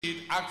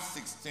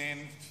Acts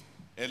 16,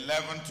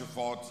 11 to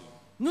 40.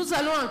 Nous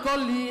allons encore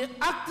lire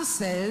Acte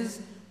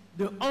 16,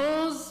 de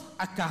 11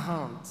 à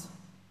 40.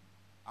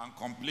 And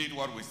complete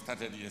what we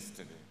started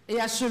yesterday.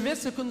 Et achever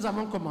ce que nous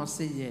avons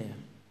commencé hier.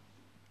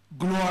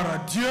 Gloire à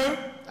Dieu.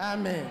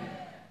 Amen.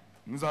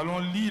 Nous allons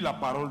lire la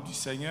parole du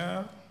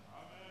Seigneur.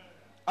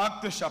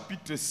 Acte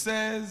chapitre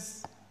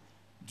 16,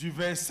 du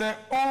verset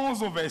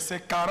 11 au verset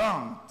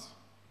 40.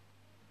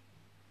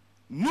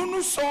 Nous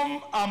nous sommes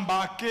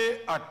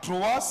embarqués à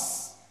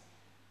Troas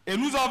et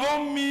nous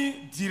avons mis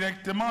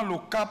directement le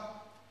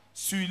cap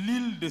sur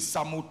l'île de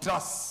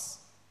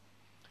Samothrace.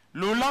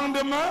 Le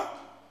lendemain,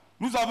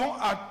 nous avons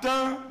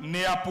atteint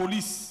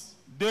Néapolis.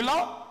 De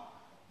là,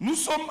 nous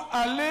sommes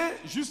allés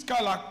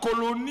jusqu'à la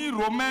colonie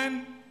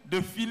romaine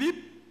de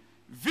Philippe,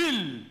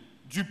 ville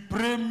du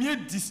premier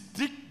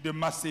district de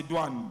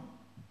Macédoine.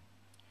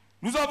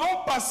 Nous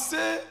avons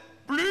passé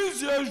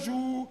plusieurs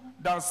jours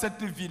dans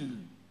cette ville.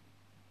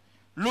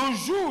 Le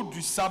jour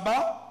du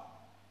sabbat,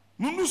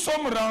 nous nous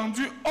sommes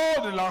rendus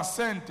hors de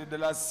l'enceinte de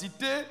la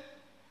cité,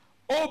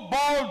 au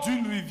bord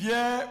d'une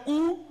rivière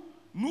où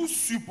nous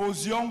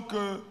supposions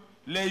que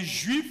les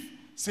Juifs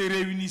se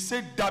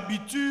réunissaient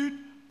d'habitude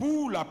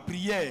pour la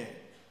prière.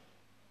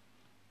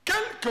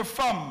 Quelques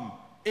femmes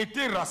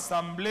étaient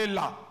rassemblées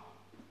là.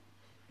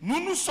 Nous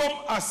nous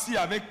sommes assis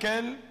avec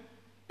elles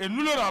et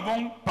nous leur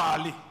avons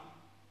parlé.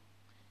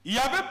 Il y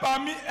avait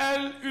parmi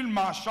elles une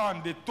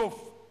marchande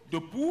d'étoffes de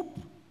pourpre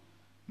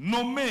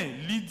nommée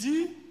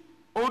Lydie,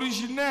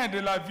 originaire de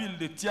la ville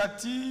de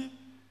Thyatire,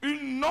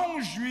 une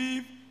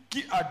non-juive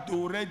qui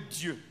adorait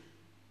Dieu.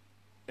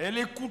 Elle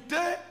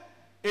écoutait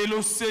et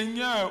le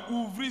Seigneur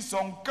ouvrit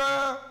son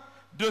cœur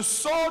de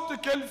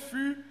sorte qu'elle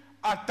fut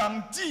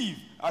attentive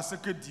à ce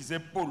que disait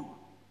Paul.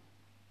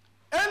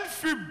 Elle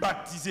fut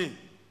baptisée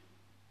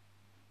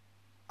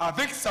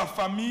avec sa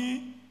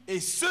famille et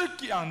ceux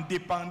qui en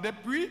dépendaient,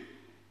 puis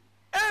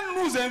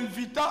elle nous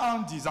invita en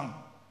disant: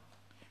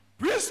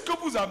 puisque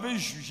vous avez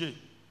jugé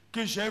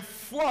que j'ai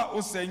foi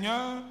au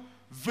Seigneur,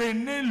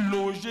 venez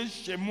loger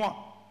chez moi.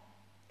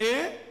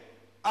 Et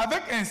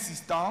avec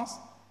insistance,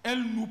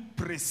 elle nous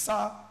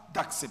pressa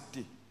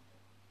d'accepter.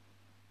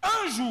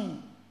 Un jour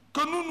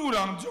que nous nous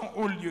rendions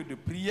au lieu de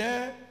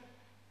prière,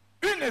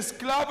 une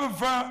esclave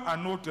vint à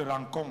notre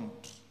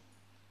rencontre.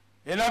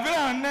 Elle avait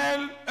en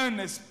elle un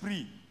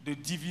esprit de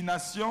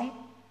divination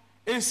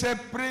et ses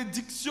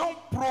prédictions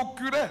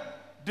procuraient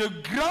de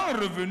grands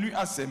revenus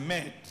à ses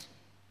maîtres.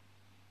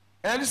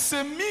 Elle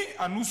se mit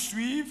à nous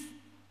suivre,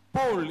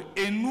 Paul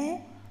et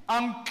nous,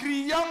 en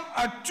criant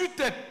à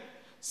tue-tête: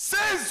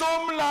 ces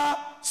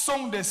hommes-là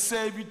sont des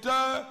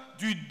serviteurs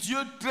du Dieu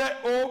très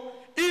haut,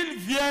 ils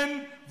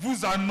viennent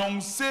vous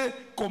annoncer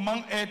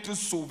comment être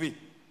sauvés.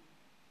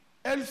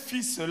 Elle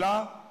fit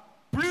cela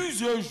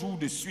plusieurs jours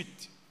de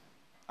suite.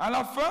 À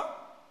la fin,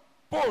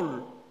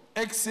 Paul,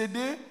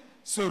 excédé,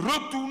 se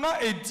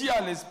retourna et dit à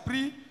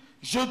l'esprit: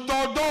 je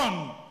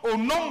t'ordonne au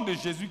nom de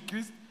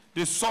Jésus-Christ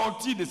de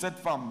sortir de cette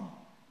femme.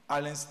 À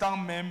l'instant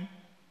même,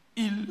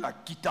 il la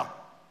quitta.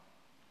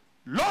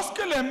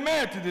 Lorsque les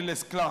maîtres de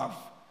l'esclave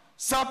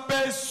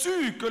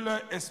s'aperçurent que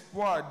leur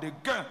espoir de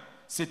gain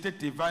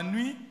s'était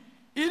évanoui,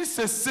 ils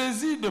se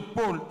saisirent de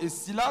Paul et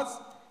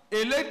Silas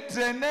et les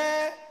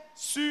traînèrent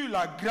sur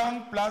la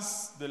grande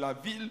place de la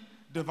ville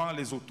devant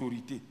les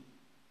autorités.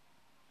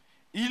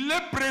 Ils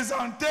les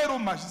présentèrent aux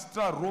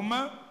magistrats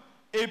romains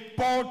et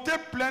portaient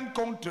plainte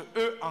contre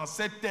eux en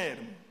ces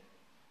termes: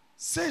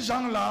 ces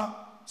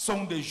gens-là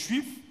sont des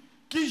Juifs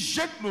qui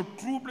jettent le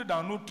trouble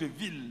dans notre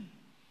ville.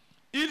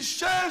 Ils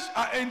cherchent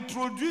à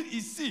introduire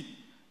ici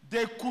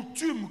des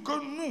coutumes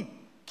que nous,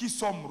 qui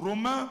sommes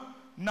Romains,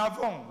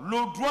 n'avons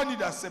le droit ni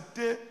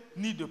d'accepter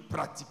ni de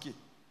pratiquer.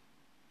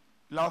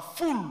 La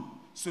foule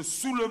se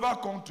souleva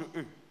contre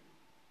eux.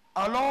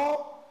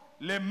 Alors,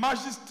 les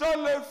magistrats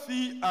leur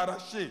firent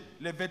arracher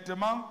les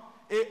vêtements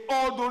et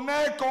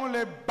ordonnèrent qu'on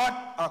les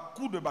batte à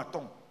coups de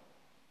bâton.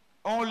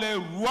 On les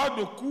roua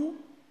de coups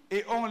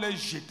et on les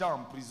jeta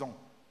en prison.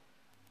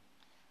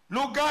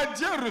 Le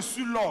gardien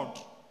reçut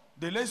l'ordre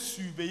de les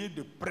surveiller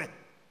de près.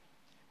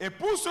 Et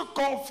pour se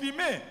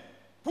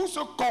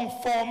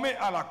conformer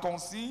à la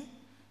consigne,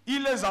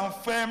 il les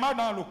enferma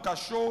dans le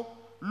cachot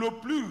le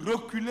plus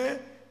reculé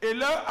et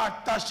leur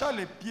attacha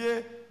les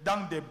pieds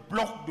dans des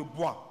blocs de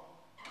bois.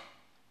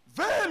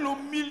 Vers le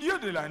milieu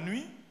de la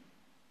nuit,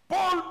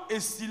 Paul et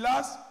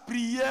Silas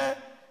priaient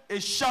et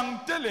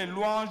chantaient les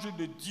louanges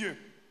de Dieu.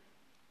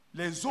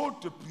 Les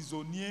autres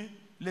prisonniers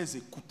les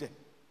écoutaient.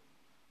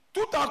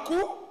 Tout à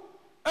coup,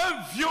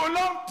 un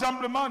violent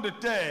tremblement de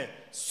terre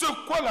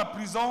secoua la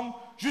prison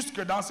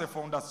jusque dans ses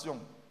fondations.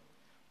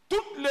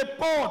 Toutes les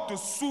portes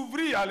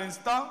s'ouvrirent à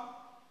l'instant.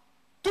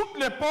 Toutes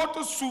les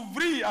portes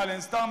s'ouvrirent à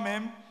l'instant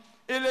même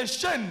et les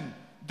chaînes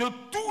de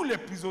tous les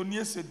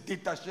prisonniers se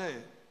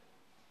détachèrent.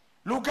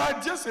 Le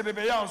gardien se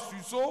réveilla en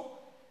sursaut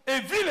et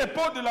vit les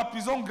portes de la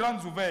prison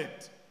grandes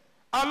ouvertes.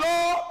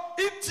 Alors,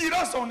 il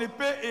tira son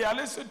épée et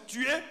allait se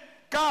tuer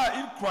car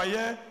il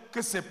croyait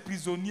que ses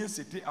prisonniers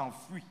s'étaient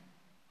enfuis.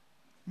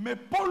 Mais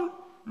Paul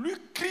lui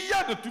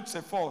cria de toutes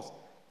ses forces: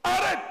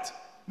 arrête,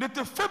 ne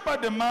te fais pas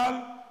de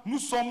mal, nous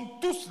sommes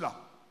tous là.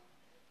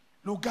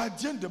 Le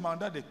gardien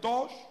demanda des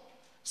torches,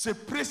 se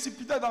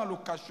précipita dans le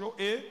cachot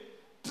et,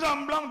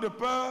 tremblant de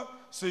peur,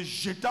 se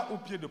jeta aux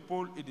pieds de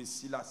Paul et de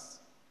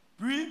Silas.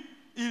 Puis,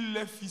 il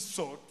les fit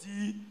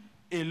sortir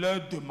et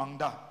leur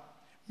demanda,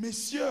 «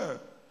 Messieurs,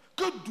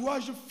 que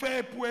dois-je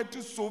faire pour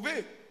être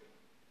sauvé ?»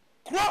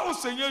 « Crois au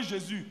Seigneur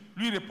Jésus,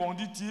 lui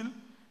répondit-il,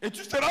 et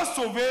tu seras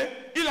sauvé,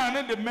 il en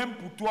est de même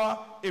pour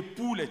toi et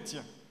pour les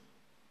tiens. »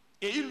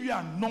 Et il lui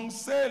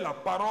annonçait la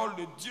parole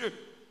de Dieu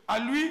à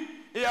lui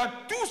et à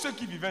tous ceux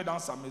qui vivaient dans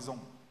sa maison.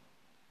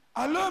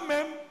 À l'heure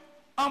même,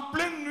 en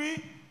pleine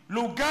nuit,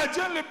 le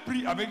gardien les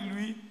prit avec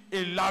lui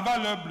et lava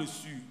leurs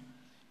blessures.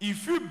 Il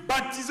fut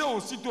baptisé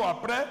aussitôt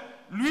après,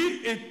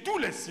 lui et tous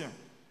les siens.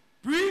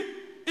 Puis,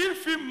 il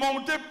fit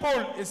monter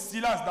Paul et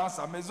Silas dans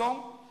sa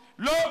maison,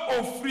 leur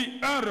offrit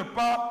un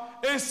repas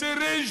et se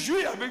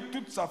réjouit avec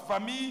toute sa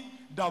famille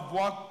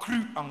d'avoir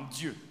cru en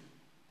Dieu.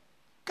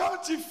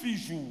 Quand il fit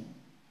jour,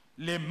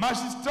 les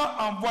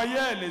magistrats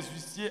envoyèrent les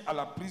huissiers à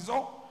la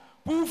prison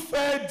pour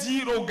faire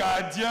dire au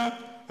gardien,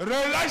 «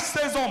 Relâche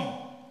ces hommes !»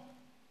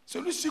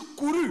 Celui-ci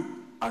courut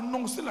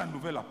annoncer la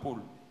nouvelle à Paul.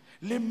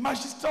 « Les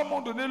magistrats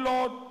m'ont donné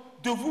l'ordre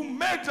de vous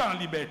mettre en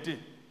liberté.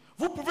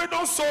 Vous pouvez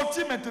donc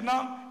sortir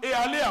maintenant et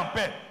aller en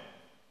paix. »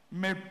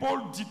 Mais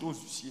Paul dit aux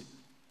huissiers,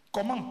 «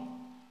 Comment ?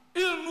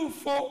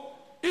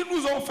 Ils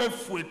nous ont fait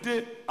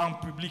fouetter en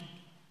public,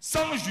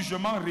 sans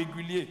jugement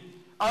régulier,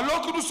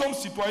 alors que nous sommes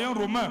citoyens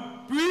romains.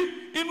 Puis,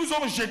 ils nous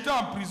ont jetés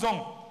en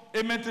prison.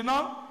 Et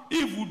maintenant,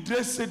 ils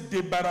voudraient se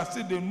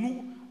débarrasser de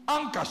nous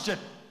en cachette.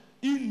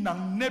 Il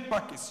n'en est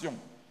pas question.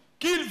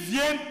 Qu'ils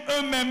viennent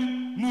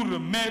eux-mêmes nous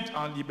remettre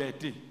en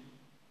liberté. »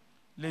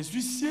 Les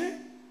huissiers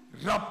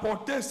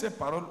rapportaient ces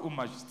paroles aux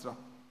magistrats.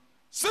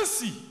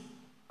 Ceux-ci,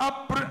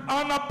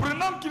 en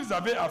apprenant qu'ils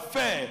avaient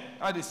affaire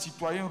à des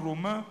citoyens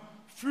romains,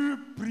 furent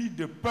pris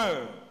de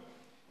peur.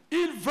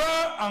 Ils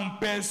vinrent en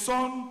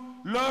personne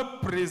leur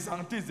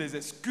présenter des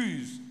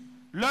excuses,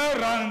 leur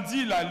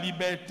rendit la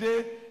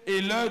liberté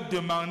et leur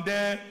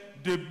demandèrent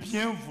de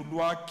bien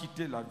vouloir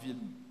quitter la ville.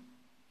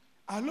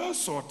 À leur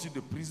sortie de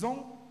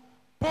prison,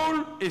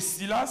 Paul et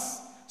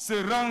Silas se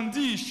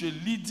rendirent chez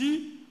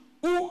Lydie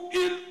où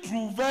ils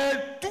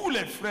trouvèrent tous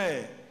les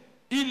frères.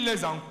 Ils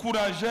les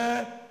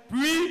encouragèrent,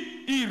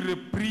 puis ils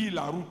reprirent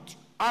la route.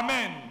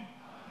 Amen.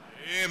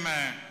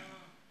 Amen.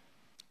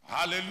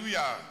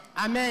 Hallelujah.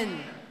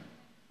 Amen.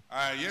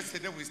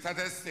 Yesterday we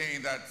started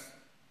saying that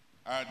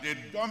the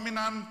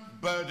dominant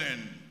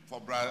burden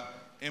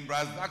in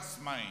Brazak's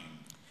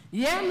mind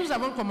Hier, nous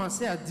avons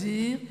commencé à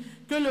dire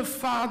que le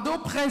fardeau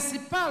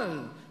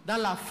principal dans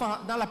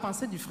la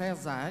pensée du frère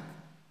Zach,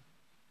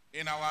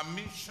 in our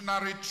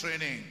missionary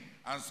training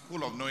and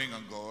school of knowing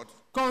God,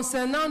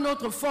 concernant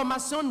notre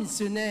formation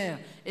missionnaire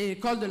et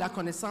école de la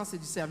connaissance et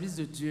du service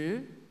de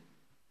Dieu,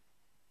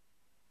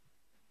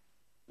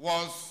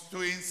 was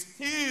to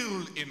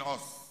instill in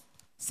us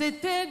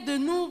c'était de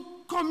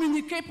nous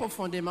communiquer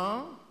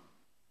profondément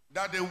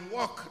that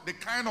the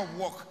kind of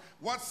work,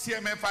 what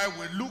CMFI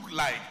will look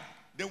like,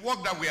 the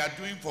work that we are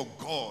doing for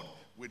God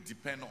will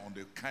depend on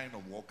the kind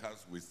of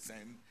workers we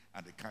send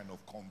and the kind of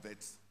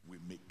converts we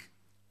make.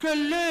 que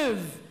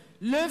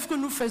l'œuvre que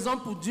nous faisons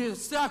pour Dieu,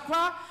 ce à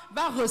quoi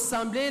va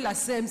ressembler la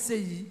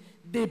CMCI,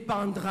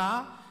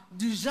 dépendra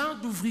du genre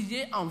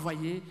d'ouvriers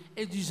envoyés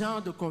et du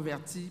genre de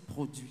convertis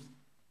produits.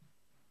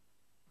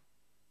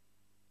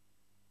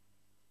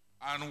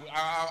 And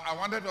I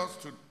wanted us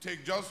to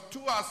take just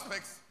two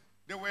aspects.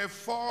 There were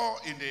four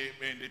in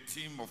the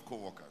team of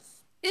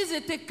co-workers. Ils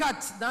étaient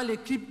 4 dans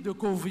l'équipe de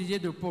co-ouvriers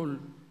de Paul.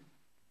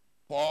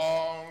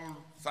 Paul,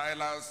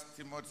 Silas,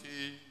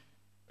 Timothy,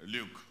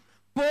 Luke.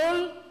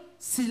 Paul,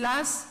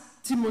 Silas,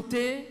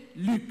 Timothée,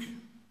 Luc.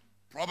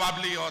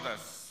 Probably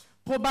others.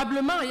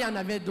 Probablement, il y en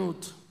avait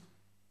d'autres.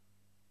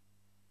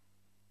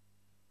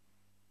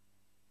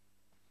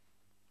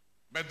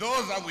 But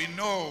those that we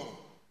know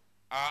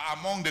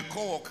among the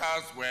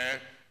co-workers were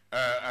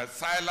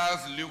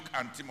Silas, Luke,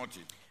 and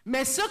Timothy.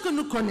 Mais ceux que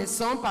nous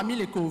connaissons parmi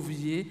les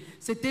co-ouvriers,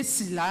 c'était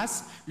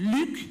Silas,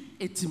 Luc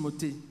et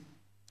Timothée.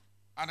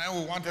 And then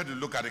we wanted to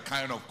look at the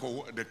kind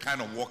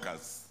of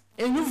workers.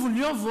 Et nous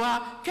voulions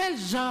voir quel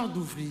genre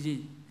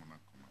d'ouvriers.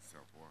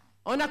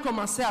 On a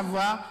commencé à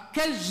voir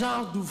quel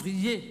genre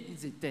d'ouvriers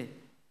ils étaient.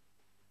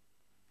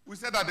 We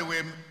said that they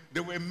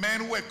were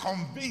men who were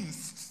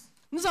convinced.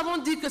 Nous avons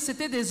dit que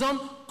c'était des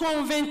hommes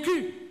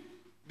convaincus.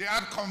 They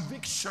had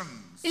convictions.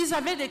 Ils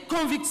avaient des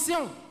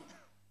convictions.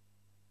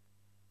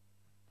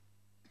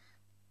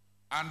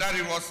 And that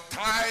it was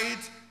tied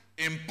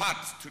in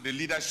part to the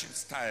leadership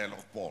style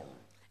of Paul.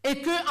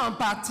 Et que, en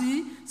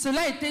partie,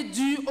 cela était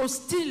dû au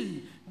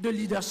style de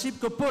leadership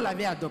que Paul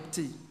avait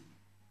adopté.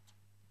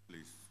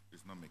 Please,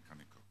 it's not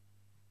mechanical.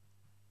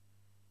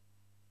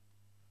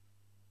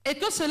 Et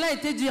que cela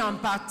était dû en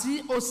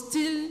partie au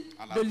style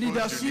de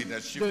leadership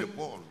de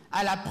Paul.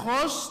 À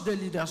l'approche de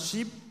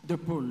leadership de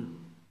Paul.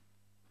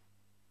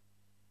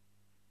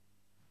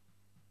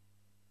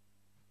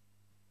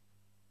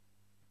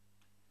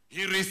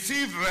 He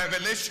received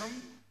revelation.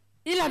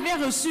 Il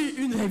avait reçu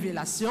une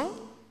révélation.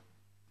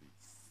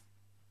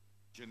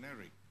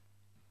 Generic.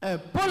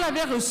 Paul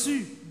avait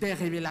reçu des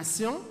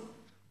révélations.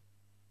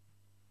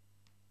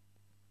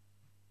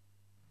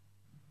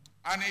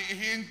 And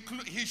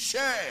he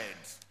shared.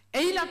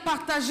 Et il a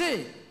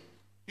partagé.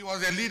 He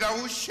was a leader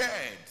who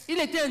shared. Il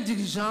était un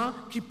dirigeant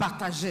qui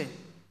partageait.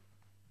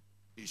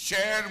 He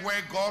shared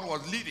where God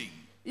was leading.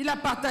 Il a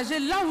partagé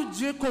là où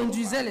Dieu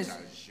conduisait les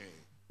choses.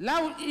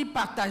 Là où il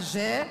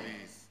partageait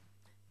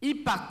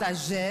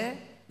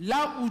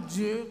là où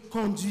Dieu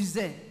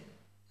conduisait.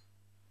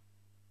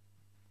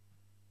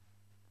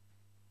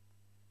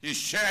 He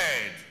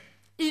shared.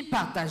 Il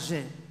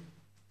partageait.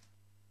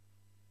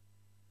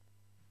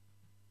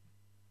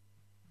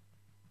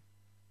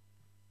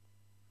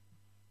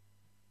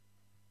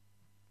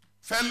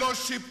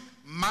 Fellowship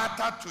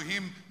mattered to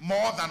him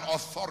more than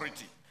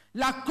authority.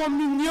 La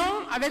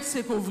communion avec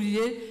ses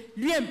ouvriers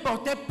lui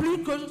importait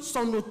plus que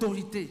son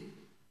autorité.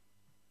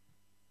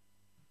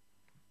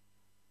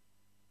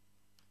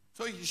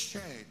 So he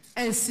shared.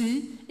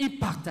 Ainsi, il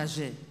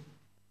partageait.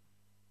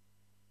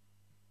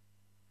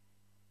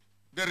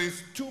 There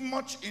is too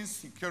much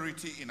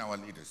insecurity in our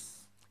leaders.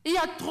 Il y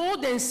a trop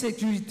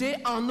d'insécurité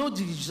en nos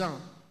dirigeants.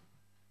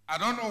 I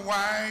don't know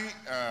why,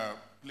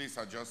 please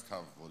adjust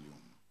her volume.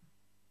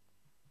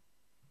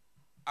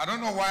 I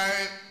don't know why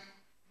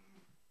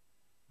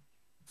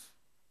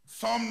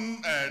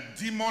some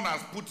demon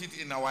has put it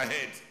in our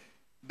head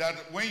that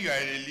when you are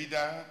a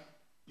leader,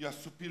 you are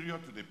superior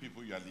to the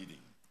people you are leading.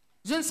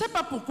 Je ne sais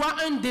pas pourquoi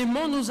un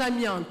démon nous a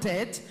mis en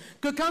tête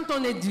que quand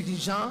on est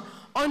dirigeant,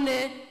 on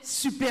est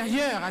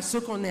supérieur à ceux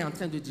qu'on est en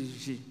train de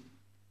diriger.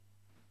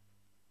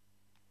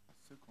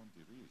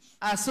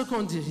 À ceux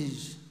qu'on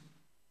dirige.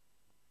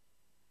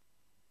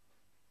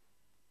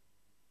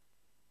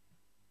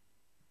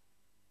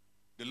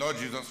 The Lord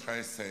Jesus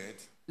Christ said,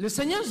 Le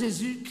Seigneur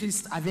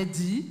Jésus-Christ avait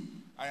dit,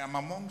 I am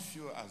amongst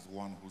you as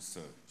one who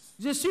serves.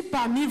 je suis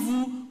parmi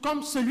vous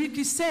comme celui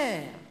qui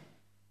sert.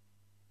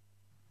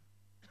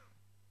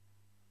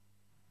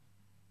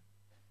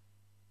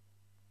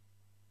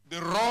 The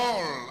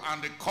role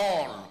and the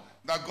call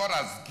that God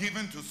has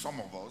given to some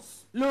of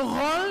us Le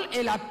rôle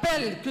et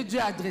l'appel que Dieu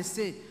a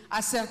adressé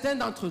à certains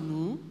d'entre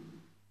nous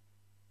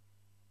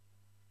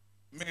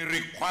may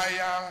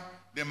require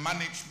the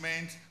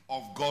management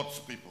of God's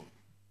people.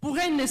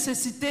 pourrait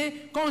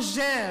nécessiter qu'on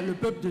gère le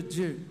peuple de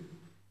Dieu.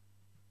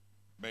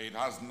 But it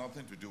has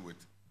nothing to do with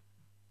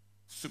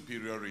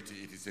superiority.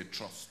 It is a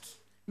trust.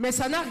 Mais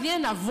ça n'a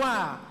rien à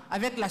voir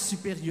avec la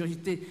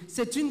supériorité.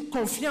 C'est une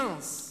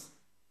confiance.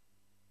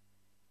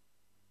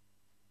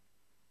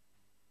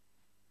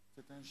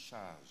 C'est une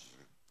charge.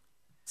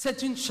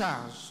 C'est une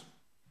charge.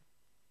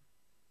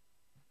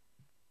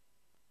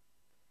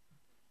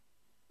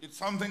 It's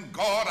something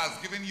God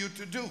has given you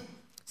to do.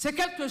 C'est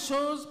quelque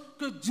chose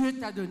que Dieu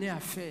t'a donné à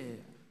faire.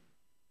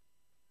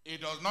 It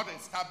does not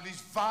establish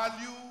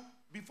value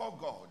before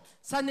God.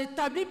 Ça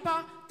n'établit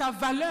pas ta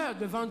valeur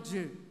devant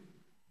Dieu.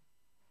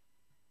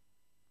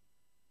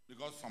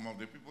 Because some of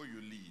the people you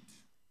lead,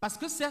 Parce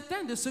que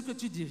certains de ceux que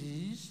tu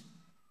diriges,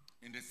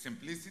 in the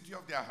simplicity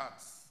of their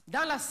hearts,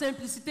 dans la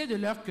simplicité de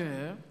leur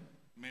cœur,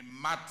 may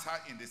matter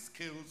in the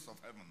scales of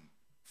heaven,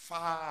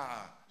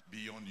 far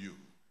beyond you.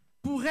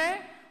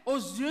 pourraient, aux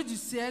yeux du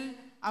ciel,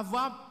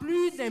 avoir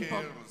plus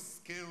d'importance.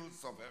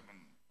 Scales of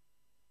heaven.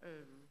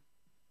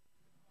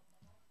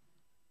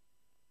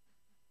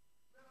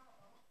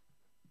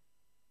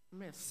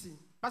 Merci.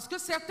 Parce que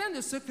certains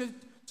de ceux que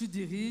tu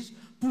diriges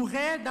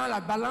pourraient, dans la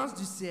balance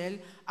du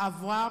ciel,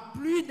 avoir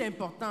plus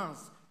d'importance,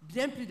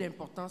 bien plus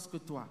d'importance que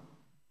toi.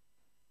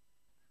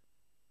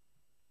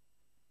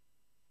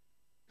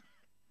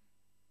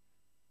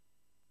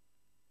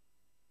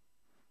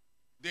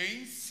 The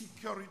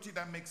insecurity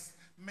that makes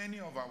many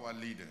of our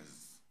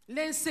leaders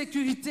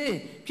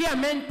L'insécurité qui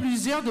amène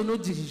plusieurs de nos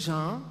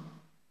dirigeants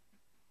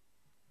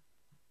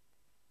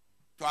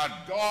to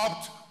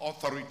adopt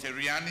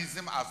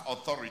authoritarianism as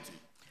authority.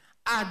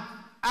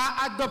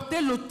 à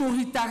adopter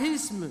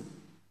l'autoritarisme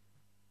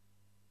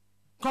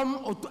comme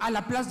à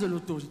la place de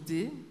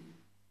l'autorité,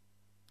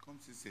 Comme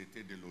si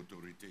c'était de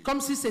l'autorité. comme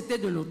si c'était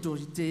de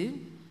l'autorité.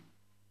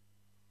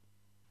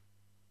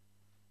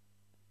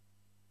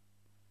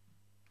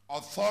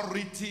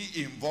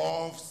 Authority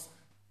involves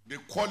the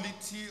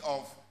quality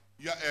of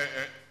your.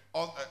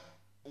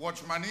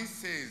 Watchman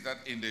says that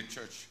in the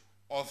church,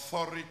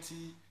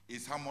 authority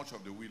is how much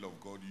of the will of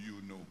God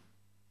you know.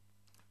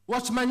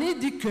 Watchman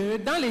dit que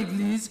dans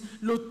l'Église,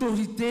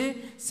 l'autorité,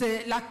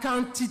 c'est la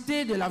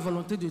quantité de la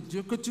volonté de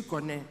Dieu que tu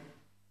connais.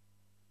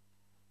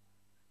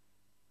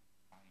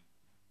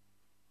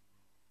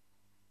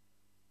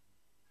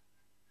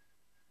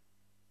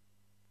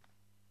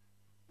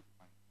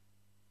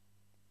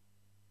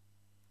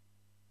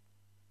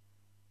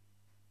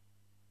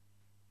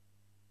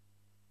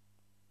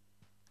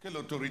 Que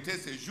l'autorité,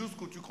 c'est juste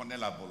que tu connais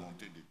la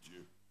volonté de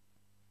Dieu.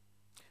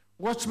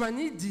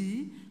 Watchman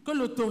dit que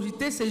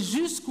l'autorité, c'est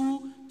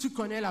jusqu'où tu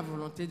connais la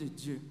volonté de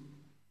Dieu.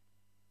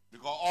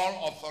 Because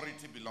all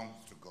authority belongs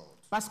to God.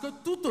 Parce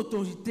que toute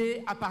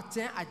autorité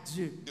appartient à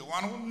Dieu. The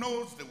one who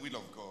knows the will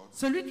of God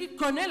Celui qui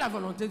connaît la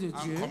volonté de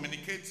and Dieu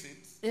communicates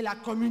it et la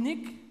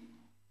communique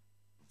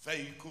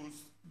vehicles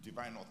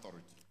divine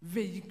authority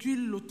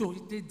véhicule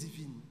l'autorité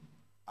divine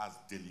as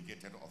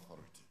delegated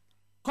authority.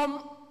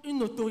 comme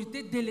une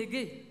autorité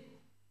déléguée.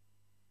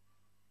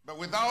 But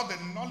without the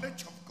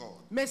knowledge of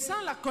God Mais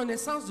sans la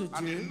connaissance de and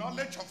the Dieu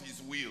knowledge of His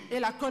will,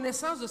 et la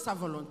connaissance de sa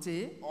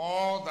volonté,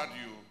 all that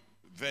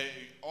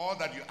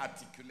you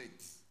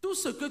articulate tout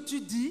ce que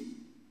tu dis,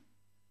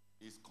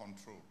 is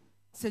control,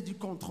 c'est du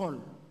contrôle,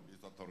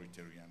 is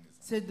authoritarianism.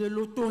 c'est de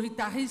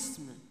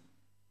l'autoritarisme.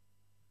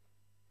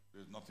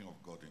 There's nothing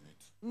of God in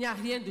it. Il n'y a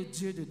rien de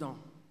Dieu dedans.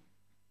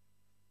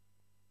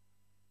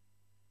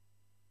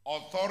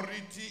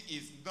 Authority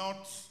is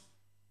not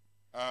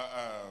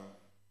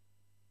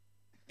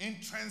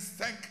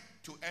intrinsic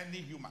to any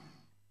human.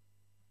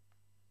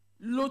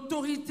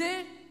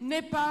 L'autorité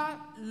n'est pas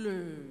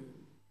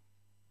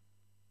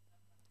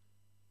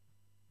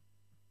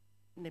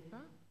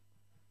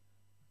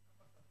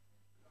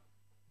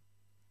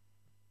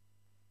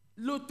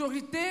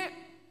L'autorité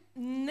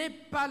n'est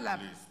pas la...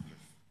 Please, please.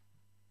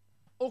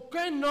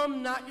 Aucun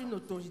homme n'a une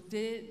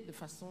autorité de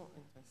façon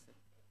intrinsèque.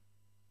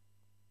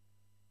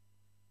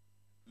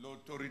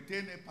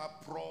 L'autorité n'est pas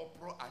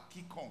propre à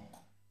quiconque.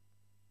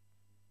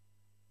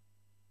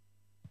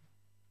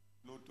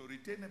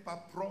 L'autorité n'est pas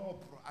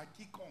propre à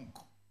quiconque.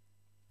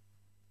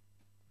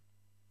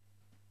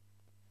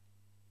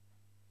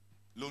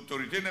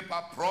 L'autorité n'est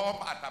pas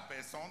propre à ta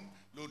personne.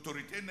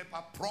 L'autorité n'est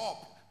pas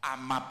propre à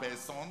ma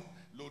personne.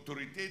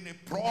 L'autorité n'est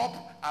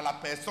propre à la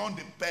personne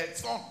de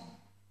personne.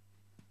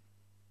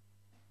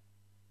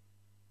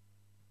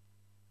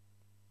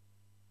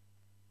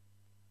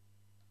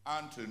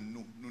 Entre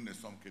nous, nous ne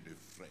sommes que des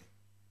frères.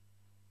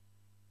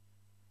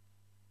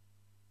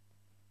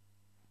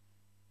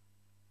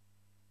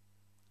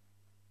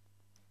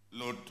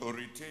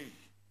 L'autorité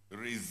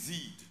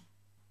réside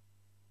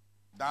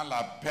dans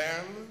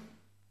l'appel,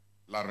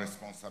 la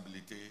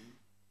responsabilité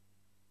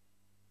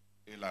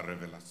et la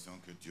révélation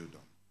que Dieu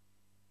donne.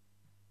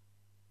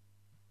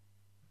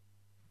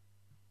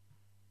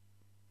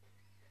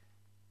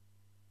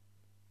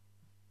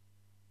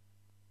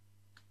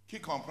 Qui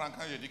comprend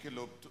quand je dis que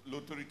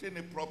l'autorité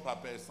n'est propre à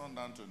personne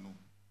d'entre nous?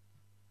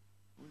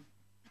 Oui.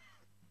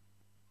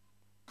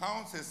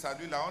 Quand on se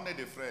salue là, on est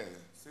des frères,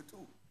 c'est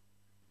tout.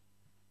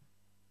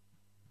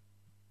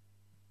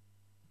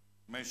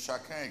 Mais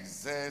chacun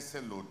exerce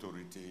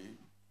l'autorité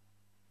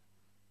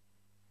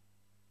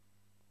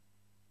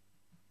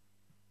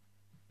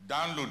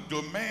dans le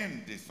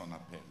domaine de son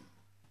appel,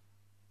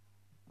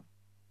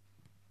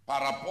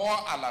 par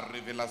rapport à la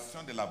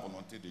révélation de la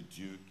volonté de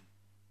Dieu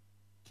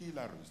qu'il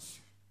a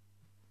reçue.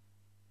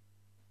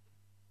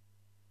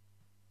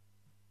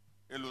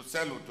 Et la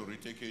seule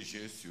autorité que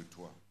j'ai sur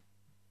toi,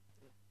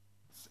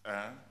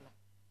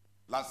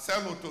 la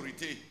seule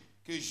autorité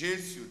que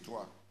j'ai sur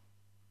toi,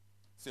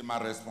 c'est ma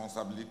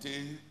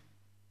responsabilité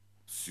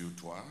sur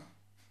toi,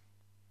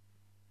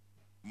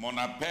 mon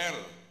appel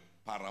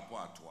par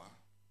rapport à toi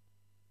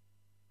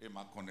et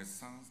ma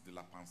connaissance de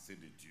la pensée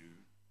de Dieu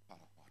par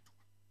rapport à toi.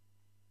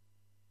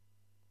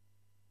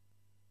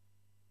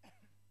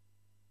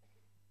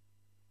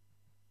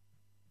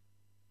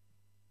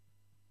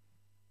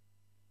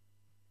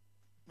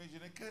 Mais je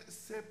ne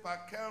sais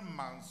pas quel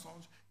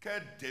mensonge,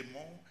 quel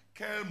démon,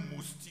 quel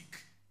moustique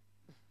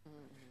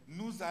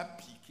nous a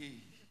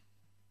piqué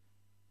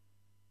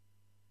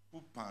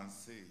pour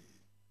penser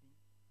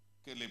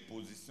que les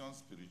positions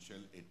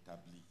spirituelles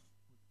établies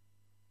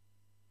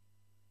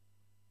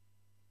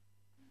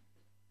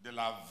de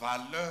la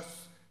valeur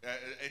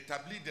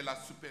établie de la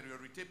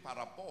supériorité par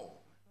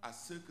rapport à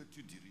ceux que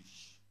tu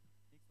diriges.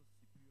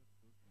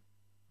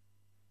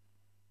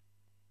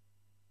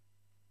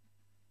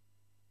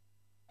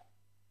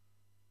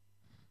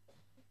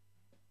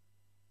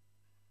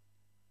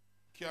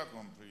 Qui a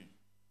compris?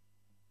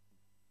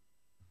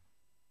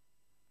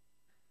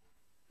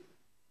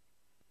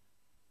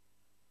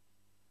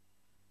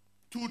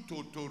 Toute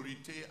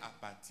autorité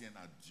appartient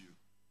à Dieu.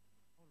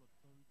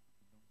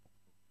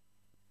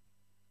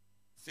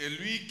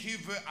 Celui qui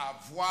veut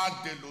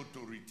avoir de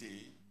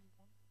l'autorité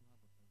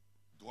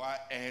doit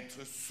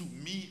être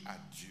soumis à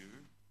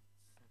Dieu,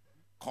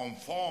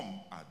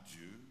 conforme à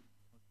Dieu,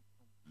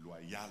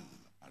 loyal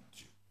à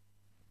Dieu.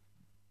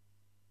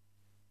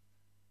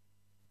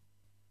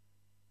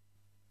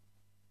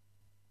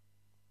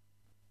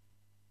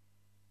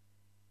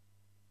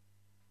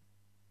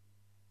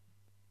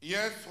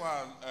 Hier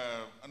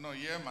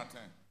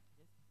matin,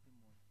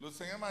 le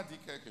Seigneur m'a dit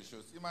quelque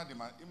chose. Il m'a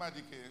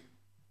dit que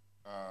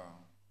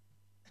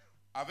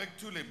avec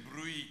tous les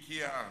bruits qu'il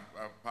y a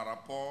par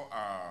rapport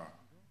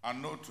à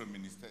notre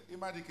ministère, il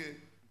m'a dit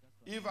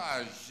qu'il va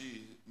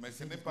agir, mais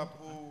ce n'est pas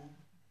pour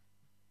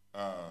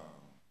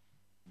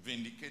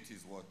vindicate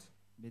his word.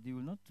 But they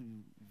will not to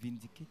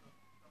vindicate.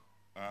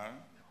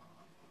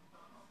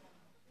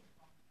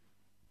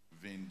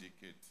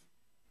 Vindicate.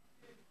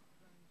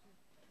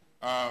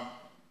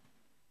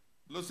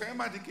 Le Seigneur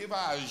m'a dit qu'il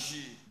va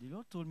agir. The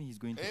Lord told me He's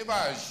going Et il to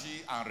va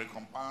agir en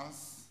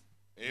récompense.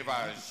 Et il va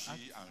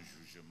agir en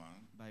jugement.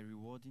 by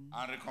rewarding.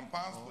 En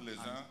récompense pour or les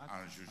an uns, act en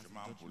as a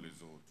jugement pour judgment.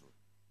 les autres.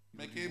 He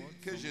Mais will reward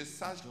que some je and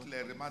sache judge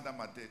clairement others. dans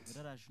ma tête But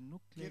that I should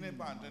know qu'il clearly n'est in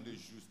pas en my train de mind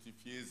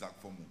justifier Zach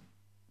Fomu.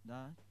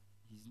 that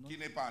He's not Qui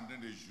n'est pas en train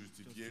de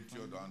justifier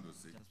justifying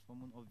T.Andoseh.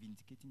 Jaspermon or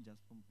vindicating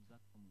Jaspermon.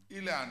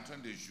 Il est en train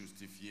de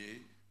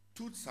justifier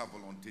toute sa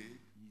volonté,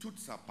 toute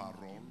sa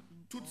parole,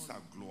 toute sa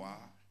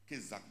gloire que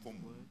Zach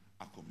Fomu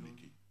a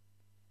communiquée.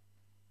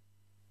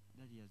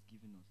 That He has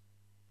given us.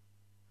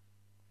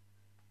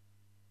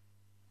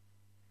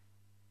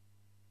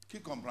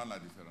 Qui comprend la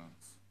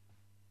différence?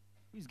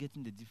 Who is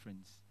getting the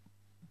difference?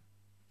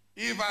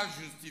 Il va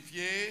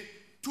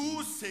justifier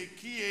tout ce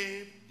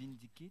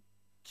Vindicate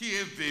qui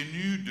est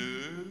venu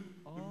de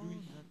all lui.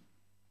 that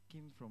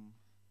came from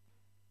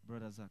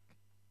Brother Zach.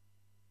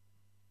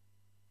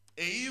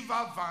 Et il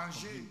va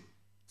venger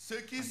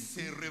ceux qui se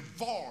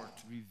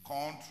révoltent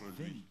contre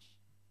lui. Venge.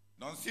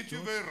 Donc si tu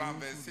Those veux who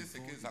renverser ce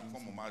que revolt Zach against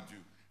Fomu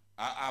him.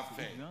 a So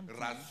fait, if you want to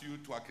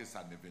rassure-toi que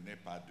ça ne venait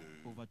pas de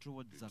Overthrow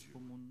what de Zach Dieu.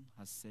 Pomon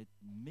has said.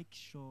 Make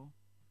sure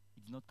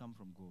it did not come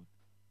from God.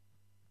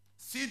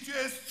 Si tu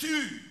es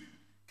sûr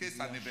que If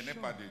ça you ne are venait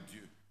sure pas de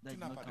Dieu, that tu it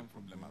n'as did pas not de come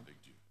from problème God,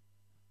 avec Dieu.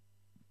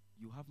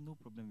 you have no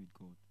problem with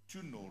God.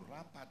 Tu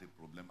n'auras pas de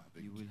problème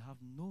avec You Dieu. will have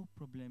no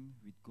problem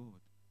with God.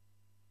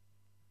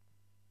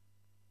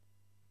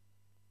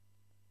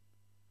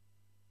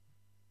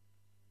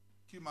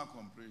 Qui m'a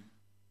compris?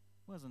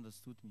 Who has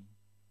understood me?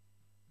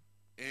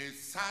 Et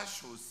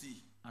sache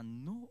aussi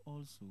And know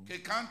also que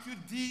quand tu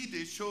dis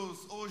des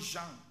choses aux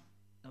gens,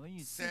 that when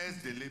you say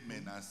cesse de things to les people,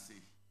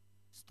 menacer.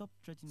 stop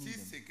threatening Si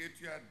them. ce que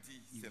tu as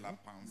dit, If c'est la what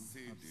you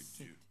pensée have de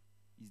said Dieu,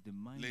 is the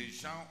mind les of God,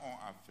 gens ont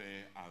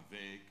affaire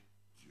avec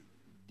Dieu.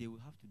 they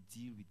will have to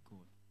deal with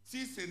God.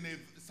 Si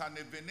ça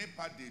ne venait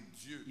pas de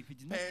Dieu, If it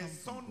did not come from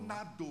personne God,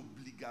 n'a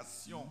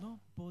d'obligation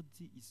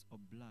Nobody is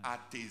obliged à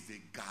tes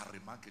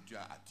égarements que tu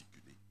as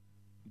articulés.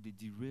 with the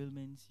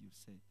derailments you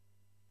said.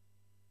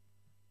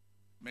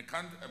 Mais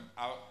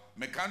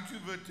quand tu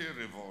veux te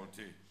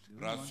révolter, You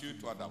don't want to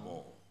rassure-toi revolt.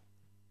 d'abord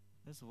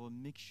First of all,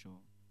 make sure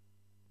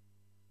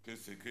que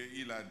ce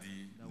qu'il a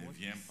dit That ne what he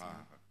vient said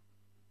pas.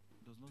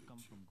 does not come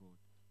from God.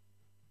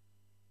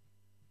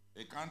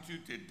 Et quand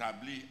tu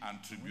t'établis en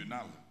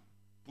tribunal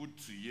pour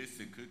trier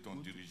ce que ton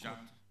Go to dirigeant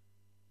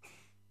court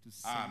to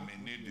say a what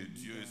amené your de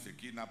Dieu et leader ce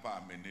qu'il n'a pas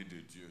amené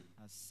de Dieu,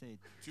 has said,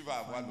 tu vas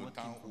avoir find le what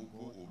came temps from pour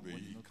God and what did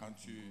obéir not come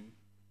from God.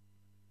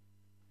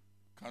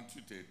 quand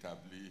tu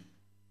t'établis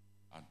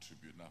en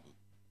tribunal.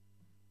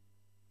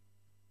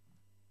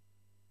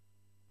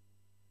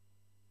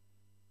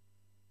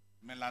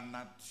 Mais la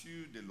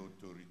nature de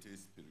l'autorité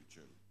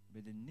spirituelle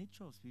But the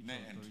nature of spiritual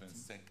n'est authority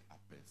intrinsèque à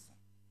personne.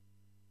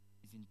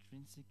 is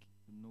intrinsic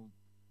to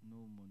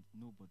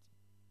nobody.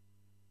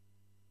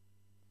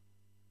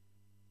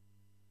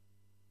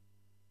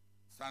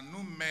 Ça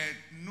nous met,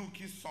 nous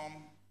qui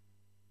sommes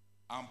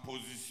en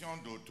position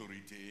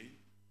d'autorité,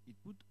 It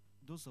put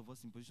those of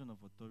us in position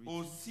of authority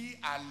aussi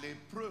à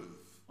l'épreuve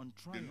on de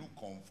trial nous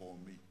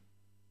conformer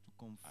to à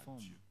conform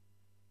Dieu.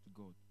 to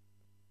God.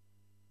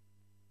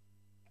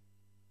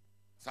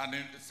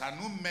 Ça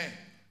nous met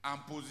en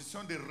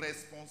position de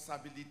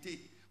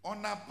responsabilité. On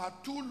n'a pas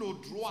tout le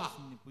Puts droit, us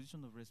in a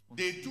position of tout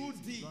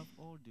responsibility dire to have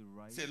all the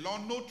right selon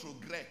notre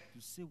gré, to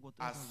say à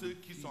whatever ceux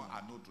we qui feel sont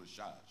à notre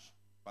charge.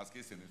 Parce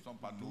que ce ne sont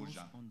pas nos those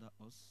gens. under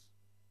us,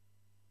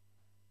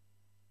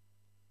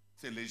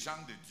 C'est les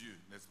gens de Dieu,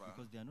 n'est-ce pas?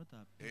 because they are not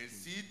our people. Et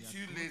si they are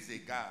tu God's les people.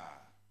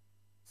 égares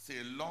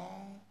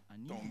selon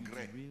And if ton you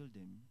gré, derail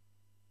them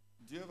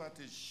Dieu va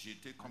te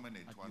jeter comme une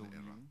at étoile your will,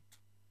 errante.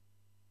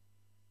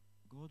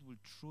 God will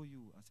throw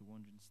you as a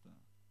wandering star.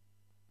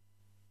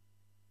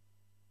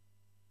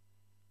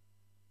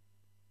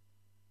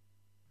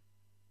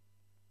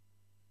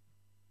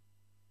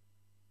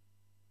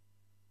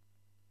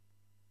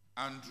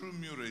 Andrew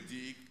Murray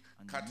dit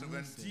And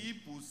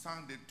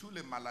 90% de toutes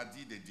les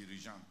maladies des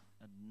dirigeants,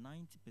 At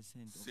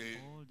 90% of c'est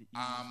all the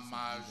en illnesses of leaders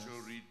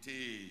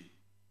majorité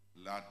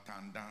la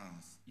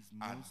tendance is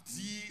à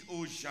mostly dire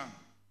aux gens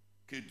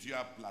que Dieu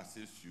a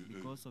placés sur eux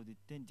because of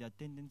their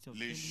tendency of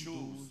les telling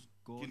choses those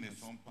God qui ne has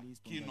sont pas,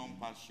 placed qui under n'ont them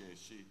pas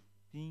cherché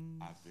things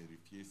à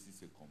vérifier si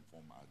c'est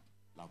conforme à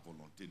la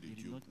volonté de they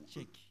did Dieu not pour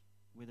check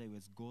eux. whether it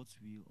was God's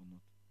will or not.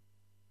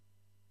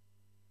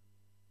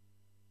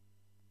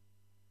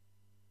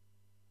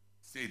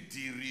 C'est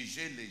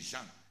diriger les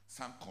gens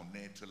sans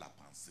connaître la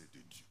pensée de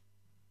Dieu.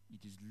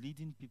 It is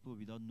leading people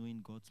without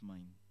knowing God's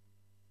mind.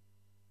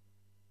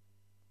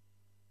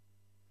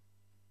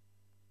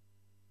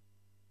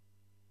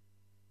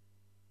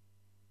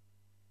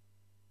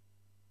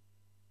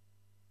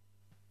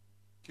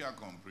 Qui a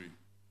compris?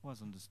 Who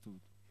has understood?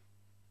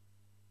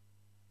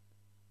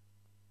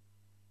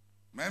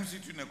 Même si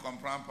tu ne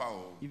comprends pas,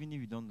 oh, Even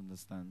if you don't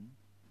understand,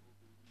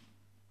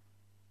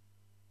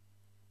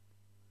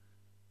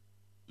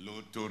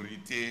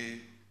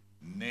 l'autorité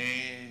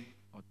n'est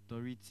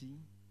authority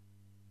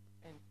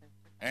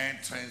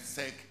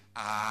intrinsèque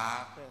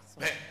à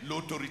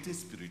l'autorité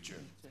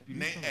spirituelle,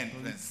 n'est Spiritual authority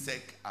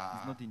intrinsèque is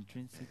à... not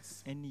intrinsic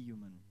to any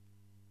human.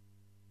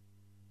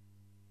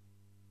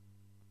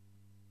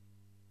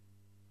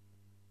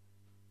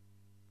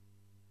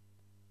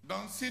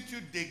 Donc si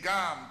tu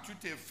dégames, tu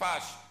te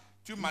fâches,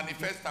 tu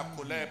manifestes ta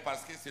colère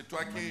parce que c'est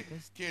toi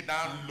qui es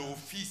dans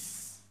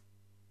l'office,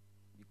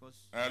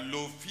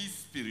 l'office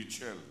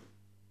spirituel.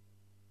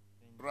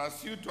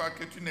 Rassure-toi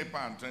que tu n'es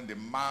pas en train de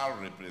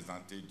mal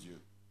représenter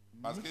Dieu.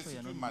 Parce que si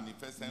tu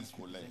manifestes une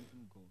colère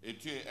et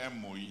tu es un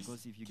Moïse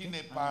qui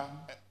n'est pas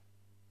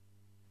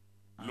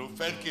le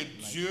fait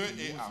que Dieu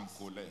est en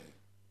colère,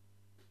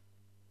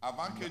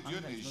 avant que Dieu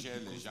ne gère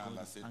les gens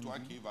là, c'est toi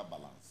qui vas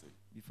balancer.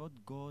 Before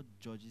God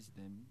judges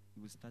them, He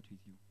will start with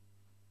you.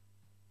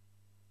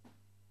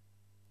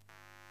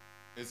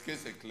 Est-ce que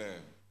c'est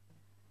clair?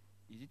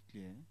 Is it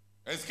clear?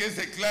 Est-ce que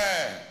c'est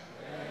clair?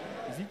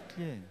 Is it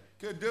clear?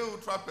 Que 2 ou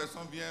 3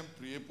 personnes viennent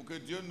prier pour que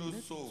Dieu nous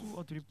Let sauve 2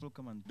 or 3 people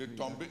come and de pray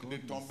tomber, that God de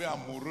will tomber save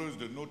us amoureuse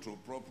de notre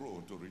propre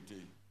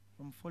autorité.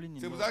 from falling in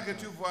C'est pour love ça que with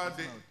tu our vois,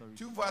 personal authority.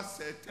 tu vois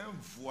certains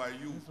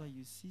voyous That's why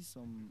you see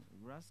some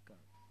rascals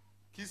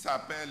qui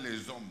s'appellent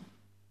les hommes.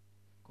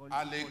 calling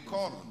À for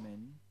l'école, themselves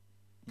men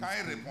in Quand ils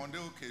school, répondaient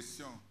aux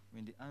questions,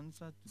 when they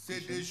answer to c'est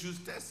des questions,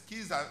 justesses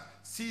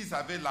s'ils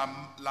avaient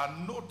la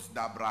note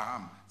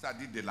d'Abraham,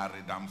 c'est-à-dire de la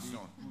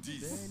rédemption, 10.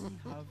 barely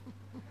have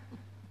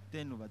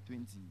 10 over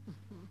 20,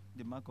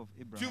 the mark of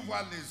Tu Abraham.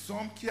 vois les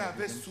hommes qui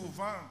avaient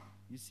souvent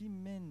You see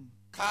men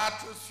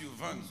 4 sur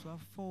 20, who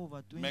have 4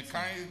 over 20, mais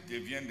quand ils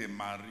deviennent des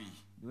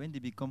maris, when they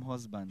become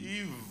husbands,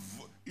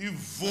 ils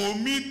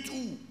vomissent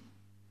tout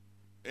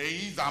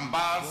et ils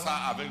emballent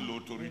ça avec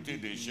l'autorité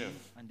des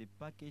chefs. and they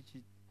package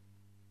it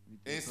with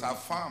Et the sa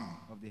authority femme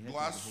of the head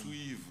doit of the home.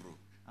 suivre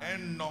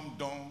un homme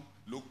dont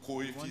le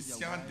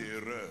coefficient wife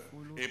d'erreur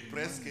follow est a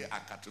presque man à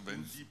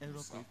whose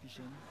error 90%.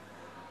 coefficient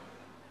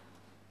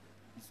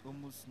is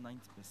almost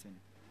 90%.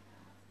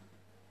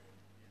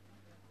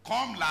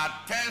 Comme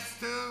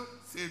l'attestent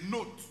ses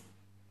notes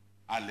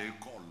à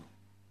l'école.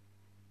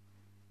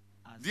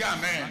 As Dis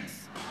Amen.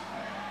 ranks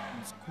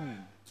in school,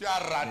 Tu as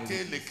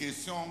raté les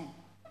questions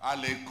à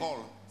l'école.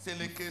 C'est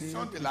les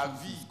questions de la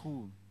vie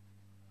school,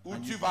 où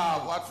and tu you vas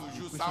fail avoir the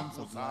toujours questions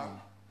of 100%.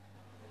 life,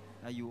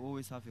 that you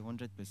always have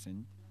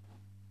 100%.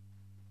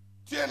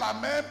 Tu es la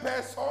même And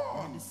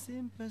personne. the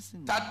same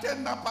person, Ta tête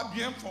n'a pas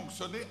bien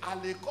fonctionné à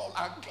l'école,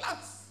 en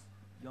classe.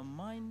 your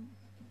mind,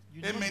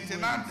 you Et don't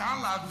maintenant, know it.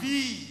 dans la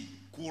vie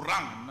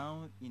courante,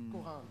 Now in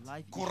Courante.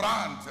 life,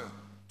 courante,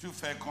 tu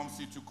fais comme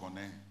si tu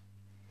connais.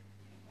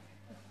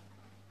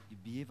 you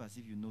behave as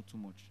if you know too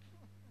much.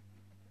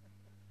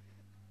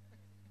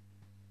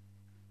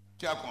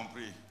 Tu as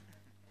compris?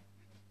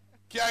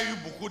 Qui a eu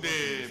beaucoup de...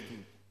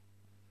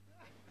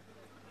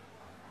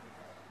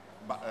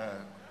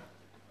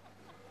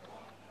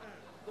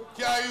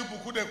 qui a eu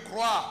beaucoup de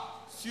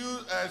croix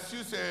sur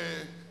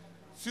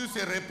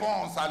ses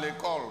réponses à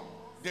l'école,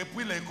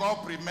 depuis l'école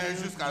primaire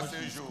jusqu'à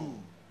ce jour.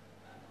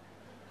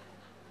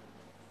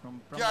 From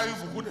Qui a eu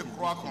primary beaucoup de school to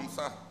croix this comme day,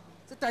 ça?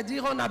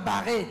 C'est-à-dire, on a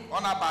barré. On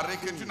a barré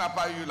que tu n'as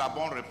pas eu la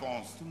bonne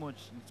réponse. too much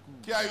in school.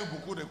 Qui a eu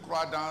beaucoup de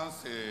croix dans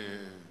ses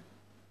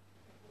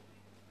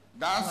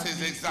Who has ses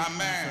been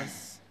examens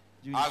answers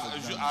during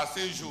his exam à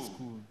ces in jours?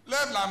 school?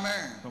 Lève la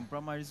main. From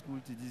primary school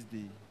to this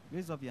day.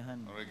 Raise up your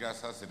hand. Regarde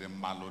ça, c'est des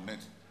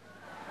malhonnêtes.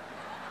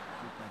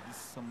 Look at this,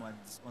 someone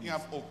Il n'y a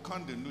dishonest. aucun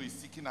de nous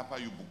ici qui n'a pas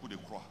eu beaucoup de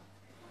croix.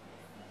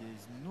 There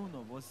is none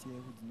of us here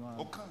who do not have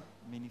Aucun.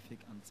 many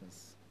fake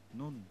answers.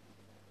 None.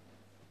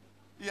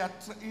 Il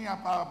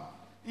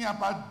n'y a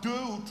pas 2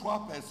 ou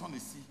 3 personnes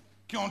ici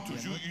qui ont There are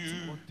toujours not 2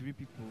 eu or 3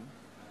 people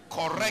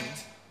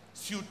correct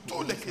sur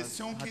toutes les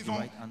questions had qu'ils the ont,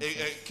 right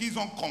answers. qu'ils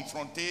ont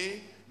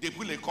confrontées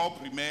depuis l'école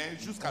primaire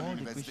jusqu'à all the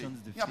l'université.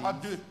 questions they Il n'y a pas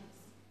faced 2.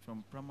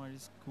 from primary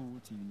school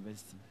to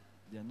university.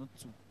 There are not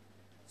 2.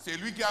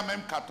 Celui qui a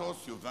même 14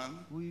 sur 20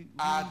 We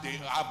a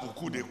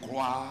beaucoup de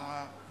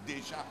croix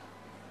déjà.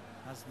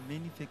 has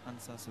many fake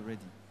answers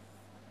already.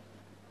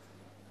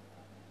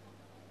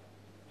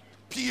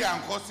 Pire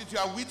encore, si tu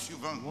as 8 sur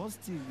 20, What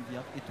still if you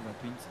have 8 over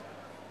 20?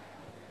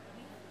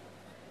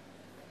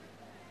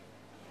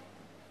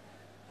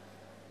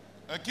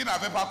 qui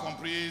n'avait pas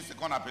compris ce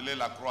qu'on appelait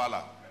la croix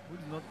là. Who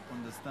do not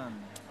understand?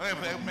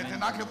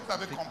 Maintenant que vous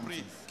avez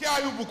compris, qui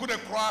a eu beaucoup de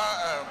croix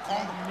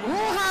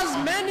Who has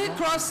many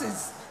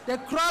crosses? They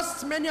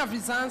crossed many of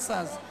his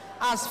answers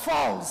as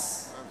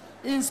false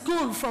in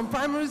school, from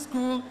primary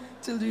school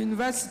till the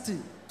university.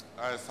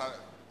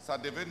 ça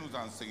devait nous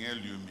enseigner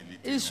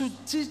l'humilité. It should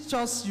teach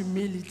us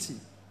humility.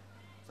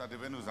 Ça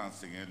devait nous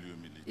enseigner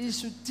l'humilité. It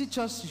should teach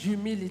us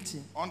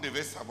humility. On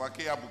devait savoir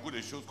qu'il y a beaucoup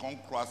de choses qu'on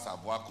croit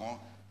savoir,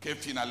 que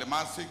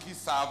finalement ceux qui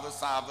savent,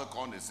 savent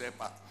qu'on ne sait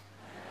pas.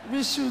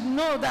 We should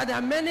know that there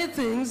are many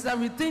things that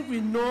we think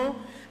we know,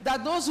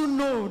 that those who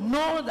know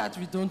that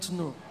we don't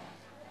know.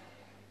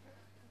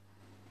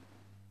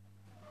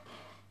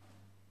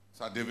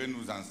 Ça devait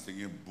nous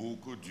enseigner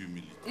beaucoup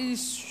d'humilité. It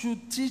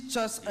should teach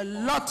us a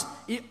lot.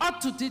 It ought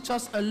to teach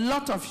us a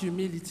lot of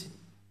humility.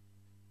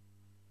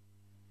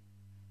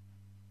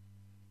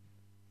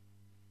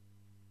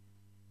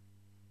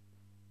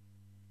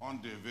 On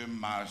devait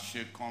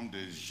marcher comme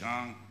des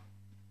gens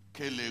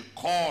que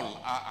l'école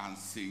a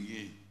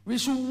enseigné. We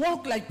should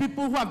walk like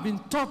people who have been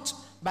taught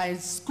by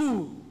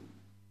school.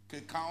 Que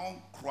quand on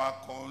croit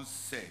qu'on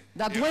sait,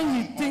 That et when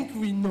we think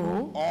we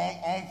know,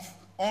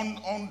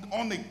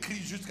 on écrit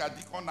jusqu'à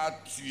dire qu'on a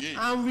tué.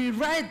 and we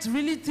write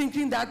really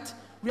thinking that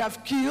we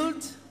have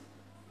killed,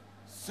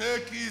 Ceux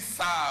qui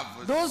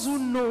savent, those who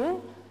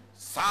know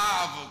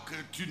savent que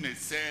tu ne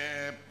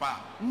sais pas.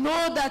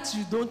 that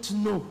you don't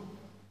know.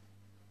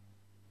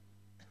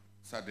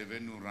 Ça devait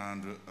nous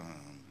rendre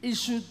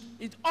humbles,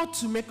 It ought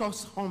to make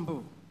us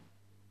humble,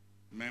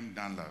 même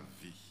dans la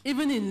vie.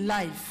 even in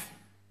life.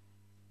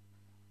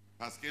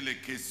 Parce que les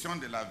questions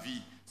de la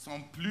vie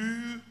sont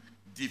plus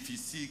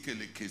difficiles que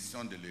les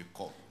questions de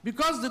l'école.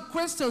 Because the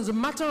questions, the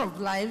matter of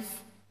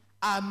life,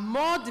 are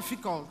more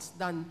difficult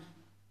than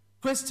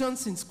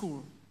questions in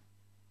school.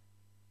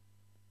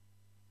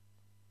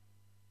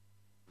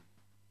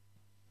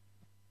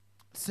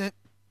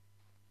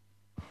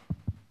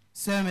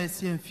 Seigneur,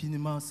 merci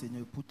infiniment,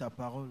 Seigneur, pour ta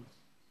parole.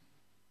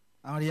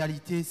 En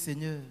réalité,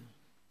 Seigneur,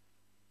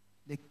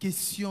 les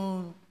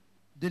questions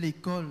de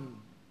l'école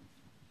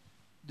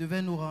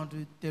devaient nous rendre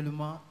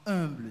tellement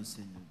humbles,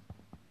 Seigneur.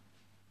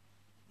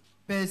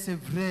 Père, c'est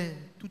vrai,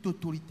 toute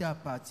autorité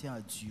appartient à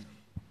Dieu.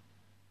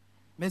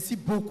 Merci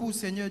beaucoup,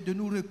 Seigneur, de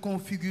nous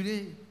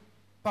reconfigurer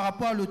par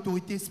rapport à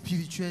l'autorité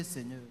spirituelle,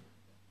 Seigneur.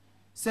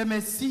 C'est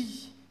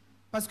merci,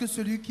 parce que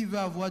celui qui veut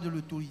avoir de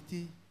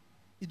l'autorité,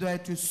 il doit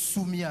être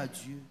soumis à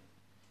Dieu.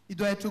 Il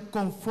doit être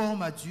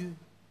conforme à Dieu.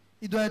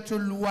 Il doit être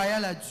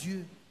loyal à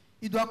Dieu.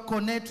 Il doit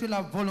connaître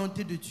la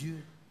volonté de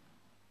Dieu.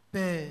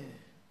 Père,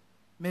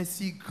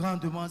 merci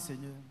grandement,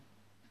 Seigneur,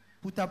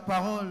 pour ta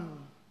parole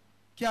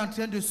qui est en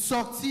train de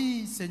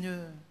sortir,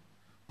 Seigneur,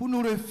 pour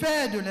nous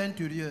refaire de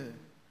l'intérieur.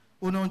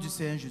 Au nom du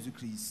Seigneur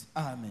Jésus-Christ.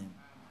 Amen.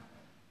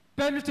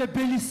 Père, nous te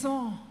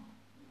bénissons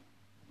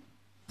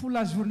pour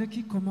la journée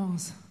qui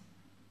commence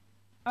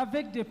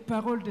avec des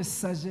paroles de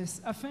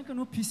sagesse afin que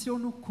nous puissions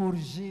nous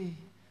corriger.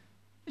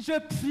 Je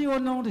prie au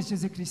nom de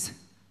Jésus-Christ.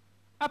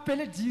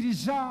 Appelez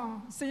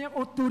dirigeants, Seigneur,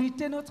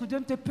 autorité, notre Dieu,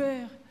 notre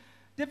Père,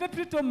 devait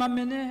plutôt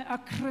m'amener à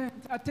craindre,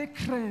 à te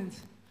craindre.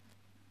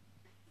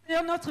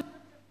 Seigneur, notre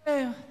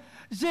Père,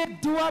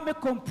 je dois me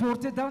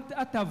comporter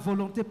à ta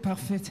volonté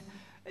parfaite.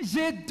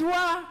 Je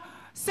dois,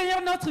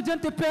 Seigneur, notre Dieu,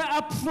 notre Père,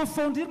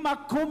 approfondir ma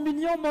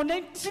communion, mon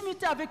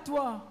intimité avec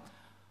toi,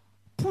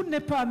 pour ne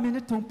pas amener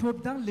ton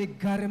peuple dans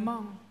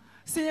l'égarement.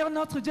 Seigneur,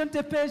 notre Dieu,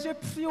 notre Père, je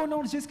prie au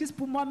nom de Jésus-Christ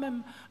pour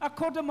moi-même.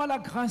 Accorde-moi la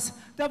grâce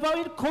d'avoir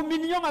une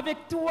communion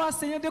avec toi,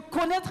 Seigneur, de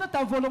connaître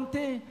ta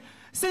volonté.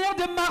 Seigneur,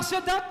 de marcher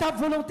dans ta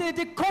volonté,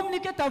 de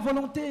communiquer ta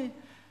volonté.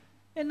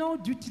 Et non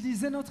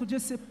d'utiliser, notre Dieu,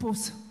 ses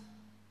postes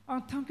en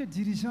tant que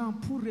dirigeant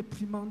pour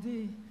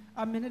réprimander,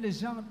 amener les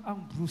gens en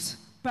brousse.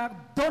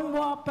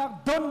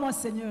 Pardonne-moi,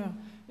 Seigneur,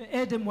 et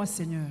aide-moi,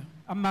 Seigneur,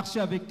 à marcher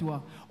avec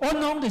toi. Au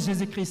nom de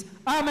Jésus-Christ.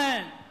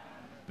 Amen.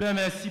 Père,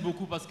 merci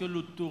beaucoup parce que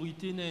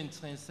l'autorité n'est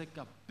intrinsèque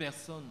à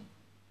personne,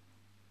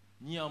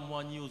 ni à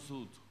moi, ni aux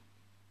autres.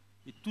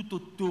 Et toute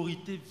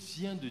autorité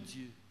vient de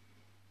Dieu.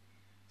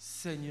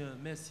 Seigneur,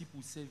 merci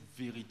pour ces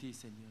vérités,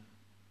 Seigneur.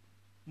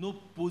 Nos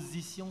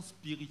positions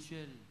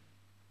spirituelles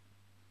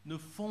ne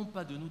font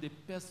pas de nous des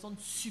personnes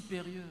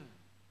supérieures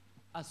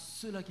à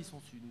ceux-là qui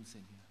sont sur nous,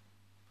 Seigneur.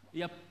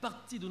 Et à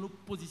partir de nos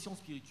positions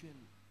spirituelles,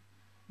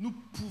 nous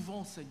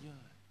pouvons, Seigneur,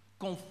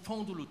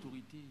 confondre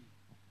l'autorité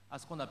à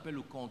ce qu'on appelle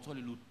le contrôle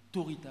et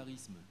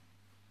l'autoritarisme.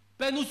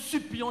 Père, nous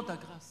supplions ta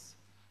grâce,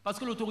 parce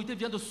que l'autorité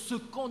vient de ce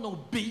qu'on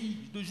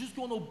obéit, de juste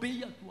qu'on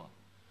obéit à toi.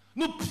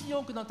 Nous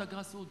prions que dans ta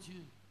grâce, oh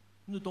Dieu,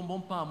 nous ne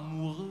tombons pas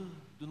amoureux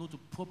de notre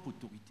propre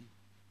autorité,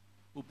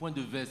 au point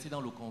de verser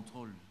dans le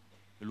contrôle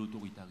et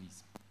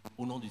l'autoritarisme.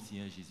 Au nom du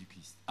Seigneur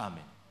Jésus-Christ.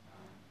 Amen.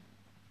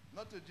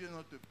 Notre Dieu,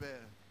 notre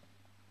Père,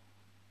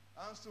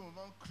 en ce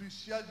moment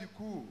crucial du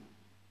cours,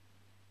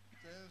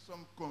 Seigneur, nous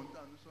sommes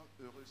contents, nous sommes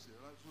heureux,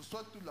 Seigneur.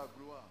 Reçois toute la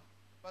gloire.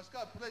 Parce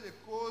qu'après les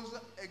causes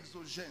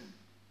exogènes,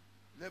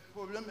 les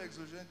problèmes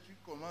exogènes, tu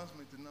commences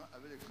maintenant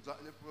avec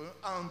les problèmes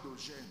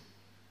endogènes,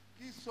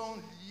 qui sont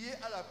liés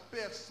à la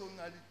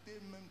personnalité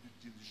même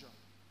du dirigeant,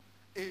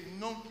 et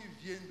non qui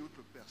viennent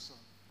d'autres personnes.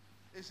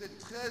 Et c'est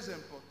très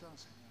important,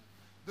 Seigneur,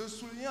 de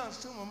souligner en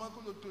ce moment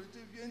que l'autorité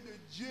vient de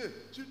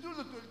Dieu, surtout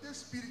l'autorité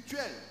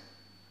spirituelle.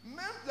 Même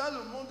dans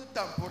le monde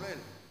temporel,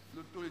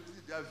 l'autorité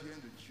déjà vient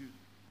de Dieu.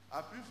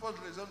 À plus forte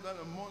raison dans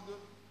le monde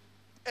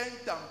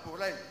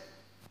intemporel.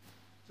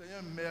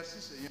 Seigneur,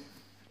 merci Seigneur.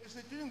 Et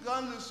c'est une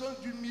grande leçon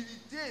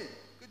d'humilité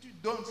que tu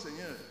donnes,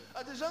 Seigneur,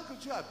 à des gens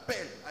que tu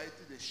appelles à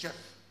être des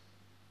chefs.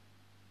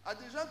 À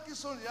des gens qui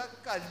sont déjà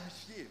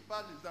qualifiés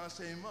par les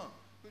enseignements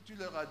que tu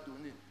leur as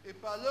donnés et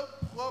par leur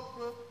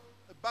propre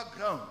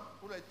background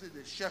pour être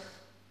des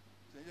chefs.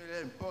 Seigneur, il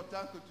est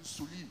important que tu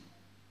soulignes,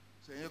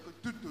 Seigneur, que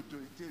toute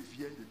autorité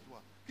vient de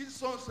toi. Qu'ils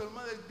sont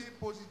seulement les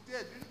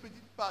dépositaires d'une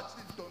petite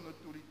partie de ton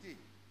autorité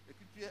et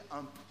que tu es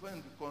en train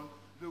de compte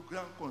le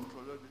grand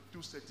contrôleur de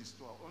toute cette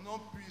histoire. Au nom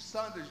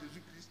puissant de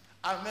Jésus-Christ.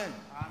 Amen.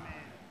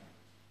 Amen.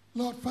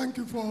 Lord, thank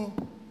you for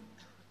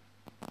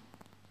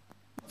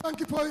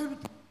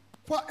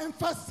for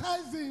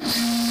emphasizing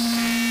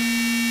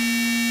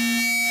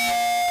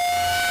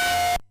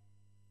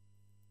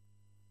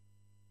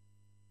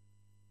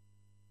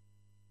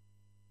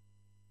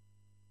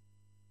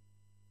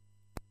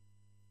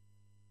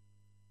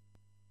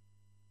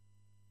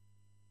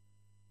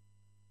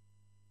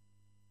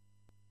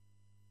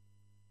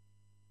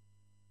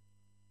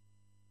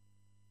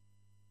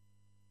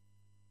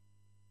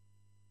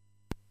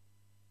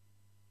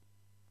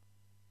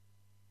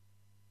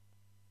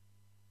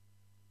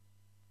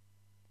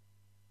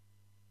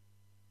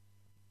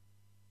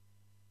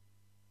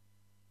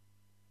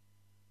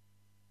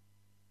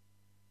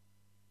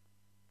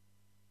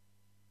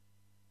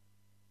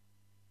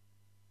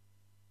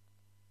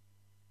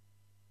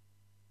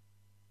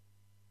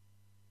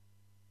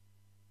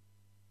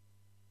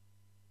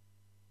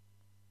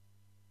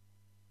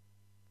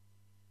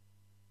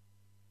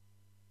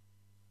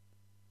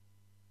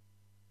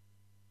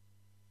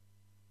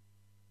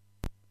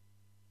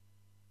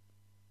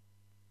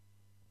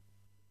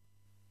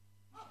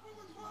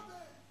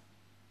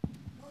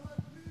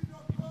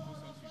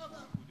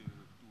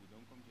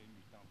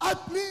I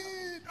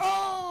plead,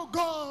 oh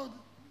God,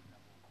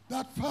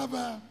 that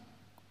Father,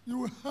 you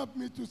will help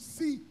me to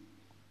see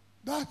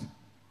that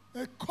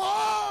a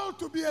call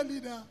to be a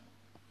leader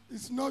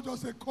is not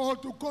just a call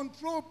to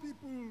control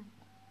people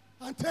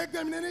and take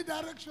them in any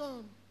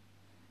direction,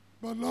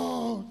 but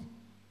Lord,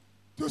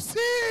 to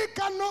seek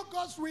and know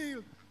God's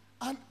will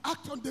and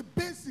act on the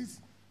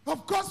basis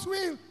of God's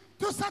will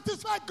to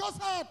satisfy God's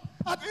heart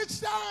at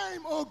each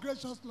time, oh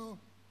gracious Lord.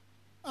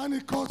 And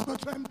it calls for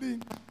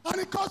trembling, and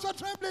it calls for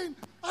trembling,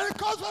 and it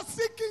calls for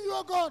seeking you,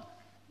 oh God.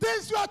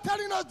 This you are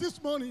telling us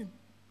this morning.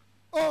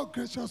 Oh,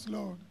 gracious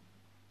Lord.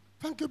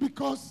 Thank you,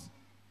 because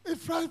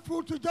it's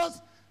frightful to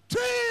just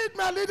treat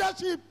my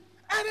leadership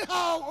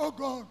anyhow, oh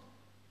God.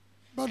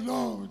 But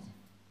Lord,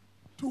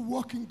 to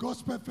walk in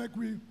God's perfect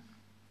will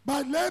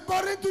by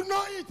laboring to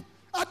know it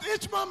at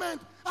each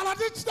moment and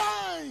at each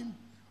time.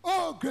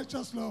 Oh,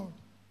 gracious Lord.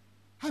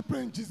 I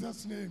pray in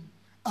Jesus' name.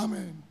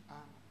 Amen.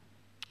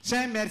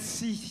 Seigneur,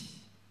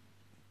 merci.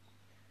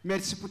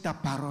 Merci pour ta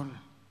parole.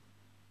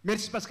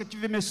 Merci parce que tu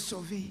veux me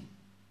sauver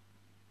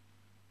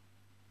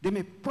de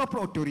mes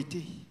propres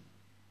autorités.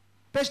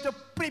 Père, je te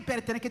prie, Père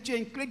éternel, que tu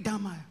inclues dans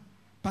ma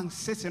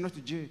pensée, c'est notre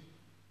Dieu.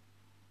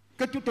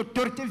 Que toute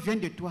autorité vienne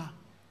de toi.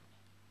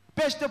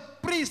 Père, je te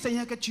prie,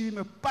 Seigneur, que tu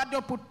me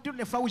pardonnes pour toutes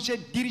les fois où j'ai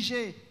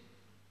dirigé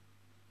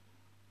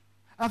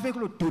avec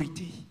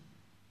l'autorité,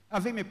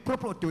 avec mes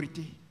propres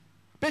autorités.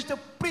 Père, je te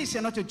prie, c'est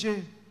notre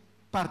Dieu,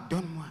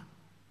 pardonne-moi.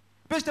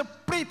 Père, je te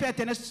prie, Père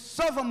éternel,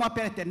 sauve-moi,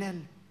 Père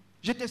éternel.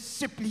 Je te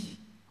supplie,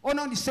 au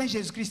nom du Saint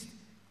Jésus-Christ.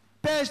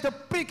 Père, je te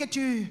prie que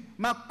tu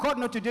m'accordes,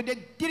 notre Dieu, de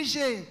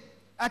diriger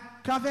à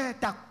travers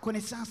ta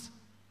connaissance.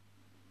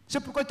 C'est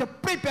pourquoi je te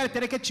prie, Père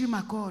éternel, que tu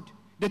m'accordes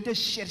de te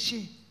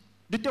chercher,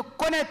 de te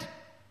connaître,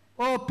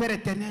 oh Père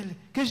éternel,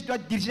 que je dois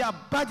diriger à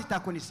bas de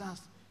ta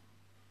connaissance.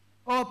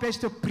 Oh Père, je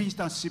te prie, je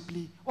t'en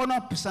supplie, au nom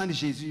puissant de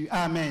Jésus.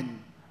 Amen.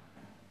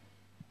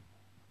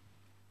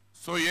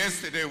 So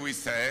yesterday we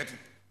said,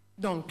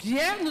 donc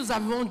hier nous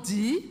avons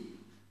dit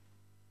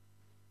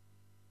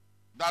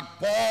that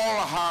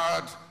Paul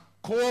had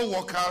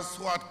co-workers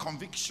who had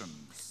convictions.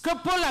 que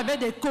Paul avait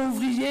des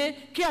convriers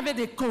qui avaient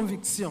des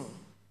convictions.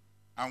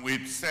 And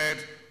we said,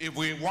 if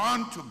we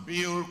want to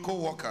build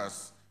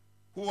co-workers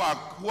who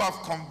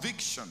have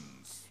convictions,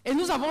 et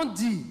nous avons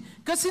dit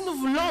que si nous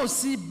voulons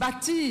aussi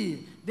bâtir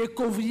des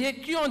convriers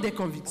qui ont des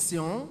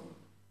convictions,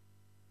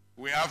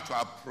 we have to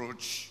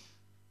approach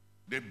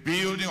the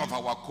building of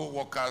our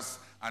co-workers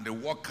and the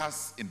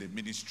workers in the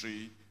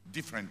ministry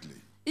differently.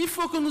 Il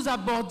faut que nous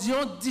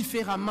abordions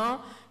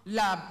différemment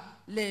le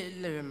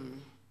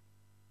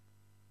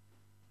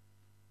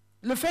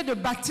fait de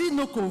bâtir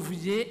nos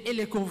conviés et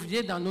les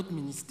conviés dans notre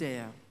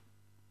ministère.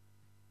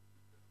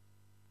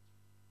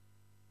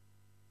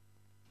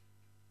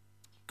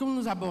 Que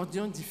nous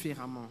abordions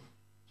différemment.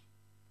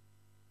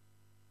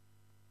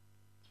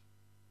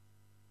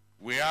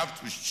 We have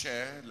to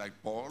share like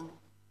Paul.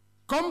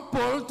 Comme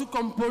Paul, tout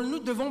comme Paul, nous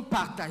devons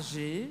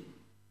partager.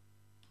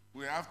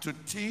 We have to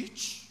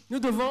teach. Nous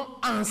devons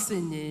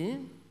enseigner.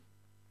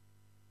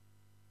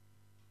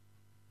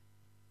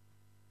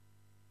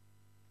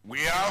 We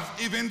have,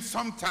 even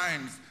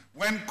sometimes,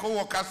 when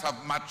co-workers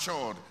have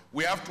matured,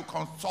 we have to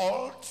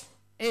consult.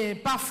 Et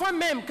parfois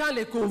même, quand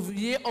les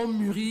conviés ont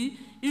mûri,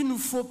 il nous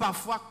faut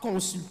parfois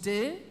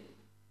consulter.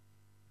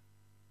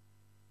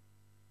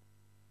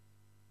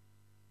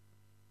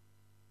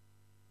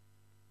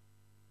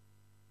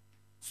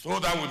 So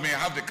that we may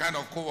have the kind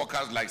of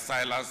co-workers like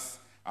Silas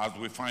as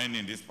we find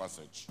in this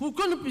passage. Pour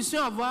que nous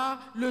puissions avoir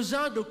le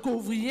genre de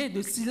conviés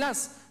de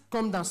Silas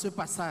comme dans ce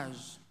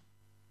passage.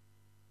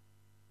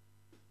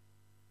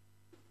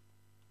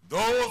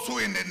 Those who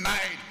in the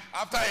night,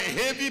 after a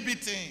heavy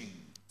beating,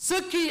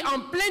 ceux qui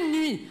en pleine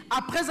nuit,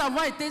 après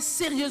avoir été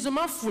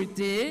sérieusement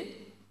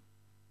fouettés,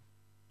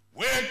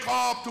 wake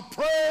up to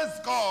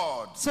praise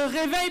God, se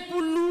réveillent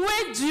pour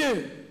louer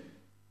Dieu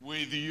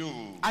with you.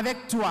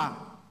 Avec toi.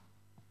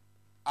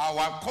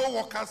 Our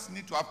co-workers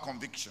need to have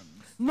convictions.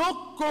 Nos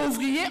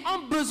co-ouvriers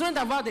ont besoin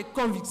d'avoir des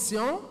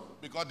convictions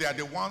because they are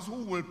the ones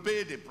who will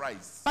pay the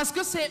price. parce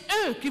que c'est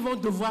eux qui vont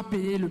devoir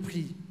payer le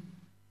prix.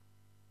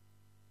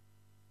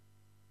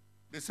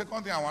 The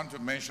second thing I want to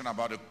mention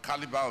about the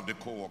caliber of the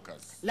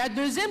co-workers La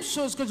deuxième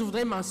chose que je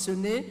voudrais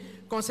mentionner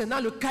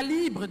concernant le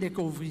calibre des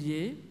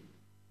co-ouvriers,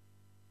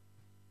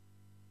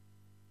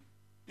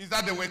 is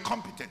that they were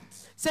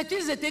competent. c'est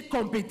qu'ils étaient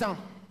compétents.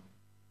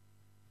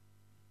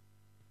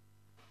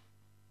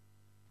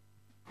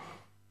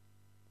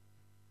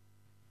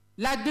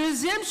 La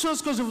deuxième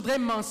chose que je voudrais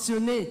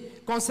mentionner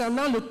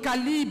concernant le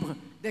calibre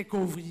des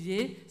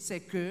co-ouvriers,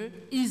 c'est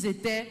qu'ils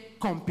étaient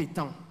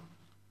compétents.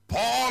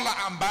 Paul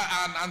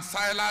and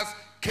Silas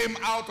came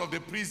out of the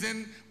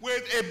prison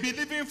with a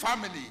believing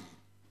family.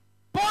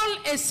 Paul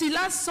et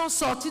Silas sont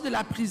sortis de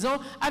la prison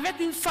avec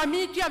une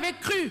famille qui avait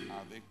cru.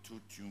 Avec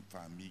toute une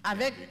famille qui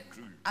Avec, avait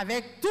cru.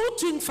 avec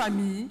toute une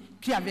famille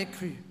qui avait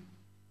cru.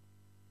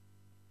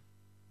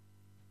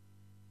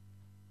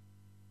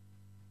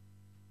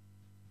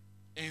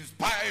 In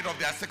spite of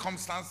their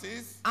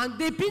circumstances, En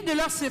dépit de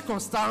leurs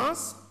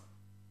circonstances,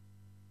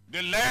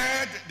 they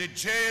led the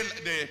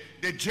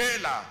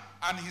jailer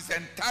and his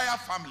entire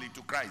family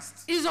to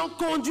Christ ils ont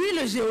conduit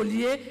le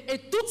geôlier et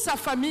toute sa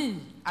famille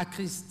à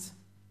Christ.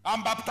 and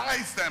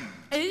baptized them.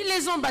 Et ils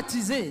les ont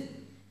baptisés.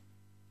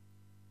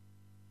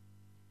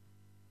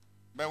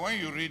 But when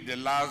you read the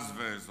last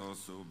verse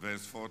also,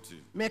 verse 40,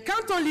 Mais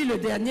quand on lit le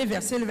dernier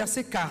verset, le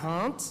verset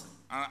 40,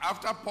 and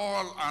after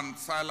Paul and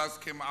Silas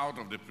came out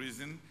of the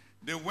prison,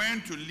 they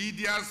went to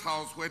Lydia's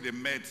house where they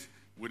met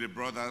with the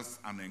brothers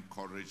and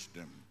encouraged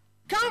them.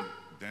 quand,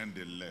 Then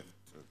they left.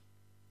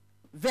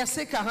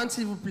 verset 40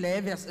 s'il vous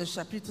plaît,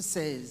 chapitre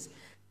 16.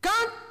 Quand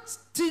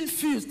ils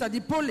furent,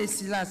 c'est-à-dire Paul et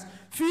Silas,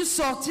 furent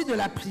sortis de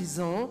la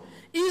prison,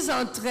 ils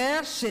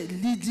entrèrent chez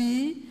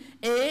Lydie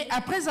et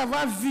après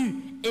avoir vu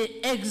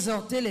et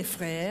exhorté les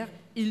frères,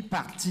 ils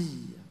partirent.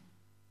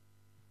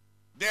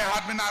 They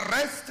had been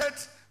arrested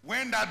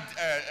when that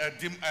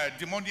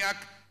demoniac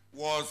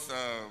was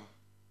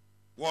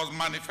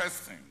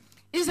manifesting.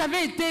 Ils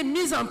avaient été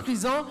mis en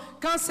prison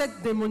quand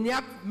cette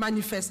démoniaque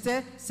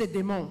manifestait ses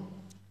démons.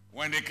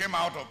 When they came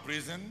out of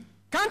prison,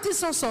 Quand ils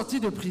sont sortis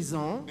de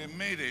prison, they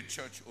made a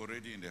church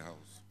already in the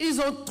house. ils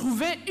ont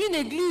trouvé une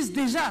église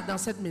déjà dans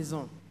cette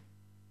maison.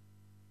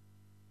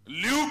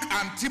 Luke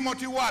and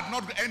Timothy, who had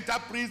not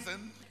entered prison,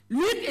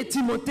 Luc et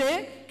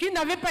Timothée, qui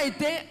n'avaient pas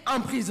été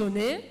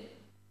emprisonnés,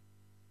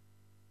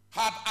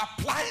 had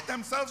applied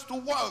themselves to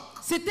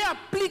work. s'étaient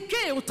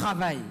appliqués au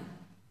travail.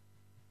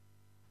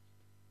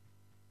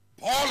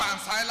 Paul and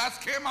Silas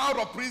came out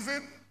of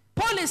prison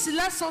Paul et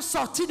Silas sont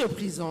sortis de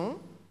prison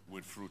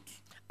with fruit.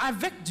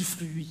 avec du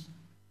fruit.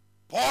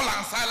 Paul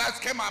and Silas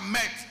came and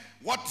met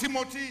what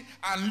Timothy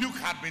and Luke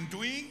had been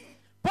doing,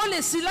 Paul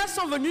et Silas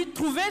sont venus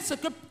trouver ce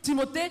que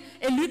Timothée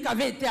et Luc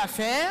avaient été à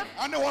faire,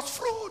 and there was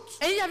fruit.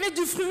 et il y avait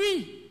du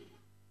fruit.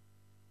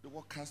 The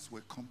workers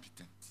were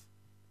competent.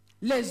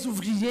 Les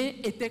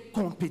ouvriers étaient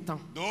compétents.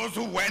 Those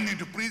who went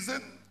into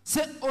prison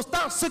C'est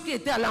autant ceux qui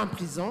étaient allés en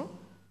prison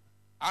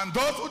and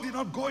those who did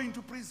not go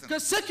into prison. que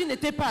ceux qui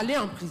n'étaient pas allés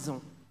en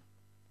prison.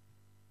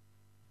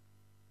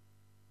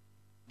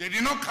 They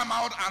did not come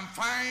out and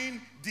find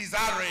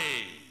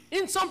disarray.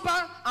 Ils ne sont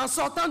pas, en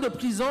sortant de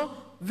prison,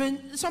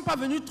 ils ne sont pas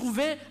venus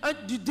trouver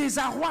du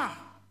désarroi.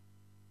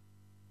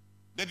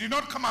 They did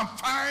not come and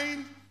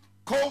find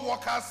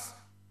co-workers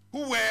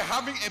who were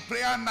having a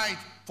prayer night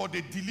for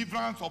the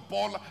deliverance of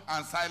Paul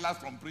and Silas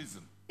from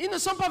prison. Ils ne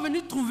sont pas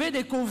venus trouver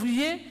des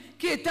couvriers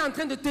qui étaient en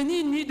train de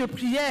tenir une nuit de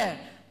prière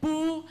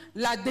pour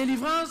la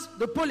délivrance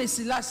de Paul et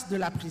Silas de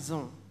la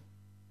prison.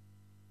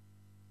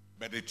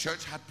 But the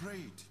church had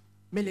prayed.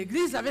 Mais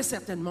l'Église avait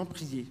certainement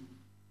prié.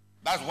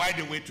 That's why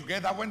they were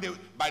together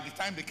by the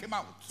time they came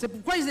out. C'est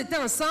pourquoi ils étaient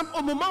ensemble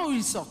au moment où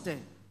ils sortaient.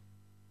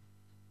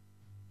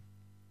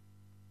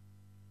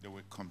 They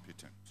were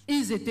competent.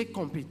 Ils étaient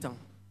compétents.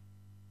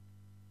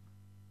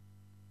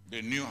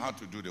 They knew how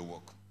to do the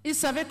work. Ils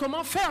savaient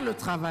comment faire le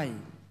travail.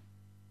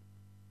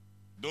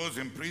 Those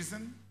in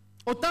prison,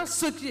 Autant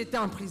ceux qui étaient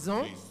en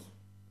prison, please,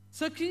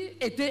 ceux qui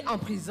étaient en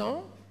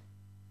prison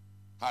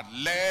had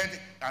led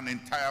an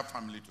entire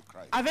family to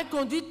Christ. avaient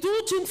conduit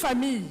toute une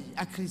famille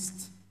à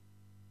Christ.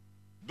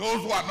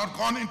 Those who had not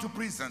gone into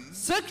prison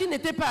Ceux qui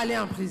n'étaient pas allés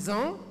en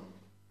prison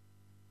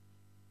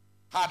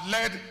had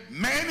led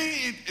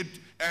many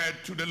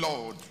to the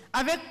Lord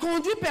avaient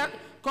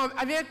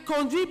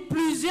conduit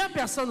plusieurs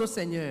personnes au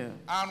Seigneur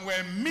and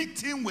were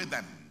meeting with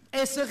them.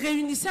 et se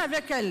réunissaient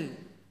avec elles.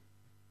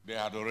 They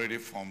had already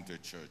formed a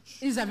church.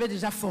 Ils avaient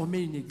déjà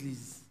formé une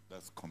église.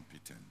 That's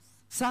competence.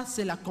 Ça,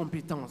 c'est la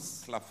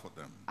compétence. Clap for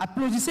them.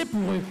 Applaudissez pour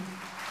eux.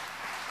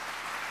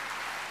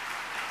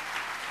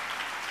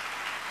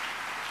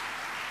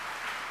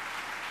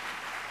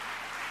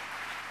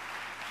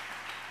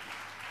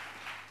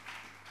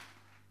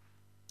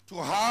 To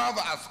have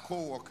as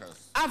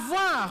co-workers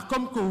Avoir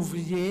comme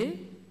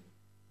co-ouvriers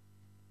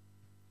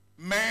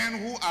men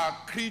who are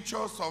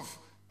creatures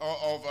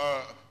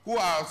who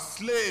are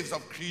slaves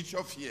of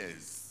creature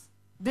fears.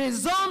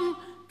 des hommes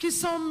qui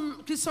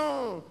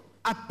sont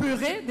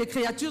apeurés, des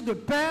créatures de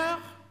peur.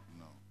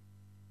 Non.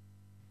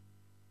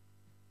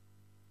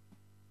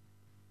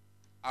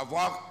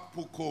 Avoir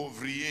pour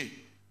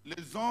couvrier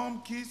les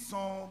hommes qui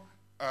sont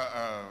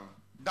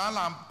dans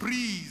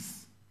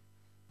l'emprise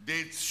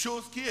des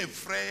choses qui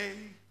effraient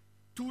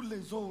tous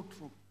les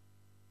autres.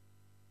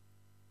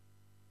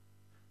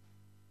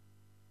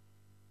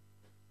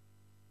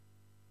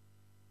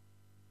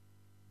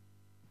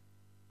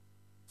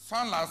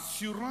 Sans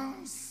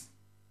l'assurance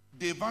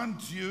devant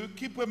Dieu,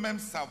 qui peut même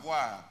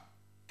savoir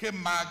que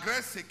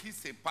malgré ce qui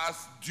se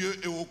passe, Dieu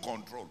est au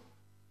contrôle.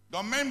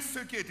 Donc même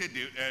ceux qui étaient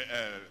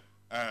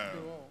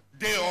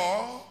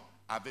dehors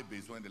avaient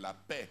besoin de la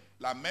paix.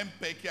 La même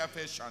paix qui a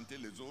fait chanter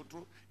les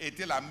autres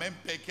était la même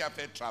paix qui a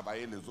fait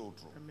travailler les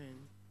autres. Amen.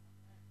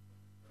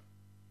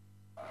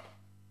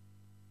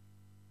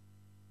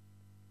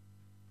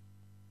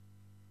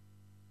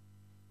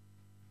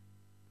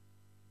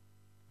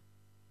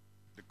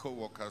 The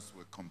co-workers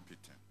were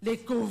competent. Les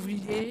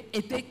couvriers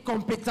étaient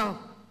compétents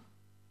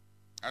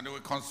And they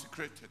were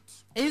consecrated.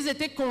 et ils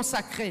étaient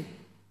consacrés.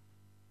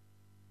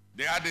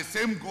 They had the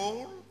same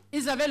goal,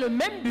 Ils avaient le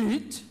même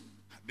but,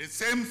 the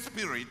same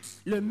spirit,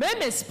 le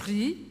même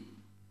esprit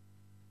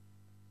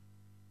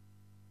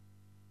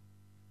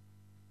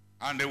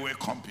and they were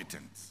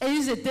competent. et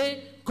ils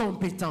étaient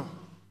compétents.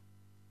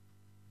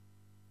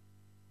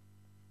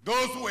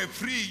 Those who were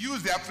free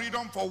used their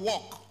freedom for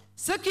work.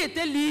 Ceux qui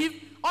étaient libres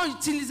ont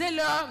utilisé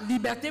leur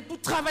liberté pour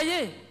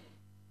travailler.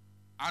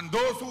 And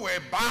those who were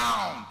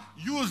bound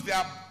used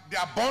their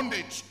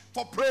bondage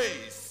for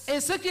praise. Et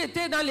ceux qui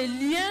étaient dans les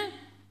liens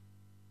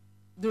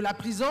de la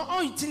prison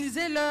ont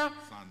utilisé leur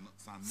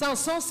s'en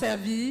sont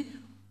servis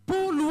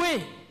pour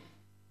louer.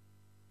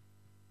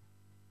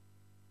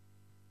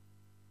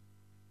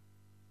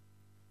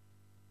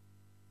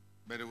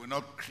 But they were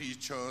not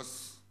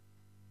creatures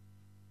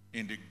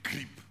in the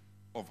grip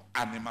of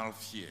animal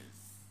fears.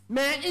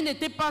 Mais ils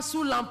n'étaient pas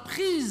sous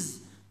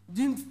l'emprise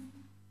d'une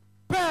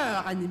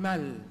peur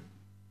animale.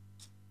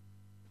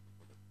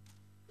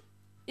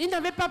 Ils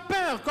n'avaient pas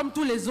peur comme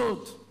tous les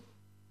autres.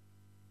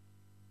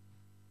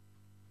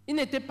 Ils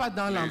n'étaient pas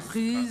dans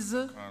l'emprise.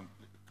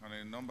 Can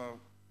a number,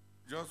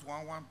 just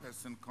one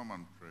person come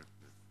and pray,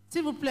 please.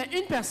 S'il vous plaît,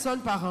 une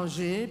personne par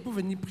rangée pour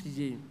venir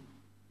prier.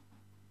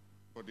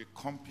 For the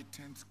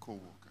competent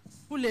co-workers,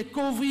 Pour les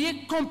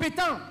couvriers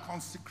compétents,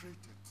 consecrated,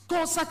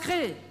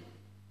 consacrés,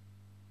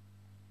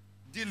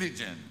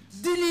 diligent.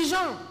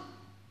 diligents.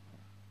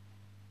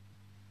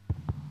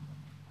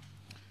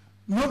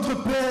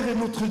 Notre Père et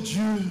notre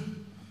Dieu,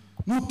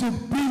 nous te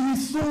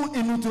bénissons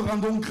et nous te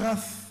rendons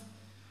grâce,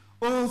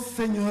 ô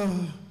Seigneur,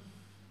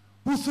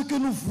 pour ce que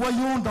nous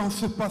voyons dans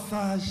ce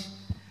passage,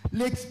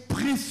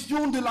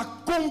 l'expression de la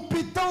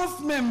compétence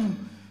même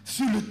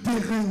sur le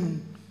terrain.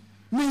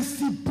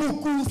 Merci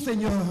beaucoup,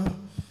 Seigneur,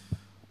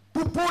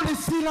 pour Paul et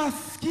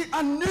Silas qui,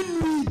 en une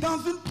nuit, dans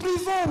une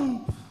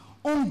prison,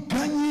 ont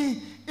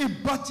gagné et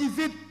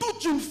baptisé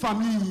toute une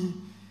famille.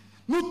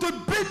 Nous te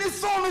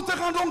bénissons, nous te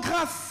rendons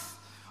grâce,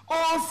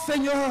 oh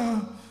Seigneur,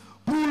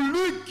 pour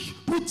Luc,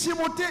 pour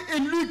Timothée et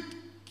Luc.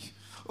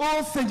 Oh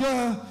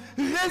Seigneur,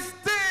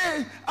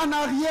 restez en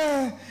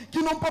arrière, qui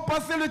n'ont pas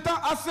passé le temps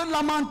à se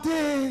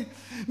lamenter,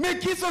 mais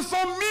qui se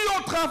sont mis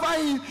au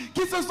travail,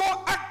 qui se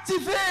sont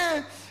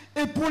activés.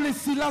 Et Paul et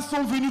Silas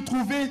sont venus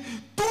trouver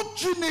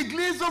toute une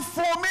église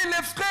formée,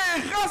 les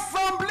frères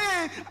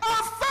rassemblés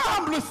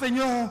ensemble,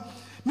 Seigneur.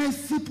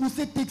 Merci pour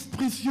cette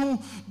expression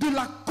de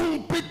la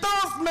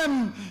compétence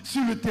même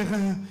sur le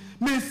terrain.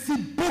 Merci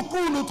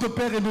beaucoup, notre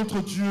Père et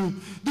notre Dieu,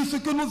 de ce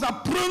que nous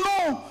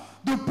apprenons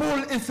de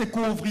Paul et ses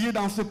co-ouvriers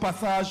dans ce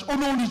passage. Au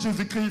nom de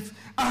Jésus-Christ.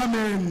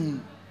 Amen.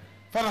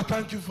 Father,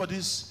 thank you for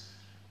this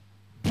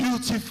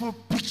beautiful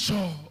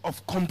picture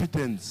of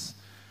competence.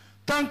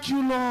 Thank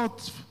you, Lord,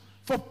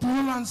 for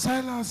Paul and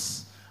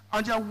Silas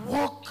and their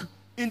work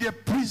in their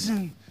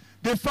prison,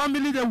 the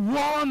family they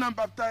won and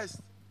baptized.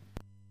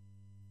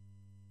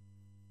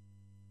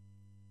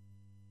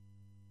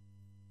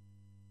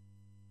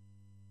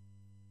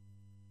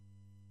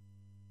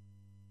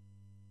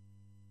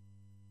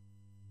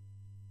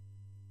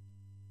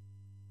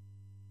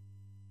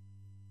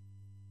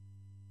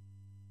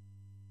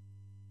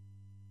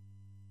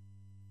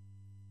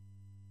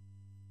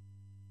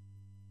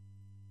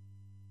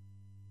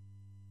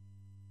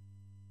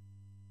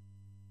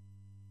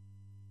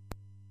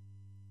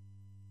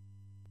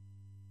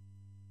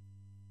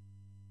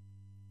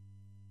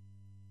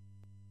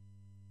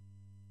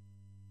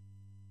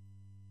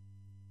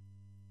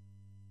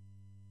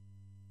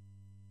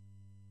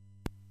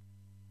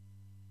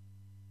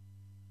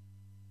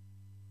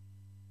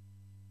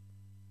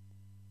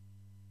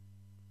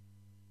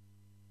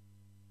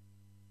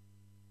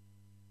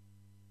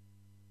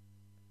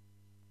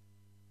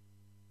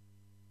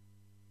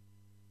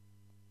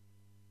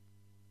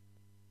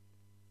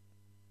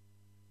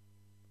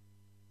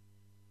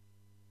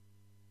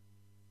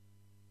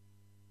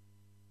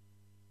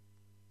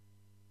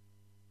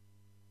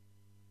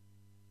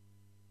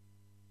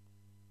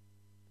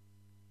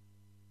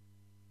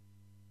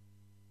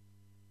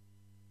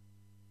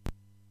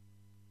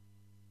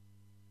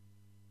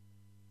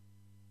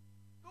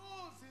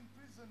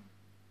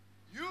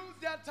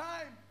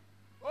 time,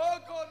 oh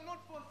God,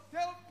 not for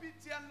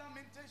self-pity and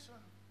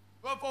lamentation,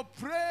 but for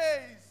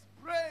praise,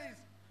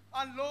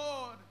 and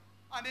Lord,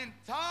 an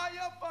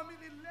entire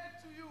family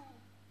led to you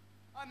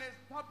and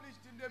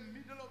established in the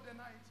middle of the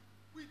night.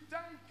 We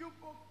thank you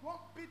for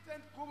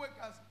competent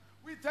co-workers.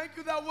 We thank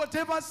you that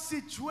whatever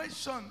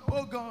situation,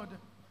 oh God,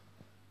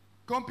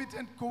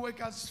 competent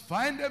co-workers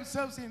find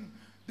themselves in,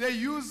 they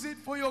use it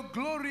for your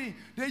glory.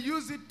 They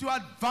use it to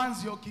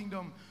advance your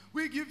kingdom.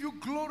 We give you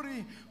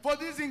glory for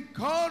this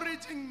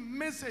encouraging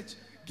message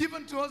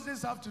given to us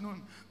this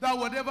afternoon, that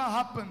whatever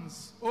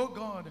happens, oh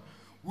God,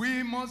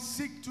 we must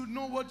seek to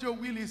know what your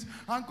will is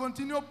and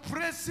continue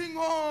pressing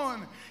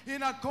on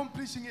in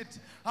accomplishing it,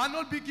 and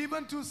not be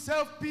given to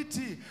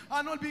self-pity,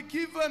 and not be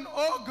given,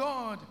 oh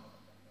God,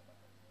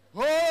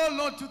 oh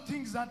Lord, to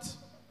things that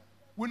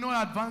will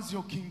not advance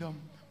your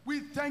kingdom. We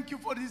thank you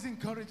for this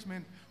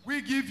encouragement.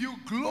 We give you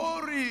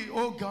glory,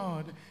 oh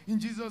God, in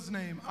Jesus'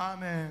 name.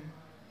 Amen.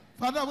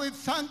 Father, we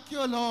thank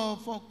you, Lord,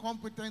 for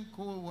competent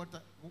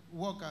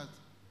co-workers.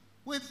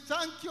 We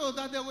thank you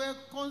that they were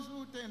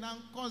consulted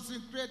and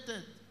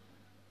consecrated,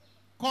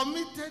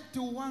 committed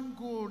to one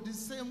goal, the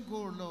same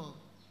goal, Lord.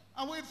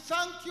 And we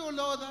thank you,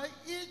 Lord, that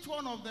each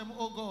one of them,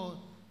 oh God,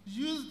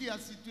 used their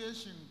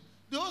situation.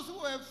 Those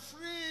who were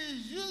free,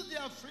 used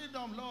their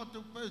freedom, Lord,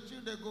 to pursue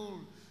the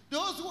goal.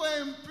 Those who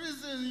were in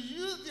prison,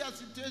 used their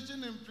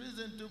situation in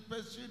prison to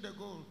pursue the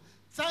goal.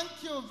 Thank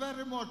you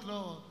very much,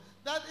 Lord,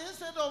 that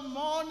instead of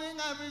mourning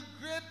and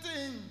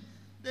regretting,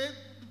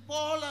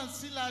 Paul and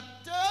Silas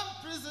turned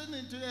prison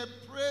into a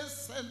praise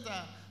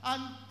center,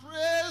 and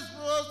praise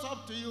rose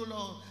up to you,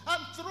 Lord.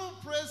 And through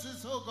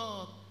praises, oh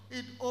God,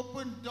 it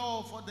opened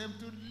door for them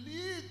to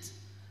lead,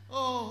 a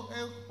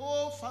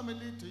whole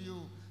family to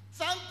you.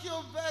 Thank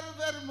you very,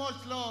 very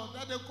much, Lord,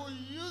 that they could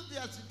use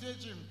their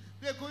situation,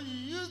 they could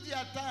use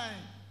their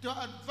time to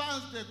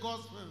advance the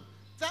gospel.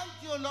 Thank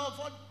you, Lord,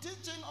 for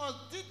teaching us,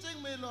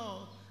 teaching me,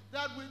 Lord,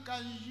 that we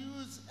can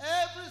use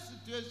every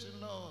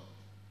situation, Lord,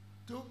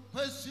 to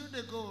pursue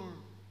the goal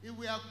if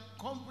we are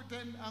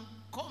competent and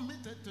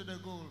committed to the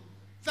goal.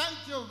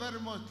 Thank you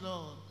very much,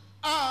 Lord.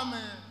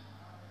 Amen.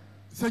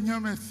 Seigneur,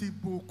 merci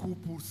beaucoup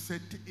pour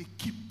cette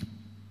équipe.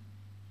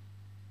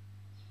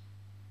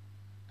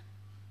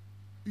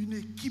 Une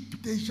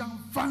équipe de gens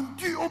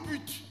vendus au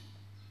but.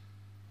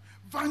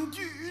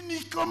 Vendus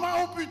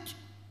uniquement au but.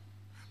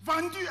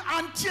 Vendus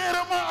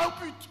entièrement au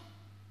but.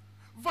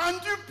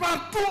 Vendus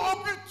partout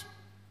au but.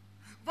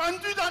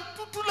 Vendus dans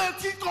toutes les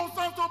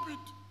circonstances au but.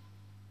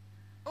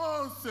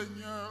 Oh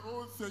Seigneur,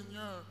 oh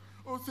Seigneur,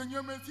 oh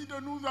Seigneur, merci de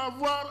nous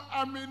avoir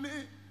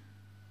amenés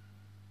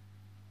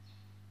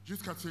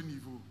jusqu'à ce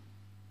niveau.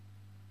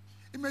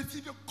 Et merci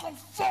de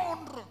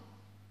confondre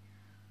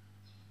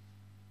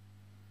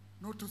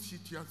notre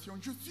situation.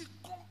 Je suis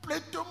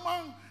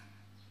complètement,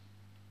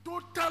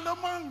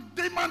 totalement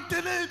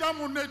démantelé dans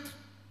mon être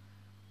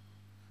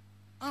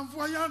en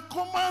voyant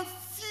comment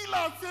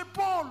Silas et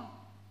Paul,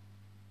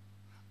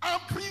 en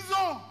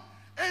prison,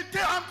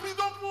 étaient en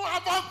prison pour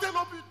avancer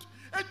le but.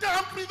 Était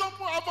en prison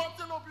pour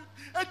avancer le but.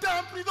 Était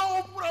en prison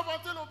pour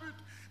avancer le but.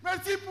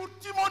 Merci pour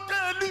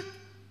Timothée et Luc.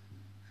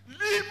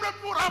 Libres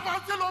pour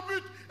avancer le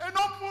but et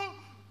non pour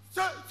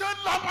se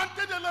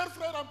lamenter de leurs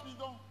frères en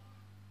prison.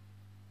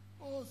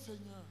 Oh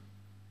Seigneur.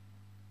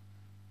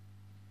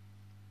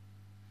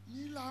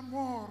 Ni la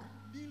mort,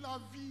 ni la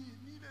vie,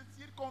 ni les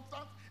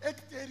circonstances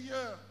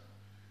extérieures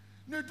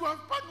ne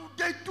doivent pas nous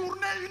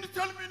détourner une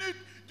seule minute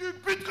du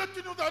but que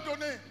tu nous as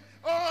donné.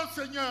 Oh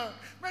Seigneur,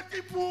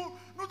 merci pour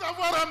nous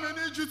avoir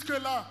amenés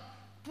jusque-là,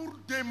 pour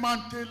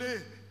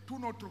démanteler tout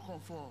notre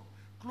confort.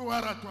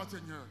 Gloire à toi,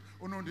 Seigneur,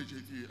 au nom de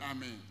Jésus.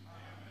 Amen.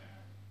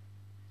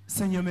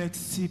 Seigneur,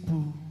 merci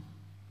pour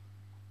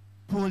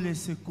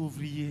les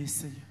ouvriers,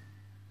 Seigneur.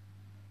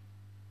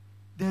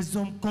 Des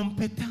hommes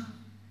compétents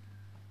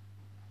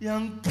et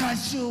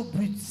engagés au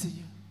but,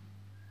 Seigneur.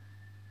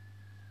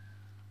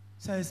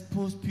 Ça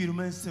expose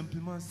purement et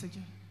simplement,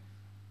 Seigneur,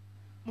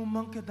 mon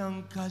manque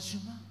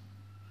d'engagement.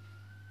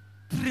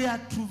 Prêt à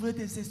trouver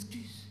des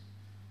excuses,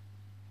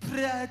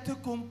 prêt à être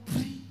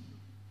compris.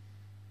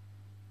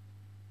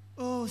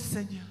 Oh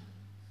Seigneur,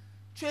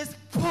 tu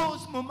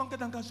exposes mon manque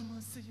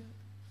d'engagement, Seigneur.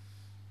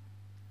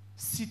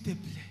 S'il te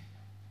plaît,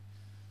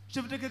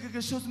 je voudrais que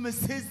quelque chose me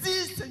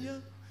saisisse,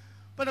 Seigneur,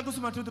 pendant que nous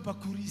sommes en train de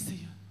parcourir,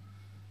 Seigneur,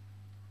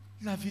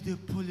 la vie de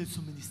Paul et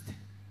son ministère.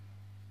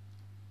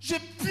 Je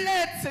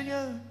plaide,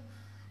 Seigneur,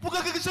 pour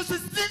que quelque chose se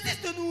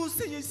saisisse de nous,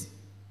 Seigneur, ici.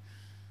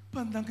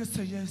 Pendant que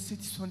Seigneur, c'est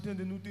en train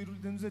de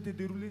nous être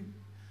déroulé.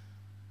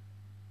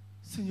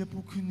 Seigneur,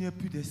 pour qu'il n'y ait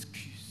plus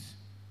d'excuses.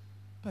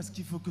 Parce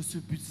qu'il faut que ce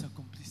but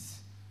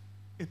s'accomplisse.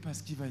 Et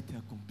parce qu'il va être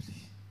accompli.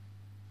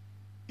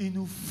 Il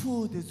nous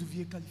faut des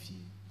ouvriers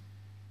qualifiés.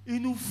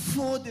 Il nous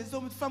faut des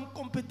hommes et des femmes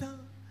compétents.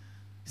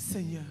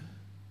 Seigneur,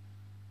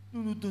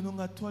 nous nous donnons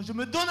à toi. Je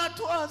me donne à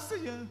toi,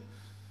 Seigneur.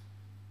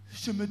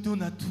 Je me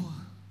donne à toi.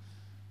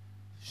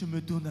 Je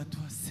me donne à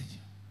toi,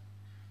 Seigneur.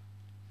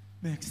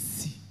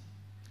 Merci.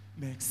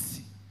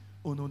 Merci.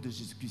 Au nom de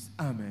Jésus-Christ.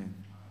 Amen.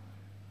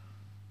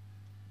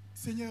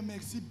 Seigneur,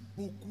 merci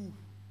beaucoup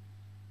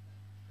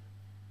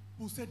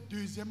pour cette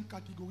deuxième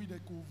catégorie des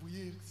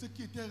couvriers, ceux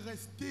qui étaient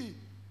restés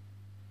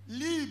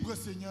libres,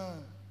 Seigneur.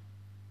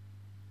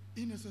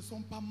 Ils ne se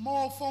sont pas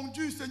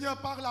morfondus, Seigneur,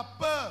 par la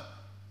peur,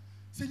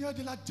 Seigneur,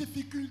 de la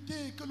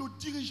difficulté que le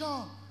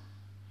dirigeant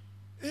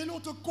et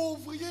l'autre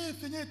couvrier,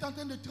 Seigneur, est en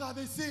train de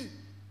traverser.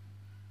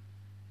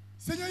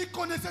 Seigneur, ils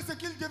connaissaient ce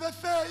qu'ils devaient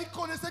faire, ils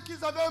connaissaient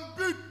qu'ils avaient un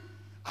but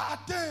à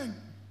atteindre.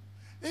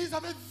 Et ils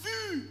avaient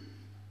vu,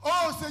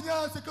 oh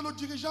Seigneur, ce que le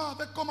dirigeant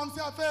avait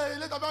commencé à faire, il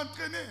les avait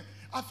entraînés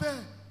à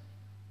faire.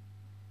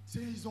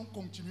 Seigneur, ils ont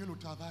continué le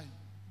travail.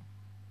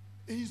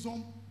 Et ils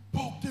ont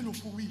porté le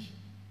fruit.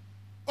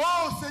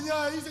 Oh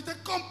Seigneur, ils étaient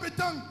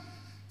compétents.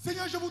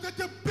 Seigneur, je voudrais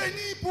te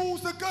bénir pour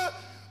ce que,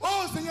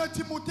 oh Seigneur,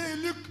 Timothée et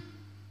Luc,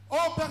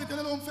 oh Père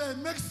éternel, ont fait.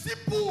 Merci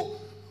pour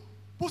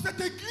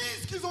cette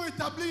église qu'ils ont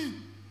établie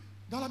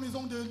dans la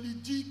maison de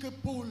Lydie que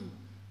Paul,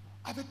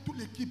 avec toute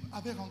l'équipe,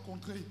 avait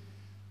rencontré.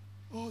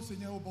 Oh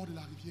Seigneur, au bord de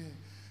la rivière.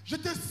 Je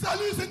te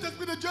salue,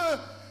 Saint-Esprit de Dieu,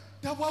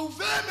 d'avoir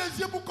ouvert mes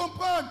yeux pour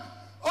comprendre,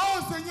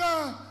 oh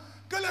Seigneur,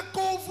 que les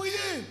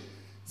couvriers,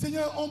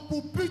 Seigneur, ont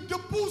pour but de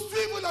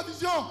poursuivre la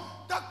vision,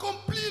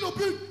 d'accomplir le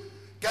but,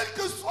 quel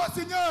que soit,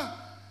 Seigneur,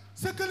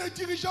 ce que les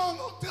dirigeants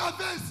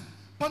traversent.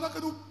 Pendant que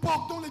nous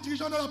portons les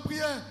dirigeants dans la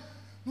prière,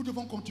 nous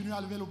devons continuer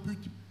à lever le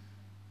but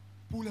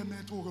pour les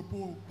mettre au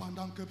repos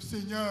pendant que,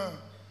 Seigneur,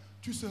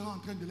 tu seras en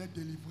train de les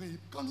délivrer.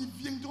 Quand ils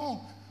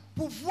viendront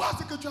pour voir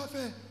ce que tu as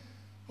fait,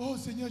 oh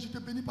Seigneur, je te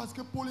bénis parce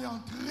que Paul est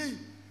entré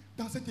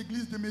dans cette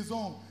église de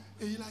maison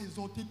et il a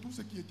exhorté tous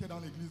ceux qui étaient dans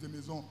l'église de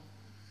maison.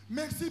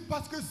 Merci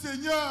parce que,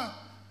 Seigneur,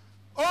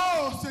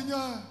 oh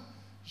Seigneur,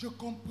 je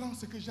comprends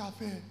ce que j'ai à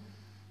faire.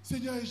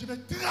 Seigneur, je vais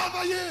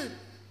travailler,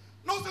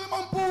 non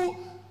seulement pour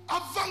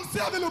avancer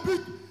avec le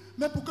but,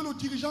 mais pour que le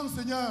dirigeant,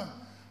 Seigneur,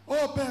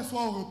 oh Père,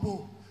 soit au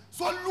repos.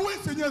 Sois loué,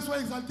 Seigneur, sois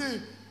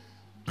exalté.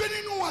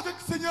 Bénis-nous avec,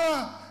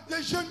 Seigneur,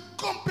 les jeunes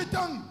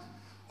compétents.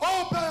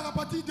 Oh Père, à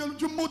partir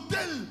du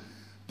modèle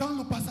dans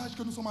le passage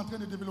que nous sommes en train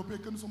de développer,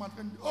 que nous sommes en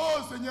train de, oh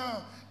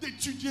Seigneur,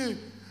 d'étudier.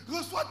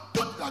 Reçois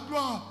toute la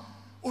gloire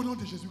au nom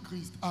de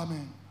Jésus-Christ.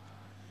 Amen.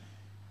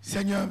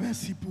 Seigneur,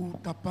 merci pour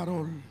ta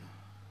parole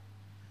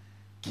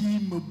qui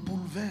me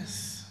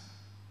bouleverse.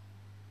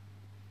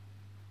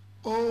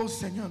 Oh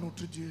Seigneur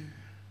notre Dieu,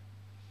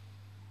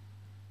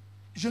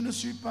 je ne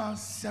suis pas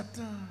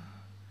certain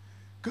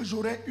que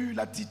j'aurais eu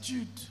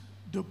l'attitude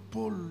de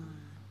Paul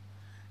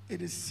et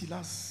de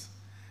Silas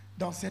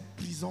dans cette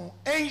prison.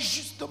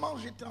 Injustement,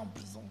 j'étais en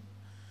prison.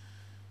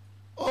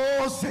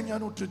 Oh Seigneur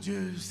notre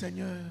Dieu,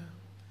 Seigneur,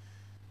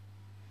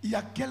 il y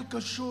a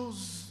quelque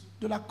chose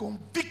de la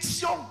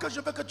conviction que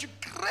je veux que tu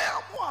crées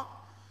en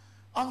moi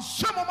en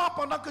ce moment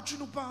pendant que tu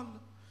nous parles.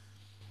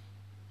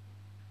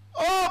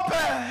 Oh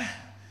Père,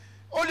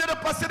 au lieu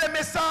de passer des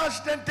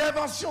messages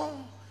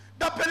d'intervention,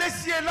 d'appeler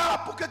ci et là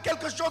pour que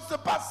quelque chose se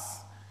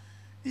passe,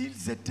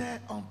 ils étaient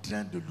en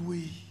train de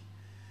louer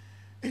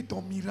et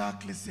ton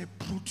miracle s'est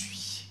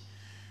produit.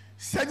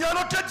 Seigneur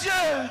notre Dieu,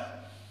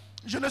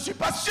 je ne suis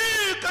pas sûr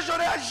que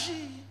j'aurais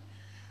agi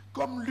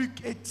comme Luc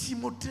et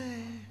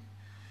Timothée.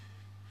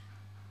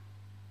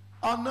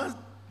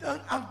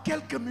 En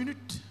quelques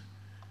minutes,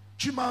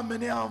 tu m'as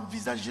amené à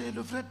envisager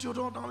le frère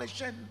Théodore dans les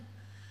chaînes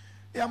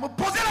et à me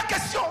poser la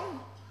question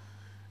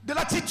de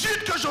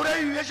l'attitude que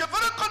j'aurais eue. Et je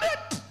veux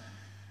reconnaître,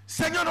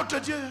 Seigneur notre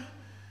Dieu,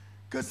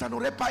 que ça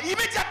n'aurait pas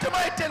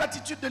immédiatement été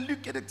l'attitude de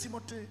Luc et de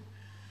Timothée.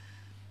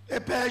 Et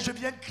Père, je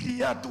viens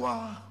crier à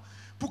toi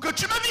pour que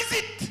tu me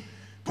visites,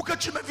 pour que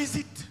tu me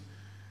visites.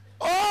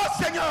 Oh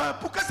Seigneur,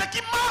 pour que ce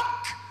qui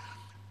manque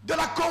de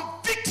la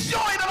conviction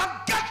et de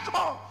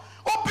l'engagement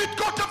au but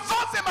contre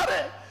vents et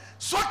marées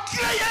soit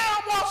créé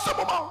en moi en ce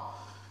moment.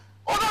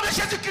 Au nom de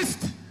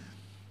Jésus-Christ.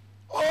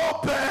 Oh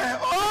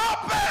Père,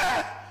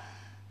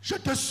 je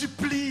te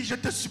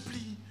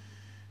supplie,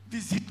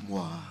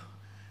 visite-moi,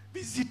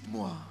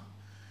 visite-moi.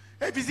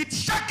 Et visite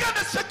chacun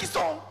de ceux qui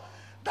sont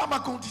dans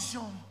ma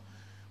condition.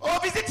 Oh,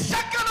 visite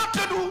chacun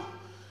d'entre nous.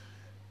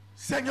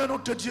 Seigneur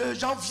notre Dieu,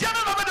 j'en viens de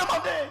me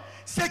demander,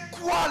 c'est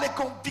quoi les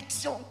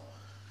convictions?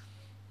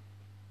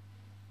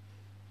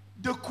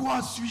 De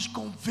quoi suis-je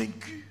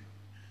convaincu?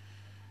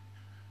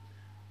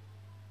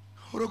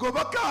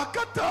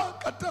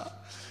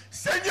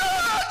 Seigneur,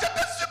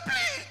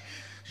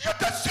 je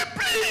te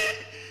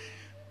supplie,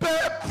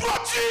 Père,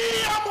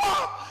 produis à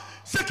moi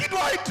ce qui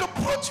doit être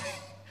produit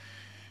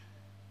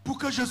pour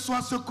que je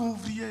sois ce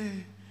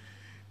qu'ouvrier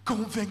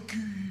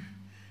convaincu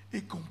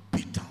et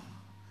compétent.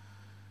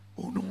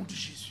 Au nom de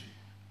Jésus.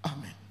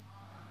 Amen.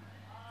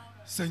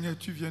 Seigneur,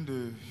 tu viens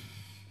de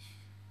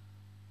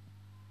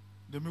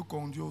me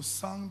conduire au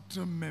centre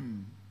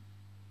même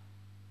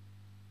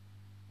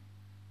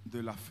de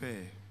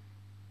l'affaire.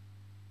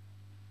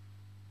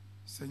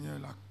 Seigneur,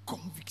 la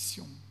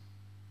conviction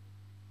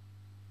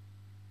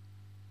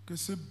que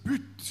ce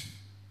but,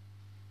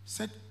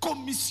 cette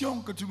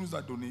commission que tu nous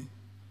as donnée,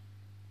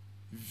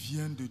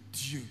 vient de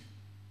Dieu.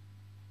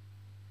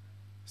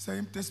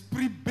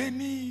 Saint-Esprit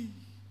béni,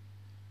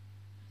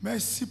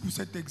 merci pour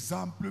cet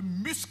exemple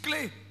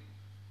musclé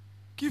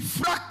qui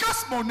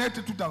fracasse mon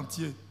être tout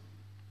entier.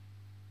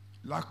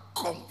 la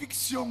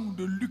conviction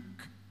de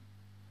Luc,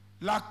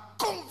 la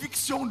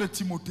conviction de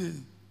Timothée,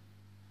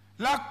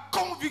 la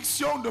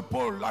conviction de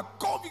Paul, la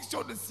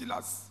conviction de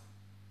Silas.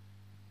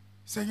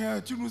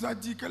 Seigneur, tu nous as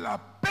dit que la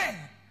paix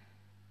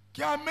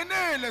qui a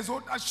amené les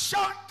autres à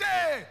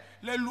chanter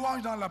les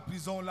louanges dans la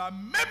prison, la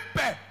même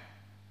paix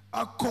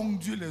a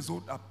conduit les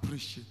autres à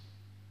prêcher.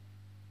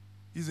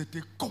 Ils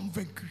étaient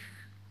convaincus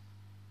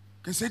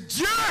que c'est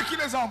Dieu qui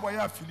les a envoyés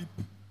à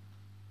Philippe.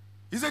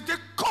 Ils étaient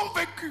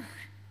convaincus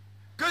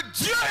que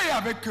Dieu est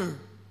avec eux.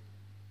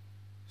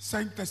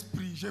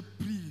 Saint-Esprit, j'ai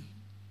prié.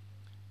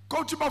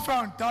 Quand tu m'as fait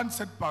entendre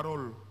cette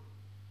parole,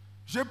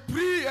 j'ai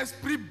prié,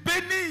 Esprit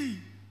béni,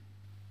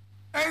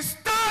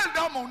 installe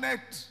dans mon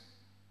être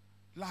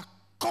la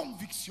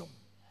conviction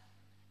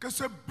que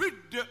ce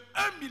but de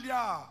 1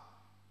 milliard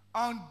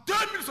en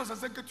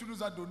 2065 que tu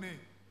nous as donné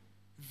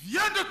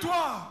vient de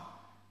toi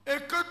et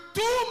que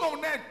tout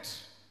mon être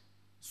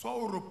soit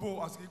au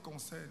repos en ce qui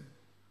concerne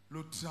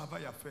le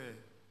travail à faire.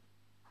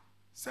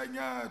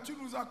 Seigneur, tu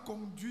nous as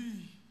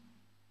conduits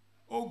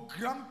au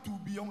grand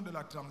tourbillon de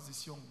la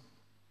transition.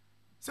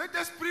 Cet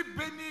esprit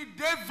béni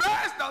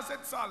déverse dans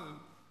cette salle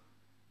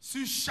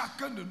sur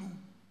chacun de nous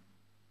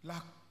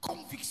la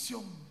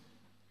conviction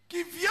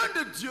qui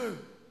vient de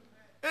Dieu,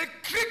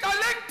 écrite à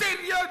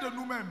l'intérieur de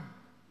nous-mêmes,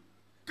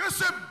 que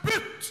ce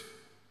but,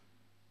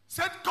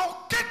 cette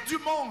conquête du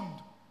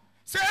monde,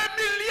 c'est 1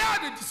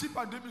 milliard de disciples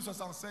en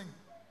 2065.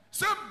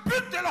 Ce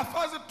but de la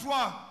phase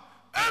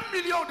 3, 1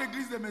 million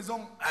d'églises de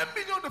maisons, 1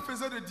 million de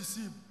faiseurs de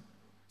disciples,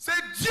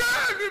 c'est Dieu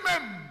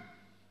lui-même.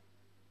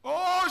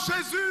 Oh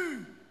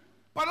Jésus,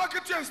 pendant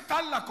que tu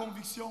installes la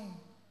conviction,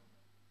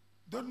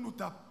 donne-nous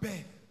ta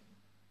paix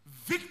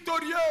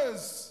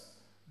victorieuse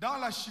dans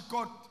la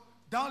chicote,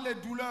 dans les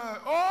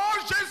douleurs. Oh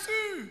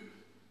Jésus,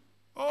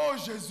 oh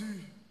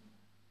Jésus.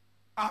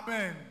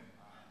 Amen.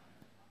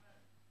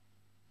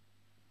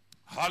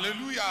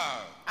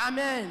 Hallelujah.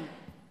 Amen.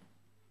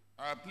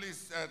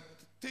 Please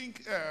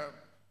think,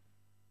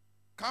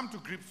 come to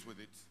grips with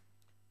it.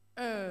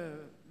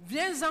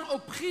 Viens-en aux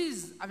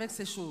prises avec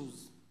ces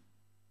choses.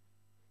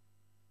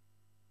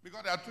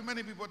 Because there are too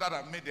many people that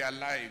have made their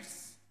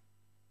lives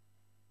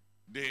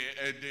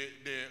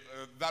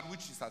that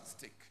which is at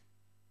stake.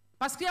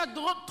 Parce qu'il y a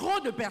trop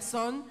de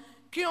personnes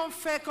qui ont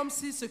fait comme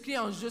si ce qui est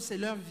en jeu, c'est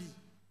leur vie.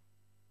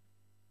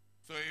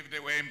 So if they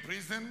were in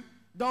prison,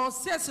 donc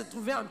si elles se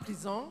trouvaient en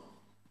prison,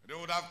 they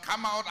would have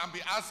come out and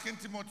be asking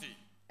Timothy,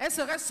 elles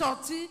seraient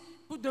sorties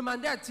pour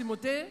demander à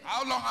Timothée,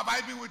 how long have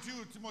I been with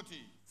you,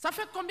 Timothy? Ça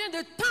fait combien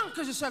de temps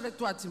que je suis avec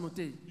toi,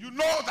 Timothée? You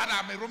know that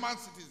I'm a Roman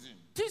citizen.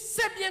 Tu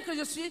sais bien que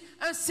je suis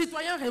un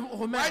citoyen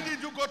romain. Why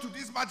did you go to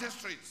these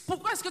magistrates?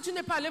 Pourquoi est-ce que tu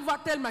n'es pas allé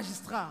voir tel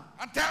magistrat?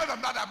 And tell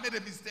them that I've made a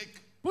mistake.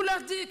 Pour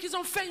leur dire qu'ils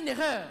ont fait une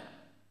erreur.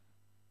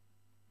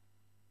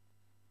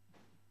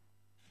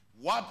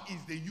 What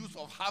is the use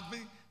of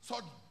having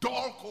such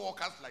dull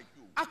co-workers like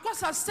you? À quoi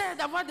ça sert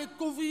d'avoir des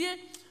couvriers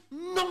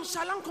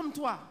nonchalants comme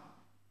toi?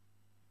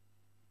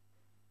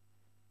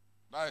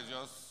 That is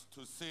just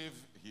to save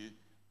him.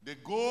 The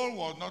goal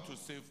was not to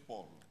save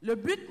Paul. Le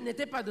but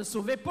n'était pas de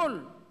sauver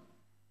Paul.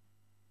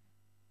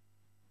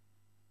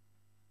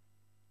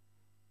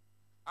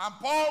 And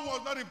Paul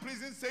was not in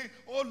prison saying,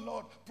 oh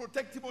Lord,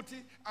 protect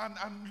Timothy and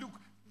look,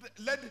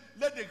 let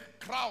the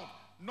crowd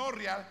not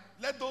real,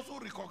 let those who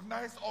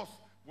recognize us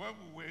when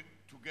we were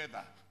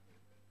together,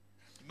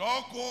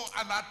 not go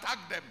and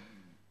attack them.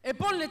 Et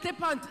Paul n'était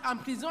pas en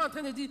prison en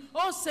train de dire,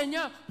 oh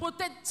Seigneur,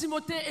 protège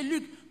Timothée et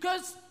Luc, que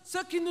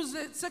ceux qui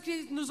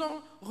nous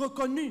ont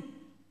reconnus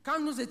quand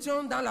nous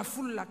étions dans la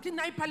foule là, qu'ils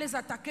n'aillent pas les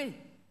attaquer.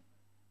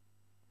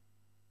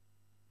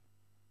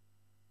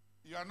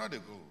 You are not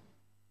the goal.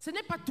 Ce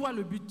n'est pas toi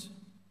le but.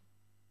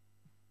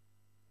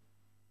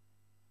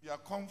 Your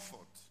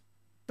comfort.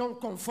 Ton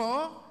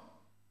confort.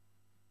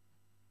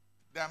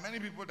 There are many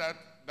people that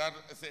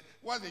say,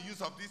 what's the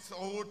use of this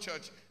whole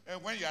church?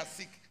 And when you are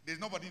sick, there's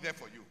nobody there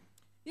for you.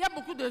 Il y a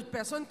beaucoup de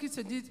personnes qui se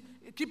disent,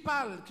 qui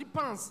parlent, qui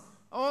pensent,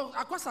 oh,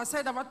 à quoi ça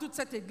sert d'avoir toute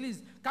cette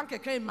église? Quand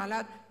quelqu'un est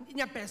malade, il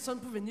n'y a personne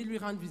pour venir lui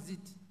rendre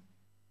visite.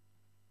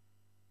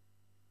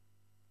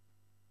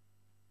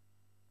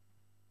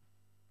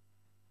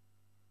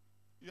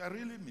 You are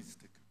really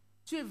mistaken.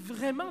 Tu es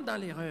vraiment dans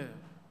l'erreur.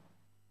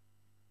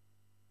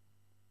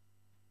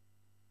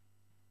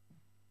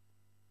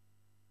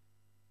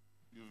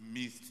 You've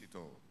missed it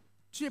all.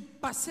 Tu es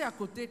passé à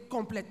côté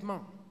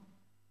complètement.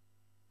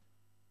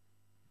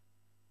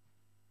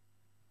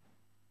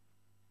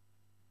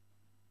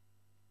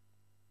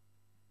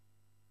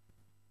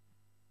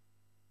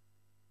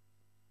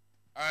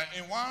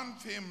 In one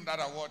film that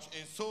I watched,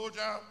 a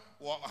soldier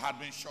had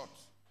been shot.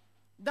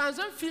 Dans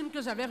un film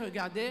que j'avais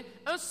regardé,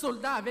 un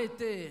soldat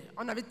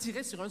on avait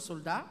tiré sur un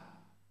soldat.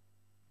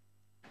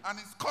 And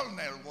his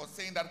colonel was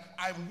saying that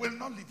I will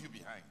not leave you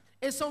behind.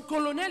 Et son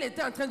colonel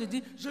était en train de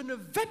dire, je ne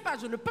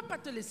peux pas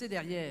te laisser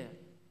derrière.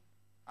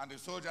 And the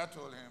soldier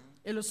told him,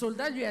 et le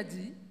soldat lui a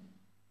dit,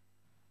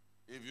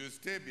 if you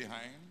stay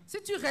behind,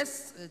 si tu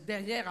restes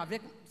derrière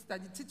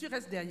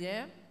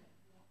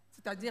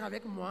c'est-à-dire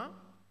avec moi,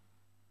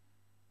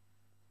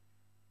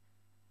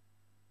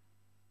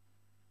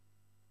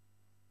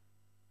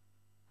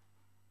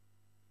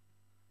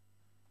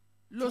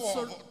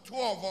 Two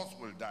of us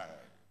will die.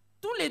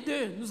 Tous les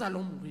deux, nous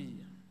allons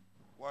mourir.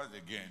 What's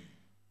the gain?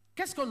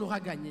 Qu'est-ce qu'on aura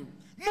gagné?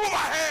 Move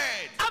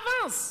ahead.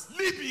 Avance.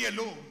 Leave me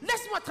alone.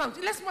 Laisse-moi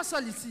tranquille, laisse-moi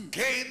seul ici.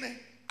 Gain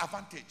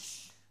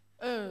advantage.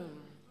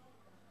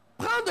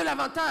 Prends de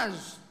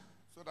l'avantage.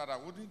 So that I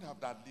wouldn't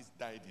have at least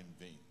died in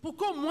vain. Pour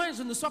qu'au moins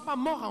je ne sois pas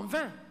mort en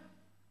vain.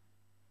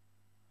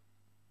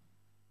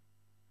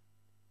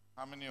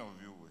 How many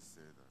of you will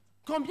say that?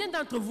 Combien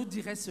d'entre vous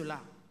diraient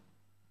cela?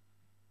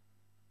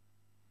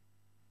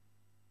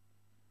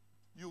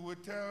 You will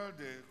tell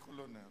the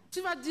colonel.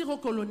 Tu vas dire au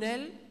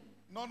colonel.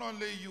 Not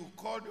only you,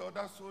 call the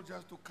other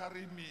soldiers to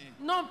carry me.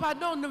 Non,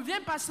 pardon, ne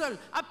viens pas seul.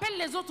 Appelle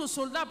les autres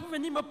soldats pour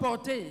venir me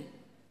porter.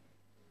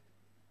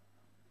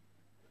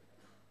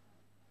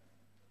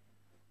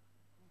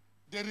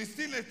 There is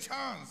still a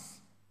chance.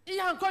 Il y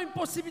a encore une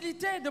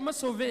possibilité de me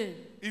sauver.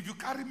 If you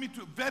carry me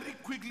very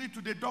quickly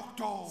to the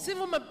doctor, Si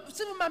vous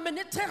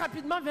m'amenez très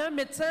rapidement vers un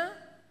médecin,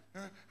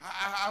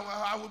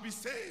 I will be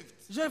saved.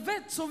 je vais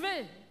être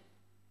sauvé.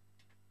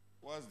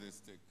 What's the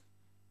stake?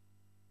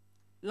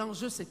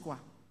 L'enjeu, c'est quoi?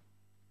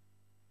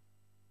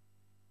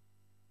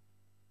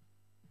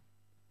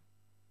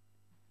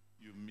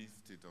 You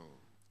missed it all.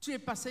 Tu es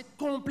passé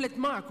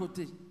complètement à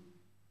côté.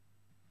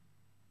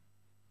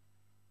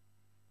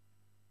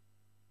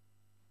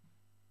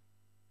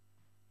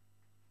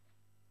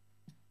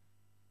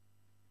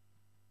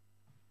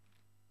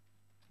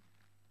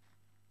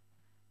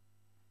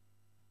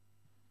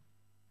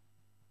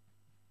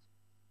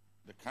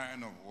 The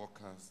kind of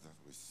workers that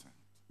we send.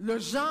 Le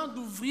genre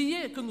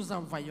d'ouvriers que nous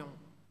envoyons.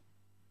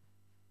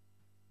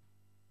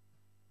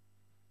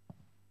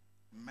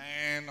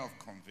 Men of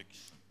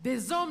conviction.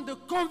 Des hommes de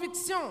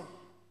conviction.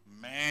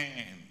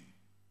 Men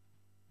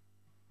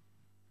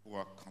who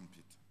are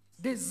competent.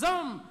 Des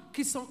hommes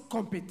qui sont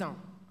compétents.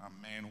 And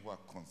men who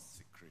are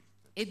consecrated.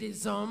 Et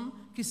des hommes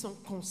qui sont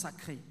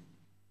consacrés.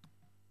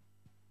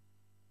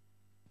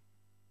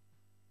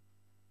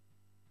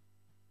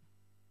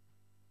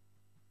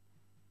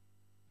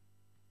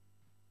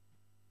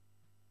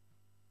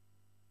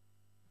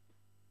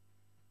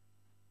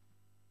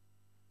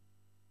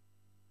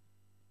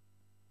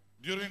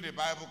 During the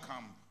Bible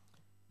camp.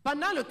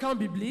 Pendant le camp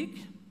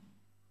biblique.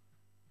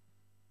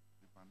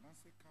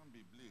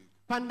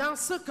 Pendant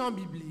ce camp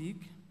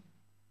biblique.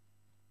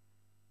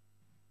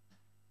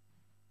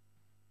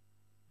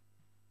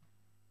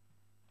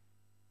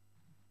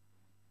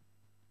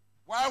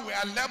 While we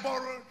are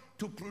laboring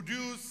to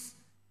produce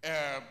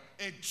a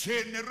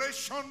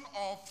generation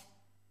of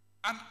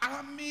an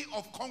army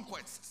of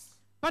conquests.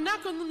 Pendant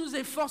que nous nous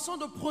efforçons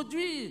de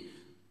produire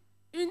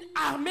une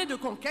armée de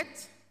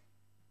conquête.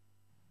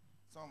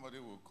 Somebody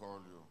will call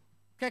you.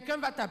 Quelqu'un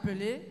va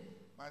t'appeler.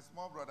 My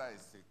small brother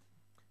is sick.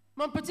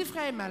 Mon petit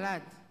frère est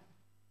malade.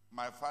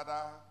 My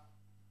father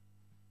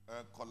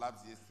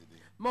collapsed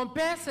yesterday. Mon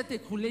père s'est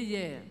écroulé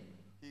hier.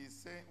 He is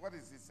saying, what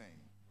is he saying?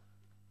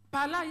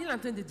 Par là, il est en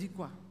train de dire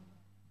quoi?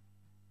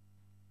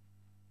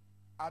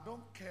 I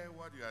don't care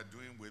what you are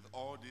doing with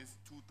all these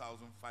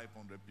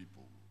 2,500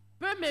 people.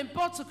 Peu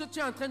m'importe ce que tu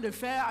es en train de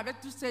faire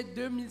avec tous ces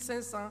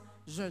 2500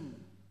 jeunes.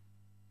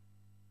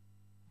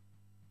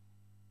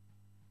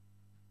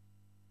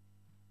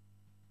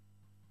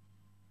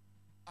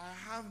 I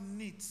have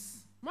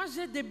needs. Moi,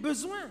 j'ai des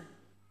besoins.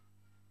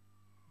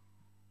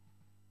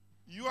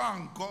 You are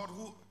God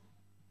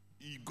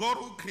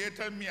who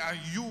created me, and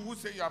you who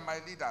say you are my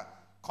leader.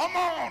 Come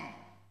on!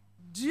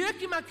 Dieu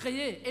qui m'a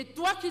créé et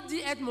toi qui dis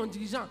être mon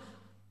dirigeant.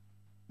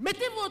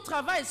 Mettez-vous au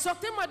travail,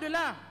 sortez-moi de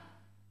là.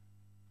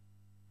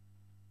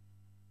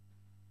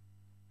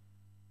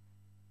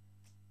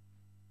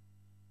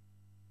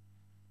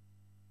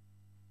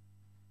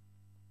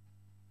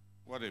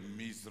 What a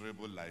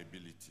miserable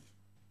liability.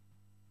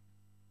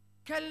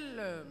 Quel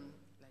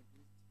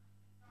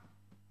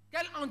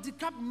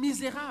handicap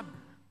misérable.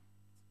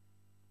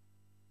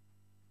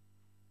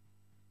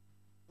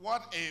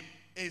 What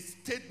a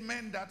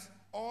statement that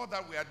all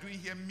that we are doing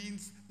here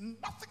means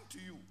nothing to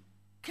you.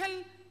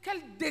 Quelle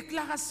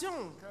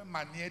déclaration. Quelle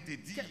manière de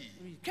dire.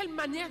 Quelle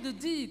manière de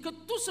dire que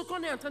tout ce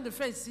qu'on est en train de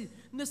faire ici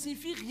ne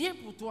signifie rien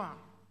pour toi.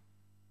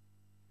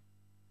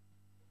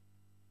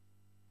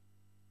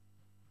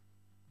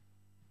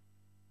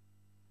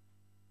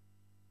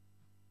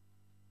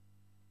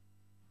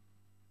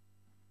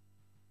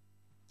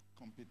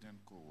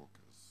 Competent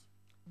co-workers.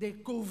 Des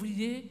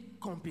couvriers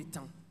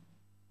compétents.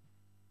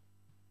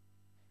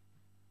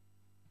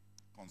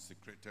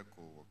 Consecrated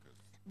co-workers.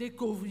 Des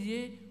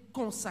couvriers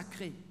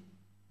consacrés.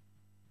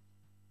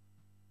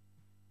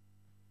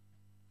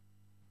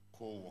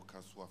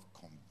 Co-workers who have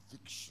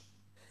conviction.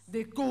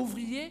 Des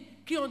couvriers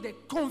qui ont des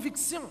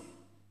convictions.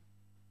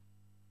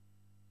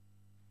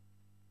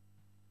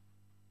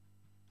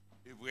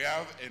 If we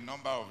have a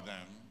number of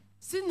them,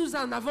 si nous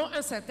en avons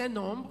un certain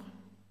nombre,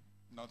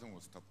 nothing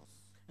will stop us.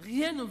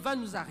 Rien ne va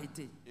nous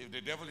arrêter. If the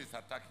devil is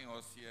attacking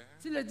us here,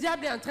 si le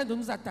diable est en train de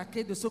nous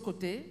attaquer de ce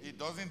côté, it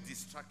doesn't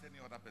distract any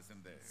other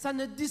person there. Ça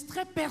ne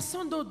distrait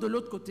personne d'autre de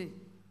l'autre côté.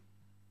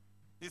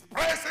 He's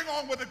pressing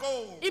on with the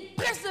goal. Il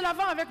presse de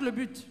l'avant avec le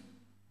but.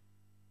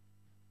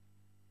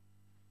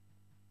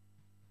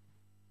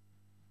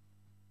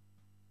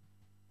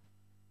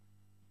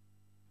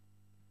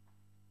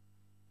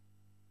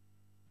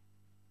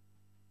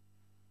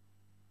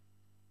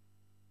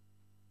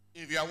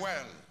 If you are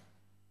well,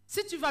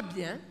 si tu vas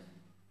bien,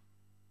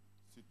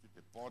 si tu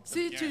te portes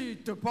si bien, tu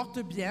te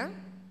portes bien,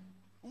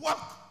 work.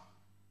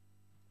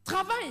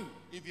 travaille.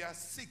 If you are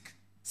sick,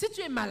 Si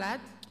tu es malade,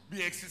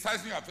 be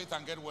exercising your faith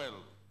and get well.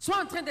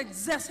 sois en train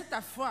d'exercer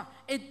ta foi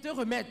et te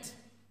remettre,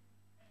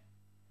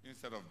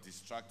 Instead of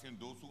distracting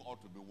those who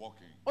ought to be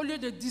working. au lieu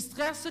de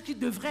distraire ceux qui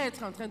devraient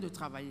être en train de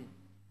travailler.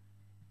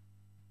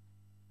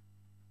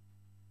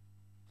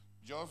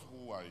 Just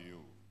who are you?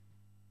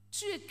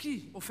 Tu es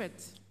qui, au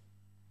fait?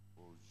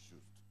 Oh,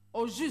 just.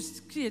 Au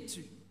juste, qui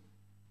es-tu?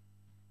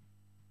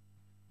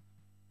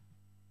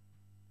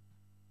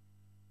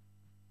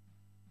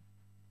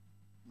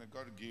 May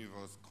God give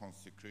us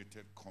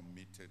consecrated,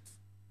 committed,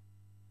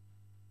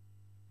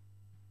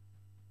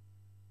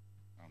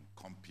 and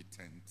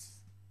competent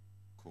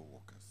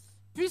co-workers.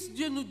 Puisse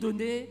Dieu nous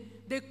donner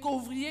des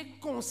couvriers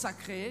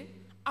consacrés,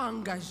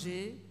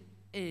 engagés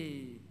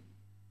et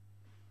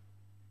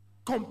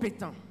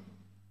compétents.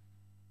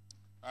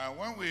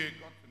 When we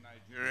got to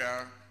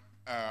Nigeria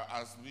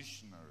as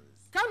missionaries,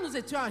 Quand nous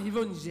étions arrivés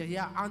au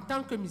Nigeria en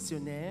tant que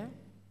missionnaires,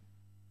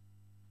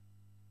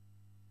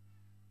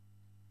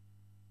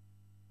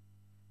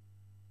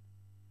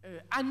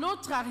 à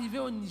notre arrivée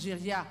au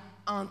Nigeria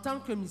en tant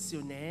que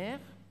missionnaires,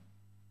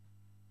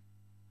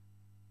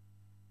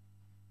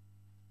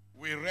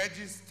 we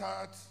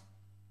registered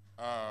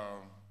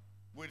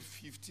with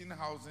 15,000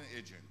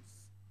 agents.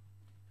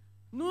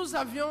 nous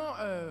avions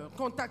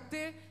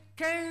contacté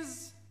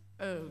 15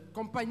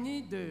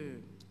 compagnies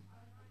de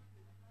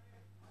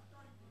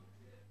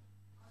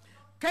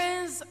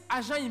 15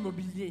 agents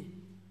immobiliers.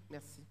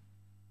 Merci.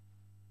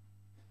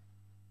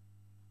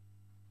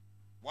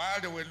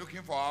 While they were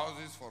looking for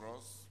houses for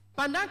us,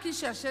 Pendant qu'ils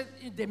cherchaient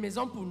des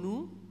maisons pour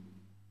nous,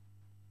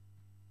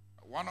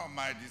 one of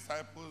my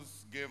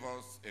disciples gave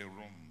us a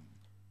room.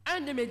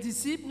 un de mes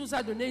disciples nous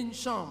a donné une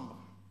chambre.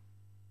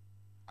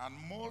 And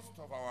most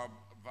of our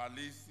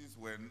valises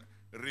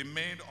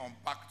remained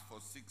unpacked for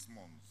 6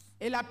 months.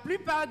 Et la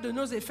plupart de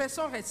nos effets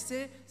sont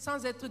restés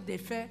sans être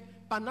défaits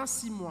pendant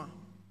 6 mois.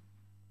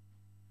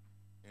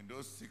 In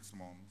those 6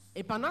 months,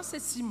 Et pendant ces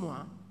 6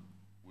 mois,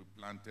 we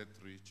planted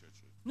 3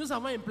 churches nous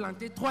avons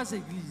implanté 3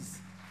 églises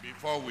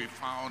before we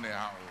found a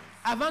house.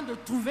 avant de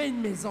trouver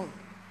une maison.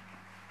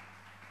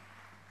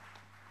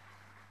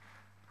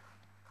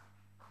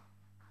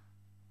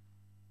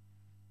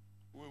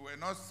 We were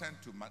not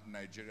sent to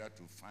Nigeria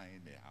to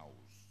find a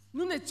house.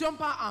 Nous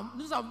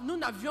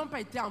n'avions pas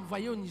été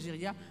envoyés au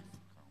Nigeria.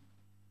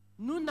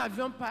 Nous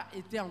n'avions pas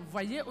été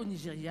envoyés au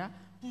Nigeria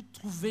pour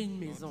trouver une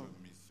maison.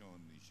 Notre mission au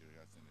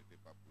Nigeria, ce n'était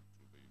pas pour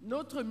trouver une maison.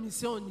 Notre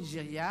mission au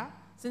Nigeria,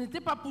 ce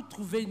n'était pas pour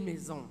trouver une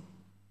maison.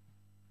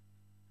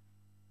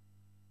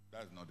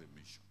 That's not a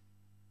mission.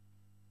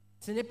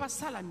 Ce n'est pas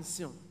ça la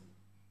mission.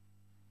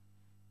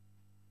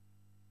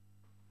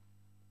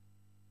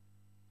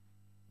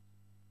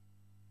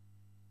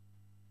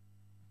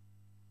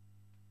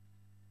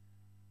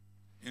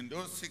 In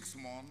those 6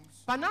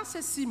 months, Pendant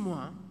ces 6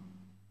 mois,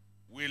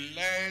 we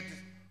led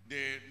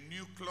the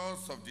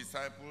nucleus of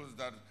disciples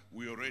that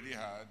we already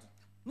had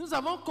nous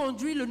avons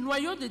conduit le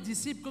noyau de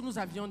disciples que nous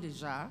avions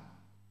déjà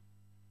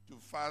to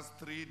fast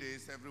 3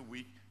 days every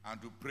week and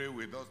to pray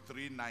with us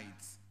 3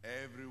 nights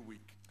every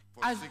week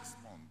for à, 6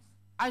 months.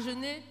 à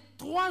jeûner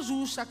 3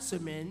 jours chaque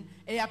semaine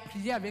et à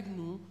prier avec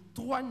nous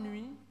 3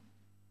 nuits.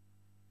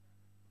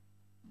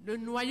 Le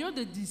noyau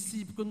de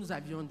disciples que nous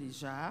avions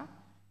déjà,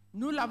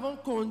 nous l'avons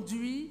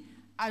conduit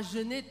à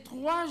jeûner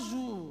 3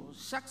 jours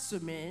chaque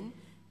semaine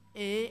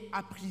et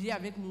à prier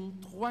avec nous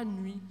 3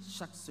 nuits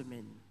chaque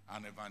semaine.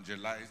 And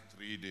evangelize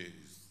 3 days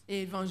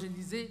Et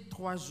évangéliser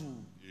 3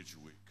 jours each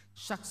week.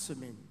 chaque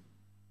semaine.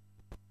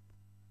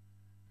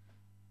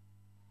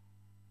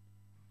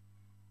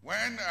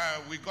 When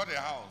we got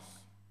a house,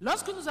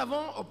 Lorsque nous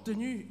avons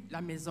obtenu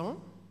la maison,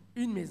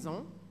 une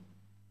maison,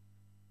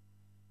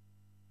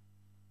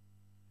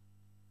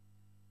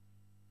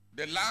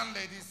 the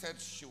landlady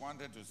said she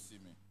wanted to see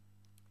me.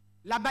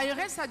 la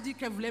bailleresse a dit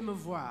qu'elle voulait me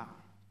voir.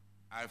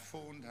 I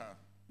phoned her.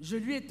 Je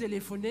lui ai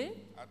téléphoné.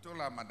 I told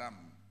her, Madam,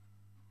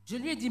 Je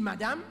lui ai dit,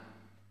 Madame,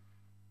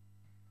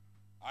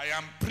 I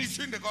am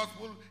preaching the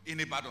gospel in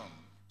Ibadan.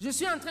 je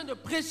suis en train de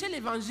prêcher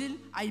l'évangile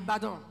à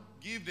Ibadan.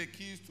 Give the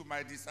keys to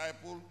my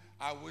disciple.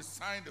 I will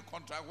sign the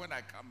contract when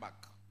I come back.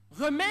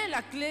 Remets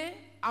la clé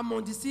à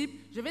mon disciple.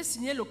 Je vais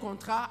signer le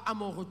contrat à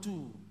mon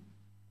retour.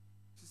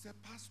 She said,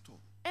 Pastor,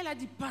 Elle a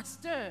dit,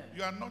 pasteur,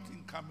 you are not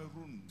in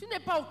Cameroon. tu n'es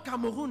pas au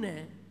Cameroun,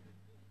 hein?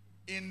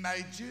 In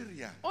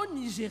Nigeria, Au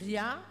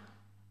Nigeria,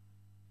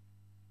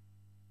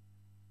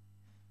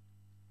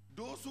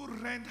 those who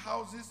rent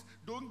houses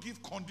don't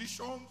give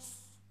conditions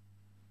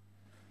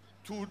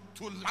to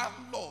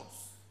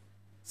landlords.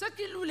 ceux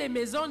qui louent les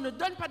maisons ne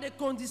donnent pas de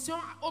conditions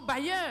aux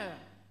bailleurs.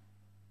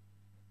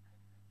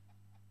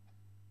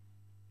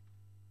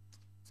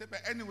 Say, but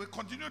anyway,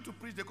 continue to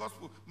preach the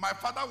gospel. My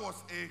father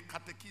was a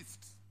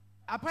catechist.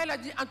 Après, elle a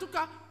dit, en tout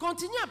cas,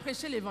 continue à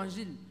prêcher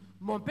l'évangile.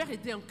 Mon père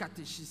était un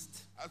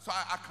catéchiste. So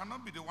I cannot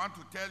be the one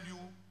to tell you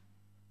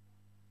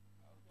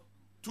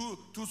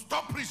to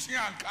stop preaching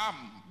and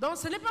come. Donc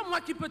ce n'est pas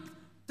moi qui peux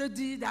te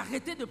dire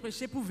d'arrêter de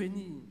prêcher pour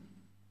venir.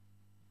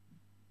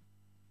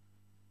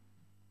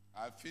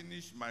 I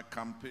finished my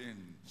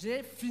campaign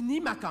J'ai fini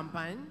ma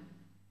campagne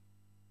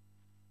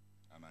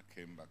and I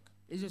came back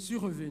et je suis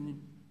revenu.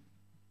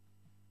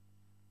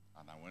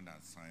 and I went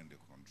and signed the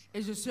contract.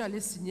 Et je suis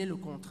allé signer le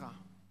contrat.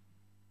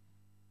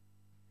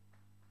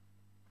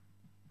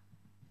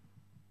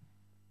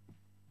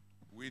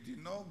 We did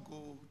not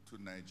go to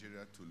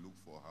Nigeria to look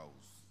for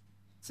house.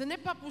 Ce n'est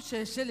pas pour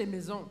chercher les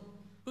maisons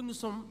que nous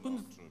sommes.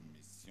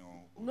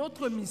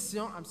 Notre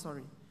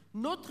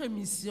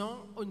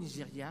mission au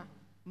Nigeria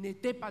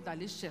n'était pas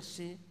d'aller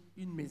chercher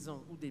une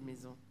maison ou des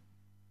maisons.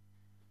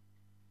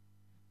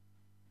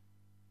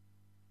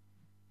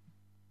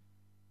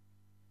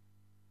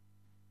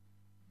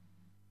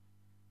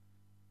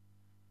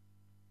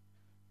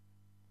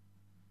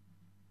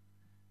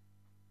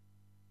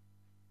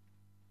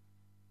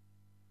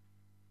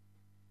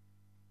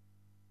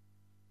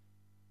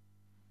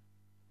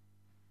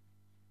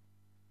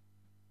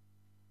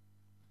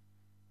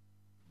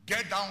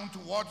 Get down to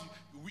what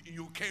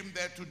you came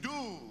there to do.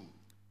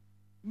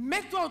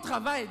 Mets-toi au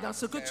travail dans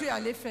ce que tu es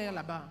allé faire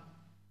là-bas.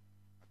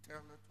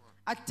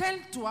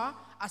 Attelle-toi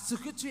à ce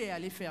que tu es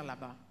allé faire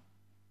là-bas.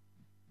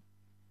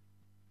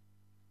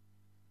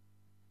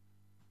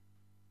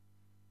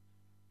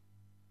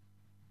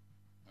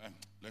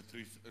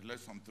 Let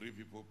some three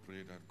people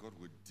pray that God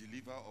will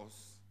deliver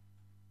us.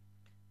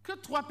 Que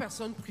 3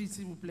 personnes prient,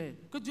 s'il vous plaît.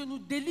 Que Dieu nous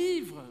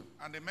délivre.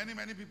 And the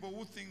many people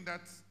who think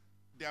that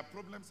their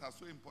problems are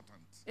so important.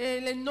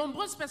 Et les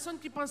nombreuses personnes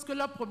qui pensent que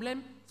leurs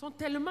problèmes sont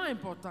tellement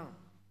importants.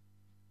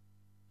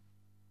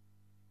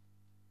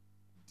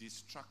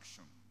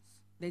 Distractions.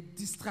 Les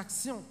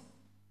distractions.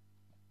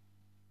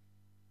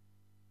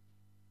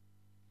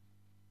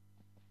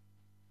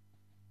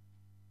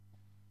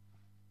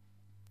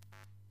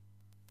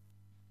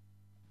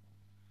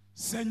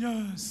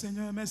 Seigneur,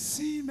 Seigneur,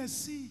 merci,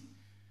 merci.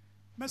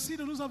 Merci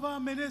de nous avoir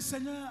amenés,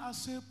 Seigneur, à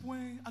ce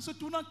point, à ce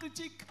tournant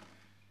critique.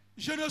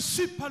 Je ne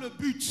suis pas le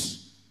but.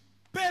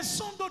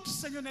 Personne d'autre,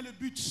 Seigneur, n'est le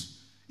but.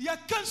 Il n'y a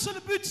qu'un seul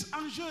but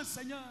en jeu,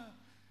 Seigneur.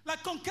 La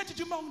conquête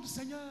du monde,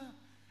 Seigneur.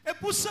 Et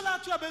pour cela,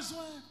 tu as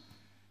besoin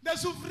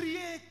des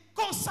ouvriers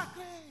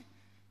consacrés,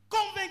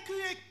 convaincus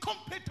et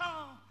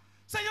compétents.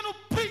 Seigneur, nous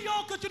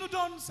prions que tu nous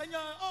donnes,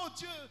 Seigneur, oh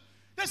Dieu,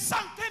 des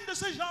centaines de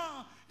ces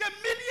gens, des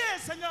milliers,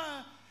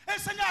 Seigneur. Et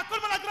Seigneur,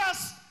 accorde-moi la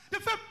grâce de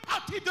faire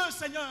partie d'eux,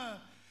 Seigneur.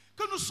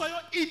 Que nous soyons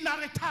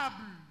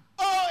inarrêtables.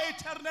 Oh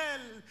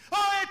éternel,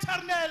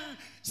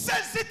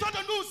 saisis-toi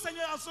de nous,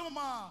 Seigneur, en ce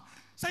moment.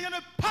 Seigneur,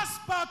 ne passe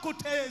pas à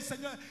côté,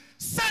 Seigneur.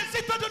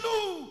 Saisis-toi de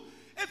nous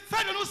et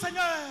fais de nous,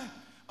 Seigneur.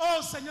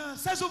 Oh Seigneur,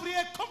 ces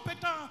ouvriers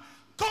compétents,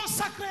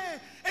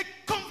 consacrés et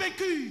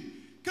convaincus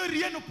que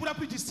rien ne pourra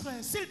plus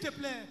distraire. S'il te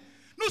plaît,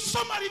 nous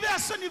sommes arrivés à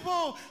ce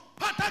niveau.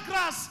 Par ta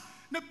grâce,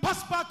 ne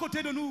passe pas à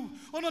côté de nous.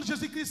 Au nom de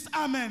Jésus-Christ,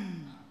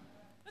 Amen.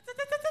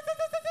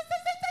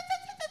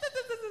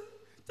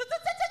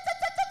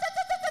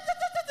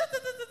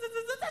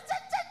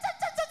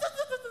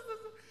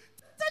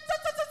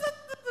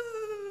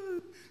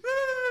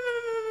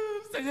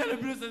 Seigneur, le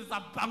plus c'est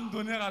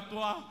s'abandonner à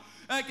toi.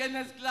 Qu'un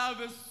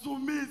esclave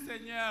soumis,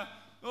 Seigneur.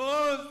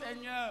 Oh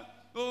Seigneur,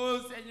 oh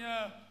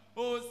Seigneur,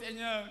 oh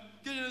Seigneur.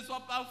 Que je ne sois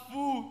pas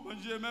fou, mon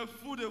Dieu, mais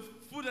fou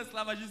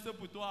d'esclavagiste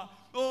pour toi.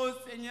 Oh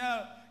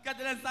Seigneur, quand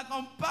l'instant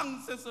qu'on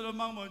pense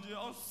seulement, mon Dieu,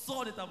 on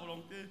sort de ta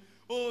volonté.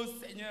 Oh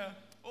Seigneur,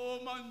 oh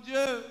mon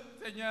Dieu,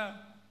 Seigneur.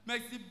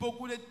 Merci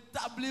beaucoup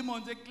d'établir, mon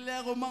Dieu,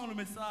 clairement le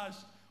message.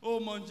 Oh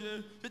mon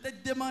Dieu, je t'ai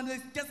demandé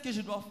qu'est-ce que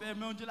je dois faire,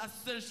 mais mon Dieu, la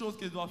seule chose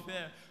que je dois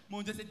faire,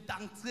 mon Dieu, c'est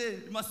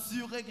d'entrer,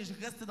 m'assurer que je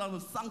reste dans le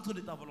centre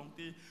de ta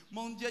volonté.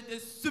 Mon Dieu, je te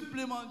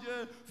supplie, mon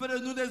Dieu, fais de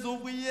nous des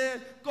ouvriers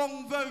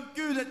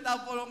convaincus de ta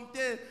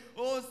volonté.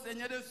 Oh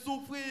Seigneur, de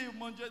souffrir,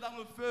 mon Dieu, dans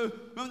le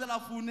feu, même dans la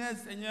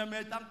fournaise, Seigneur,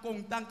 mais étant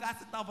content car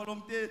c'est ta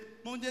volonté.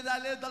 Mon Dieu,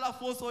 d'aller dans la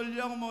fosse au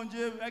lion, mon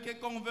Dieu, mais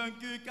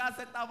convaincu car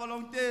c'est ta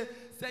volonté.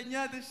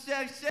 Seigneur, de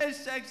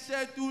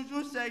chercher,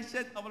 toujours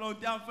chercher ta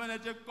volonté, afin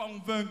d'être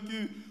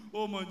convaincu.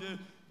 Oh mon Dieu,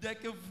 dès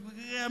que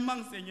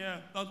vraiment,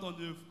 Seigneur, dans ton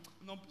œuvre,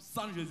 non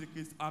sans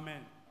Jésus-Christ.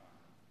 Amen.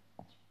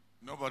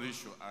 Nobody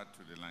should add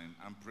to the line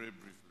and pray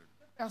briefly.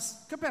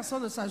 Que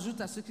personne ne s'ajoute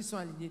à ceux qui sont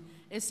alignés.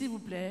 Et s'il vous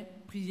plaît,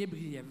 priez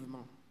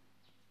brièvement.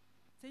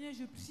 Seigneur,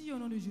 je prie au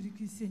nom de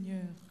Jésus-Christ,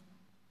 Seigneur.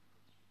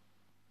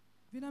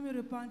 Venons me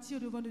repentir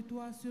devant de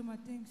toi ce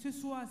matin, ce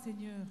soir,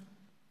 Seigneur.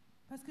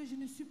 Parce que je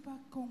ne suis pas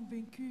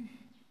convaincu.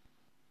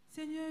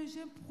 Seigneur,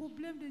 j'ai un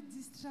problème de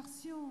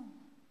distraction.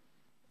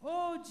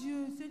 Oh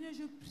Dieu, Seigneur,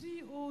 je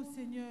prie, oh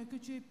Seigneur, que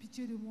tu aies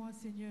pitié de moi,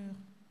 Seigneur.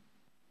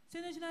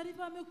 Seigneur, je n'arrive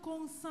pas à me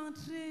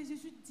concentrer, je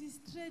suis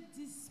distrait,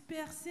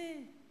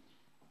 dispersé.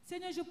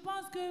 Seigneur, je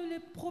pense que les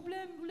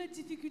problèmes ou les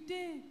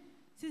difficultés,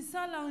 c'est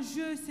ça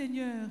l'enjeu,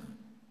 Seigneur.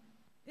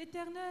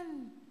 Éternel,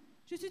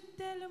 je suis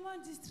tellement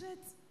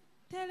distraite,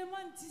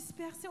 tellement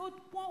dispersée au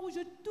point où je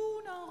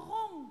tourne en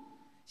rond.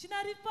 Je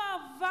n'arrive pas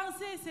à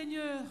avancer,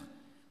 Seigneur.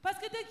 Parce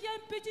que dès qu'il y a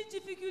une petite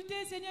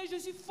difficulté, Seigneur, je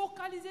suis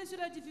focalisée sur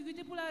la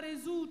difficulté pour la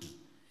résoudre.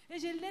 Et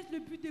je laisse le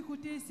but de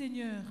côté,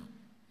 Seigneur.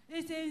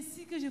 Et c'est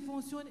ainsi que je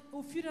fonctionne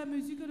au fur et à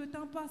mesure que le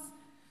temps passe.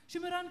 Je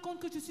me rends compte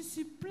que je suis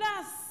sur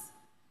place.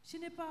 Je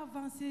n'ai pas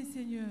avancé,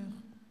 Seigneur.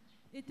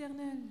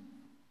 Éternel,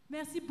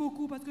 merci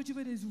beaucoup parce que tu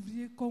veux des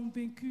ouvriers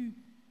convaincus,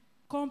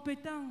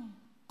 compétents,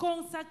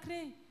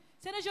 consacrés.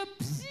 Seigneur, je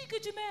prie que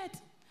tu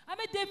m'aides à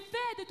me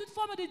défaire de toute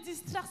forme de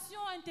distraction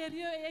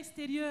intérieure et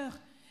extérieure.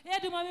 Et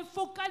aide-moi à me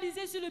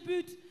focaliser sur le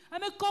but, à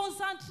me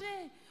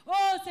concentrer.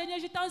 Oh Seigneur,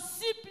 je t'en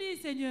supplie,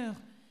 Seigneur.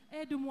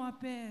 Aide-moi,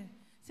 Père.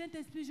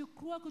 Saint-Esprit, je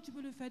crois que tu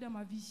peux le faire dans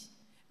ma vie.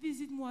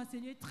 Visite-moi,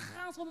 Seigneur.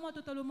 Transforme-moi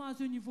totalement à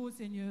ce niveau,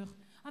 Seigneur.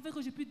 Afin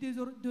que je puisse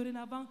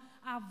dorénavant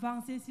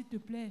avancer, s'il te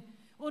plaît.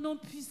 Au nom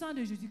puissant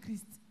de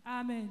Jésus-Christ.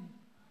 Amen.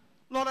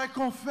 Lord, I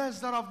confess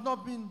that I've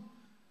not been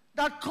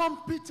that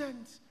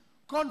competent,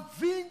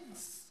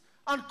 convinced,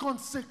 and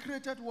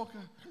consecrated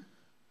worker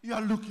you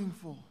are looking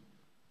for.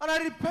 And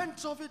I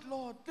repent of it,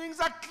 Lord. Things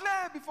are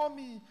clear before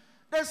me.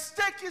 The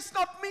stake is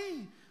not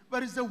me,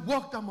 but it's the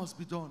work that must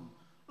be done.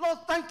 Lord,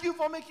 thank you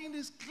for making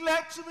this clear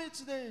to me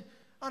today.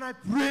 And I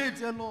pray,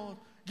 dear Lord,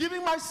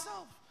 giving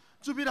myself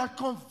to be that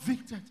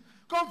convicted,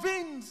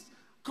 convinced,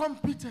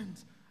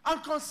 competent,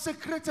 and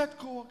consecrated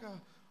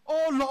co-worker.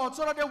 Oh Lord,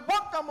 so that the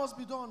work that must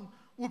be done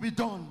will be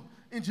done.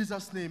 In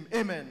Jesus' name,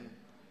 amen.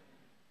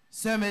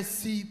 Seigneur,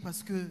 merci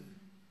parce que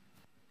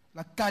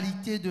la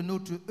qualité de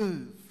notre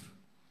œuvre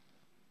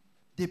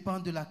dépend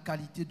de la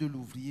qualité de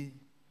l'ouvrier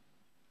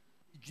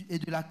et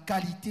de la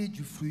qualité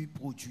du fruit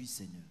produit,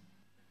 Seigneur.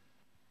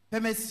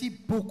 Père, merci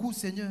beaucoup,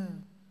 Seigneur,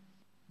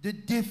 de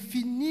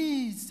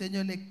définir,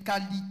 Seigneur, les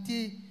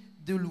qualités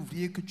de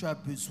l'ouvrier que tu as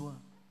besoin.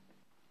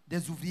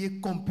 Des ouvriers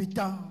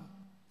compétents,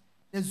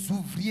 des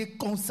ouvriers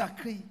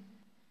consacrés,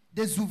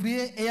 des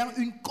ouvriers ayant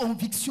une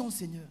conviction,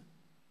 Seigneur.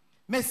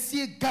 Merci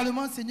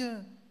également,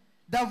 Seigneur,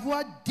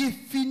 d'avoir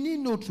défini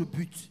notre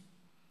but.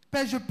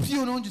 Père, je prie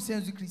au nom du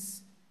Seigneur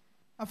Jésus-Christ,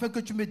 afin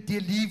que tu me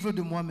délivres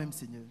de moi-même,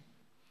 Seigneur.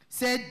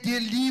 C'est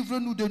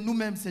délivre-nous de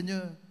nous-mêmes,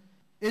 Seigneur,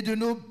 et de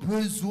nos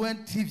besoins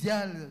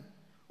triviaux.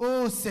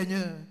 Oh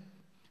Seigneur,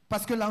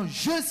 parce que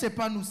l'enjeu, ce n'est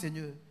pas nous,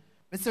 Seigneur,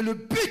 mais c'est le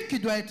but qui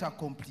doit être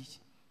accompli.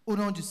 Au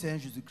nom du Seigneur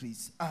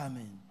Jésus-Christ.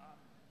 Amen.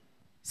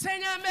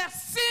 Seigneur,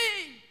 merci.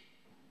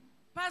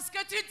 Parce que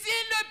tu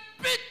dis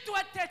le but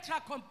doit être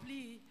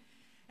accompli.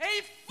 Et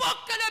il faut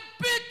que le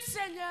but,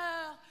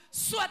 Seigneur,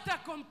 soit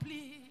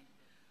accompli.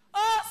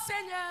 Oh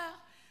Seigneur,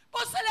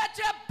 pour cela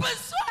tu as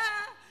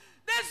besoin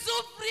des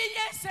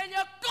ouvriers,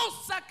 Seigneur,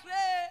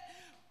 consacrés,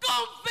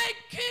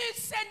 convaincus,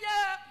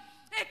 Seigneur,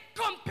 et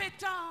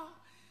compétents.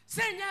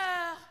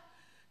 Seigneur,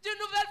 d'une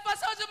nouvelle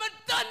façon, je me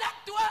donne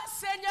à toi,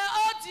 Seigneur,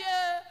 oh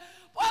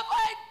Dieu, pour avoir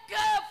un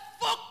cœur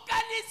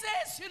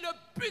focalisé sur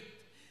le but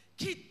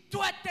qui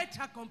doit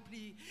être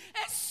accompli.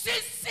 Et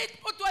suscite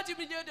pour toi du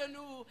milieu de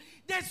nous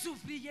des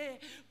ouvriers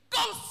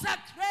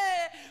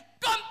consacrés,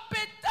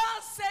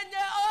 compétents,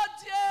 Seigneur, oh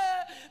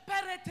Dieu,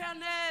 Père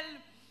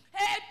éternel,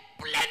 et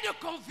plein de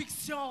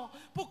conviction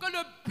pour que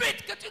le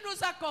but que tu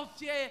nous as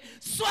confié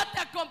soit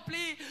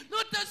accompli.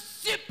 Nous te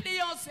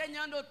supplions,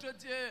 Seigneur notre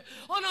Dieu,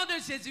 au nom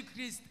de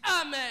Jésus-Christ.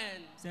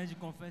 Amen. Seigneur, je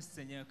confesse,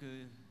 Seigneur,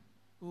 que,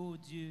 oh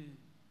Dieu,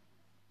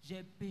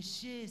 j'ai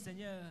péché,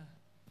 Seigneur.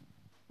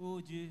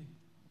 Oh Dieu,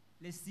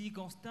 les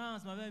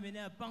circonstances m'avaient mené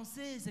à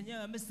penser,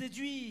 Seigneur, à me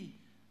séduire,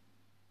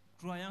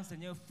 croyant,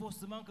 Seigneur,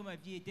 faussement que ma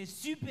vie était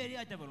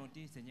supérieure à ta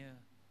volonté, Seigneur.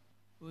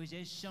 Oh,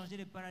 j'ai changé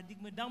le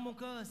paradigme dans mon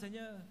cœur,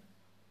 Seigneur.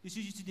 Je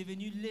suis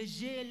devenu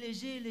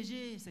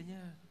léger,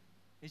 Seigneur.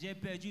 Et j'ai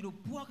perdu le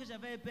poids que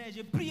j'avais, Père.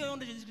 Je prie au nom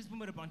de Jésus-Christ pour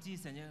me repentir,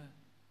 Seigneur.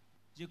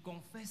 Je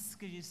confesse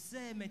que je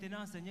sais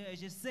maintenant, Seigneur, et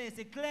je sais,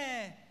 c'est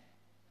clair,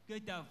 que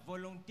ta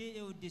volonté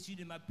est au-dessus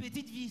de ma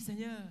petite vie,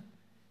 Seigneur.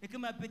 Et que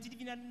ma petite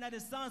vie n'a de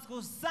sens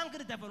qu'au centre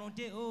de ta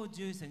volonté, oh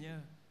Dieu,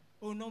 Seigneur.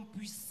 Au nom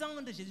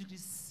puissant de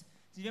Jésus-Christ,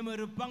 je viens me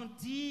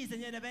repentir,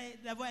 Seigneur,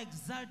 d'avoir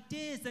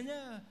exalté,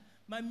 Seigneur,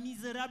 ma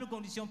misérable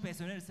condition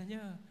personnelle,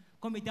 Seigneur,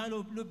 comme étant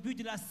le but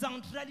de la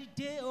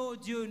centralité, oh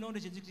Dieu, au nom de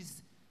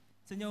Jésus-Christ.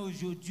 Seigneur,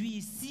 aujourd'hui,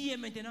 ici et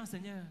maintenant,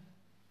 Seigneur,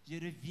 je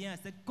reviens à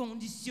cette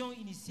condition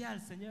initiale,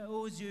 Seigneur,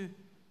 oh Dieu,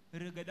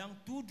 regardant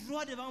tout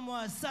droit devant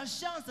moi,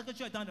 sachant ce que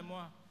tu attends de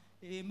moi,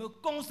 et me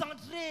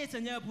concentrer,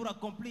 Seigneur, pour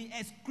accomplir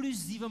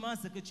exclusivement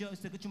ce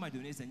que tu m'as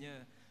donné,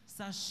 Seigneur.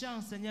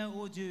 Sachant, Seigneur,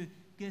 oh Dieu,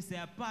 que c'est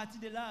à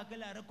partir de là que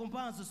la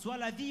récompense, soit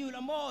la vie ou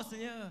la mort,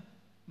 Seigneur,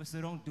 me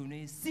seront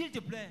données, s'il te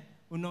plaît,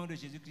 au nom de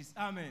Jésus-Christ.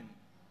 Amen.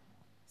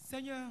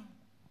 Seigneur,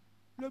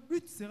 le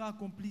but sera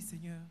accompli,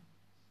 Seigneur.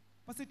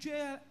 Parce que tu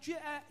es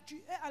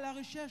à la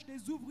recherche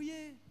des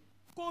ouvriers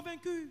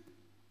convaincus,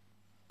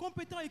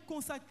 compétents et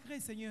consacrés,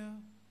 Seigneur.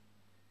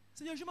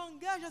 Seigneur, je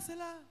m'engage à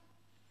cela,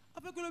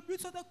 afin que le but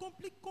soit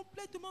accompli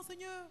complètement,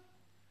 Seigneur.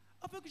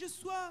 Afin que je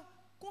sois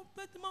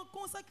complètement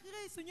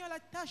consacré, Seigneur, à la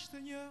tâche,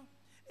 Seigneur.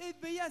 Et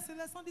veiller à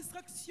cela sans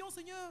distraction,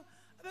 Seigneur,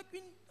 avec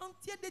une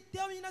entière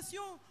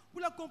détermination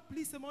pour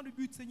l'accomplissement du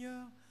but,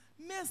 Seigneur.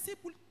 Merci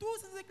pour tous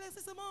ces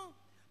éclaircissements,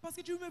 parce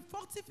que tu me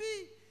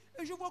fortifies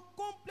et je vois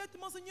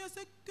complètement, Seigneur,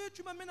 ce que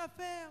tu m'amènes à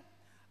faire,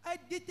 à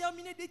être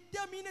déterminé,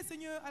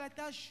 Seigneur, à la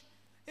tâche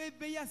et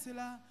veiller à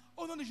cela.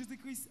 Au nom de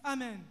Jésus-Christ,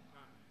 Amen.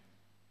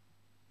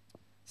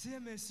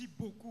 Seigneur, merci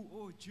beaucoup,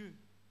 oh Dieu.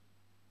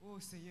 Oh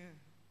Seigneur.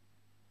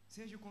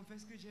 Seigneur, je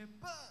confesse que j'ai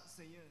peur,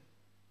 Seigneur.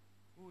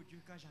 Oh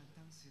Dieu, quand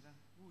j'entends cela.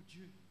 Oh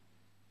Dieu.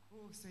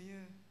 Oh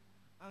Seigneur.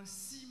 En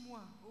 6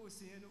 mois, oh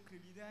Seigneur, notre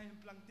leader a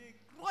implanté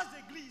 3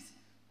 églises.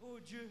 Oh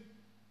Dieu.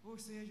 Oh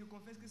Seigneur, je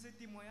confesse que ce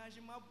témoignage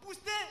m'a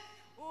boosté.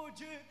 Oh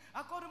Dieu,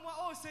 accorde-moi,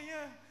 oh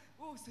Seigneur.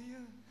 Oh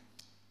Seigneur.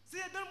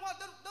 Seigneur, donne-moi,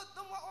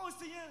 oh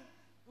Seigneur.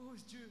 Oh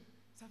Dieu.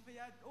 Ça fait,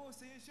 oh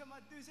Seigneur, je suis à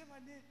ma 2e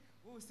année.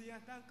 Oh Seigneur,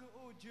 en tant que,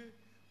 oh Dieu.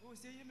 Oh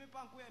Seigneur, je n'ai même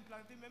pas encore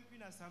implanté même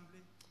une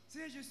assemblée.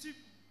 Seigneur,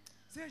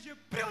 je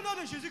prie au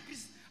nom de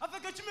Jésus-Christ, afin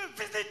que tu me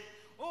visites,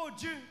 oh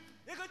Dieu,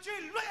 et que tu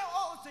es loyal,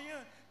 oh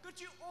Seigneur, que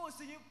tu, oh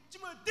Seigneur, tu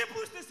me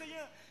déboustes,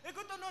 Seigneur, et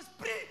que ton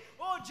esprit,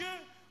 oh Dieu,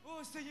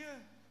 oh Seigneur,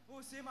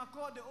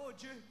 m'accorde, oh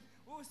Dieu,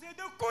 oh Seigneur,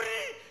 de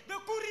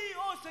courir,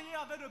 oh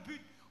Seigneur, avec le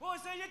but. Oh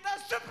Seigneur, je t'en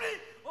supplie,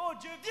 oh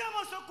Dieu, viens à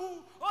mon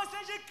secours, oh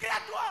Seigneur, je crie à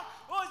toi,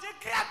 oh je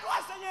crie à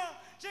toi, Seigneur,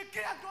 je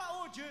crie à toi,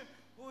 oh Dieu,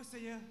 oh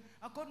Seigneur,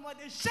 accorde-moi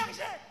de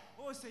charger,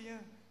 oh Seigneur,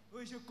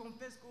 oh je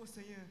confesse, oh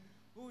Seigneur.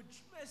 Oh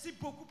Dieu, merci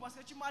beaucoup parce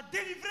que tu m'as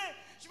délivré,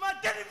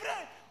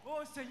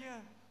 oh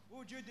Seigneur,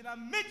 oh Dieu, de la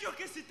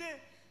médiocrité.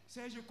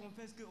 Seigneur, je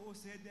confesse que, oh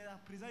Seigneur, dès la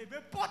présent, il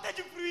va porter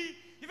du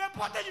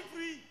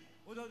fruit,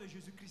 au nom de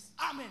Jésus-Christ.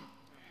 Amen.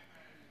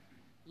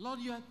 Lord,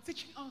 you are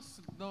teaching us,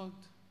 Lord,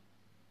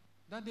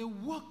 that the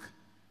work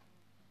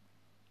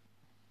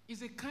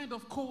is a kind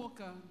of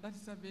co-worker that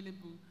is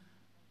available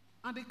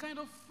and the kind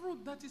of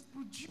fruit that is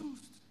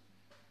produced.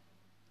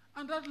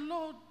 And that,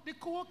 Lord, the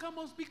co-worker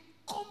must be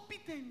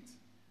competent,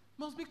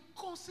 must be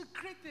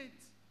consecrated.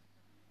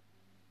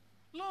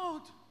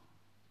 Lord,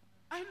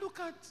 I look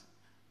at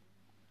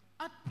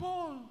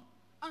Paul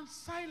and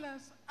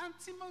Silas and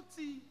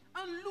Timothy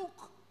and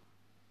Luke.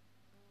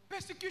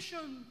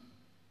 Persecution,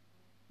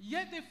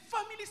 yet a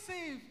family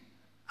saved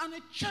and a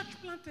church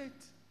planted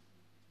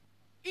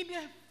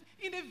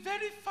in a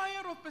very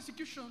fire of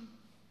persecution.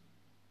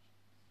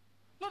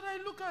 Lord, I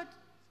look at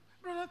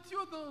Brother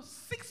Theodore,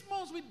 6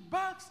 months with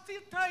bags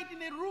still tied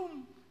in a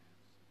room.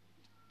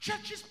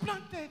 Churches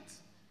planted.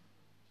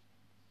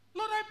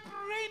 Lord, I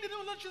pray in the name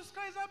of Lord Jesus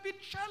Christ, I'll be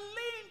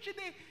challenged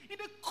in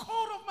the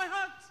core of my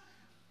heart.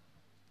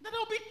 That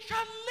I'll be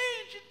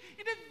challenged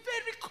in the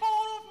very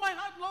core of my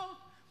heart, Lord.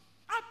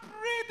 I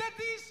pray that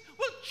this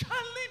will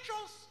challenge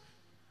us.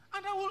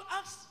 And I will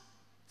ask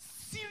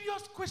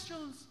serious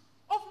questions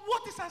of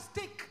what is at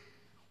stake.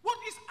 What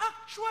is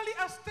actually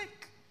at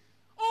stake.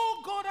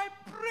 Oh God, I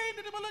pray in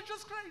the name of Lord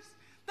Jesus Christ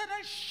that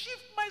I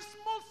shift my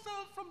small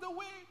self from the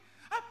way.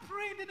 I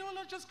pray in the name of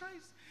Lord Jesus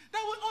Christ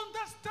that we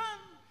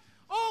understand,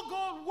 oh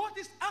God, what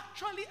is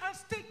actually at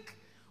stake.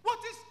 What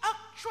is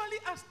actually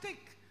at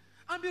stake.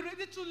 And be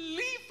ready to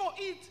live for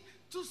it,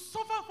 to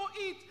suffer for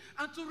it,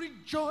 and to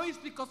rejoice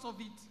because of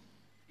it.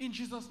 In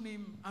Jesus'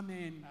 name,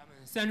 amen.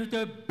 Seigneur, nous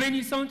te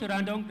bénissons, te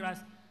rendons grâce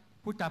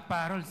pour ta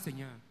parole,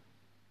 Seigneur.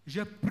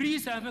 Je prie,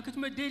 Seigneur, que tu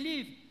me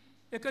délivres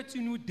et que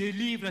tu nous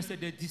délivres de ces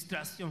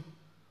distractions.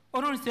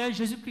 Au nom du Seigneur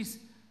Jésus-Christ,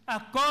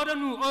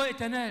 accorde-nous, ô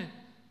Éternel,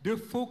 de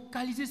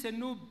focaliser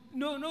nos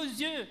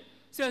yeux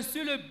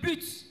sur le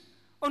but.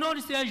 Au nom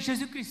du Seigneur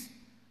Jésus-Christ,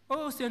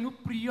 oh Seigneur, nous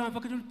prions afin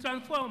que tu nous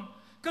transformes,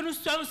 que nous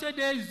soyons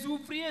des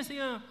ouvriers,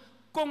 Seigneur,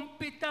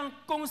 compétents,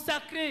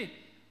 consacrés.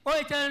 Oh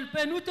Éternel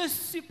Père, nous te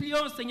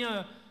supplions,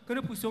 Seigneur, que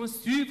nous puissions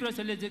suivre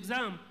les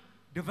exemples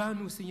devant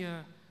nous,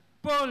 Seigneur.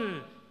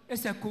 Paul et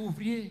ses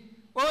co-ouvriers,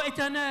 oh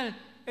Éternel,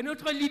 et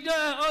notre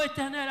leader, oh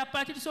Éternel, à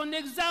partir de son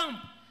exemple,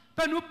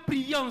 Père, nous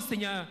prions,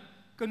 Seigneur,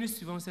 que nous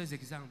suivons ces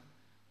exemples.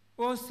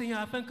 Oh Seigneur,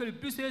 afin que le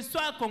but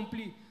soit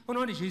accompli. Au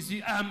nom de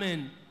Jésus,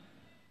 amen.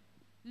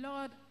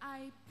 Lord,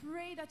 I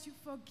pray that you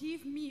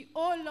forgive me,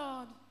 oh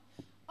Lord.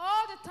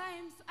 All the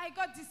times I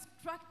got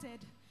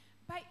distracted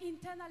by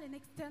internal and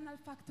external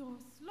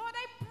factors. Lord,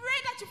 I pray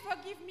that you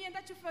forgive me and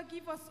that you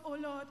forgive us, oh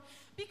Lord,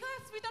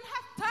 because we don't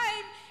have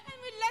time and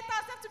we let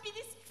ourselves to be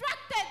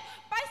distracted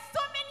by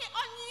so many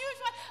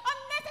unusual,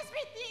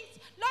 unnecessary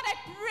things. Lord, I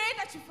pray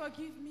that you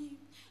forgive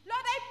me.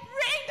 Lord, I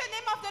pray in the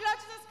name of the Lord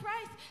Jesus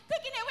Christ,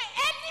 taking away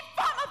any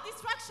form of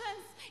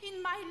distractions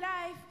in my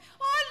life.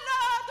 Oh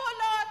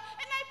Lord,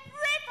 and I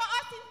pray for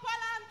us in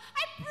Poland.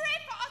 I pray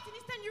for us in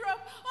Eastern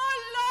Europe. Oh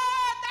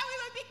Lord, that we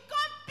will be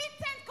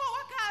competent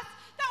co-workers,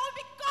 that will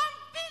be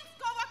convinced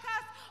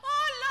co-workers.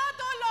 Oh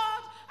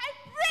Lord, I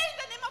pray in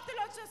the name of the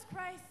Lord Jesus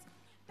Christ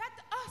that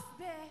us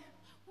there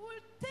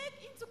will take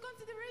into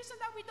consideration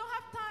that we don't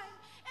have time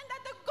and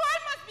that the goal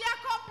must be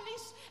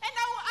accomplished and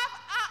that we'll have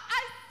our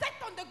eyes set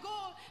on the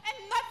goal and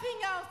nothing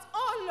else.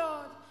 Oh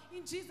Lord,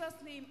 in Jesus'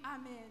 name,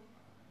 amen.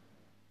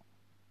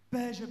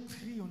 Père, je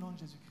prie au nom de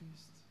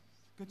Jésus-Christ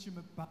que tu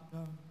me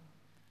pardonnes.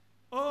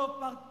 Oh,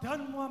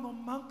 pardonne-moi mon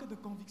manque de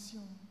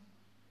conviction.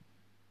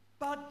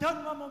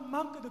 Pardonne-moi mon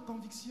manque de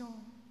conviction.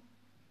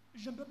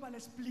 Je ne peux pas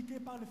l'expliquer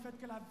par le fait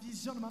que la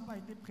vision ne m'a pas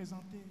été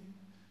présentée.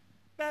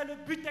 Père, le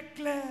but est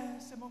clair,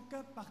 c'est mon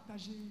cœur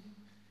partagé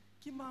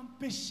qui m'a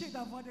empêché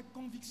d'avoir des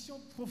convictions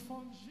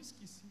profondes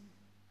jusqu'ici.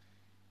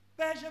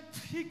 Père, je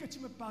prie que tu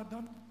me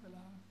pardonnes pour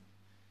cela.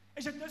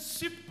 Et je te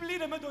supplie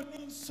de me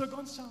donner une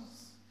seconde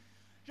chance.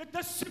 Je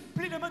te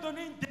supplie de me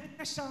donner une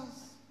dernière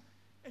chance.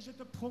 Et je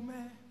te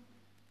promets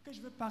que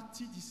je vais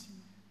partir d'ici.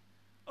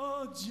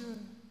 Oh Dieu,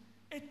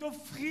 et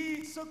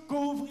t'offrir ce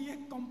qu'ouvrier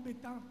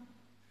compétent,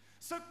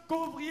 ce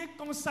qu'ouvrier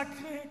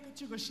consacré que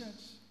tu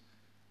recherches,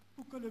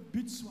 pour que le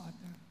but soit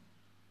atteint.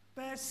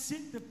 Père,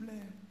 s'il te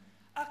plaît,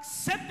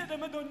 accepte de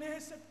me donner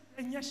cette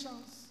dernière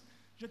chance.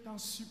 Je t'en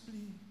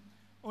supplie.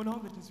 Au nom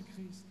de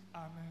Jésus-Christ.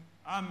 Amen.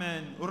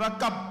 Amen.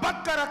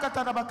 Rakabaka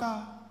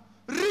rakatarabaka.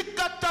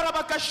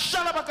 Rikatarabaka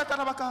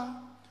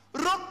shalabakatarabaka.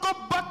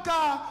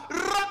 Rokobaka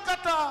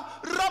rakata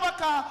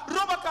rabaka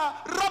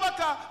robaka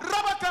rabaka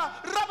rabaka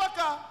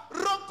rabaka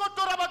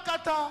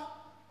rokotorabakata.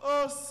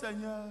 Oh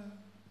Seigneur,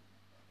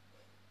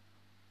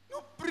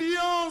 nous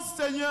prions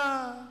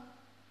Seigneur.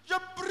 Je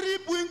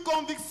prie pour une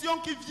conviction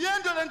qui vient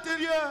de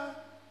l'intérieur.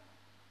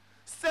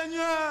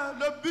 Seigneur,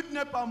 le but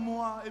n'est pas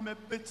moi et mes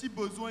petits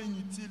besoins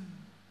inutiles.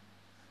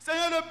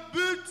 Seigneur, le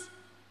but,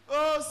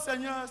 oh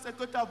Seigneur, c'est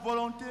que ta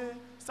volonté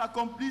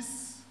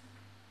s'accomplisse.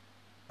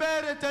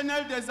 Père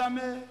éternel des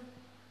armées,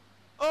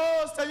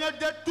 oh Seigneur,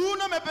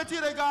 détourne mes petits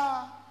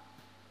regards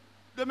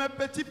de mes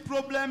petits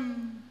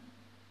problèmes,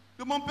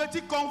 de mon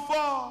petit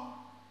confort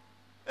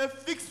et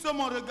fixe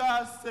mon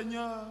regard,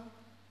 Seigneur,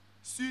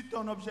 sur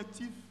ton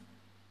objectif,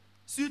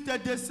 sur tes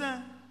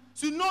desseins,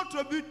 sur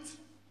notre but.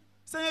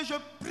 Seigneur, je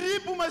prie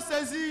pour me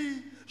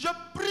saisir, je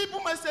prie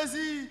pour me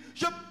saisir,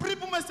 je prie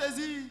pour me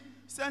saisir.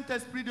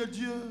 Saint-Esprit de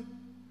Dieu,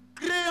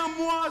 crée en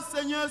moi,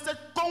 Seigneur,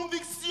 cette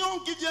conviction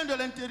qui vient de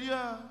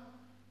l'intérieur.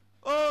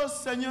 Oh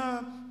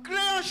Seigneur,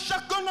 crée en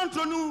chacun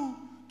d'entre nous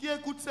qui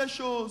écoute ces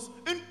choses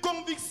une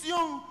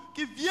conviction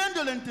qui vient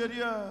de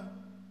l'intérieur.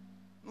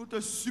 Nous te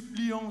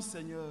supplions,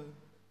 Seigneur,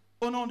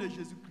 au nom de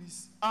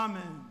Jésus-Christ.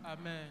 Amen.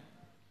 Amen.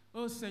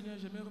 Oh Seigneur,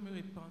 j'aimerais me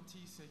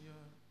repentir, Seigneur,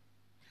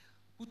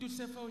 pour toutes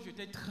ces fois où je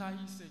t'ai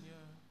trahi,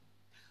 Seigneur,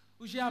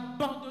 où j'ai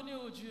abandonné,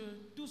 oh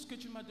Dieu, tout ce que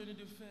tu m'as donné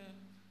de faire.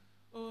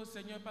 Oh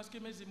Seigneur, parce que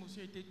mes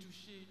émotions étaient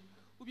touchées,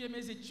 ou bien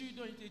mes études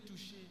ont été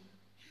touchées.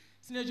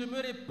 Seigneur, je me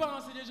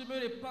repens, Seigneur,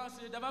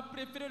 Seigneur, d'avoir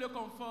préféré le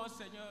confort,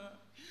 Seigneur,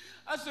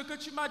 à ce que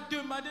tu m'as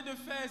demandé de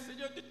faire,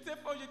 Seigneur. Toutes ces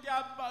fois où j'étais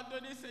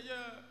abandonné,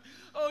 Seigneur.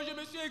 Oh, je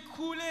me suis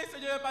écroulé,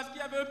 Seigneur, parce qu'il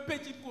y avait un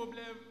petit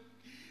problème.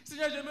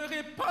 Seigneur, je me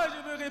répands,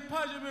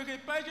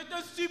 et je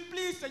te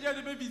supplie, Seigneur,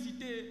 de me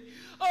visiter.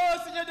 Oh,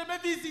 Seigneur, de me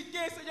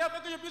visiter, Seigneur,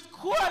 afin que je puisse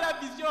croire à la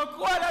vision,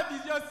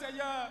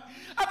 Seigneur.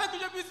 Afin que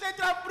je puisse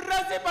être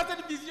embrassé par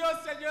cette vision,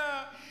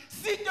 Seigneur.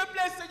 S'il te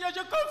plaît, Seigneur,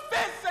 je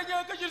confesse,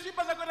 Seigneur, que je ne suis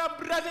pas encore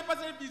embrassé par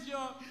cette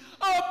vision.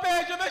 Oh,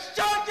 Père, je vais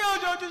changer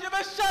aujourd'hui, je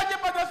vais changer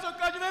pendant ce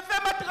cas, je vais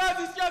faire ma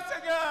transition,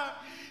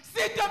 Seigneur.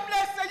 S'il te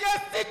plaît, Seigneur,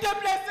 s'il te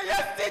plaît,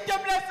 Seigneur, s'il te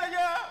plaît,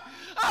 Seigneur.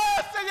 Oh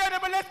Seigneur, ne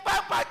me laisse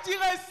pas partir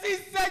ainsi,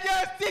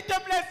 Seigneur, s'il te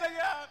plaît,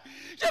 Seigneur.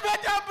 Je vais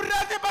être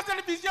embrassé par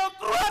cette vision,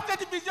 crois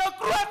cette vision,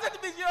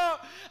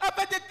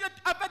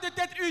 afin de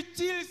t'être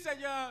utile,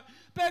 Seigneur.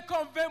 Père,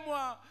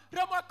 convainc-moi,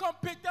 rends-moi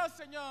compétent,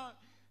 Seigneur.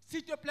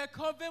 S'il te plaît,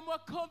 convainc-moi,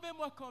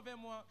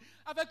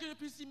 afin que je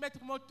puisse y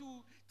mettre mon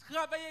tout,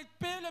 travailler,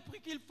 payer le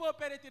prix qu'il faut,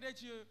 Père éternel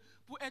Dieu,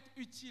 pour être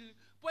utile,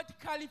 pour être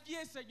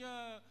qualifié,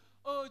 Seigneur.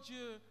 Oh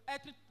Dieu,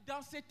 être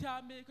dans cette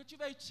armée que tu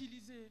vas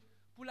utiliser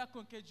pour la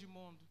conquête du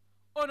monde.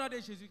 Au nom de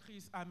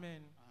Jésus-Christ,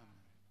 Amen.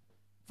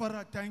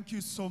 Father, thank you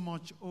so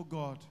much, oh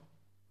God,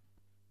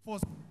 for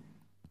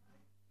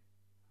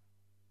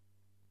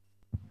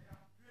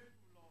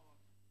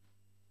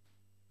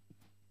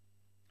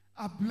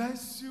I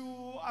bless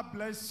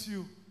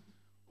you,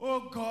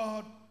 oh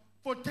God,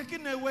 for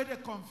taking away the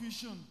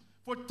confusion,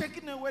 for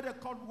taking away the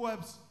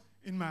cobwebs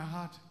in my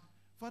heart.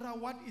 Father,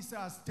 what is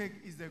at stake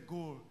is the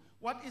goal.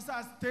 What is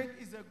at stake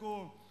is the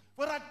goal.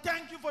 Father,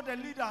 thank you for the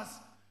leaders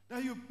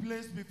that you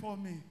placed before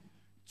me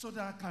so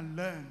that I can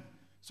learn,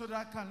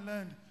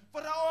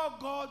 Father, oh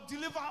God,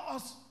 deliver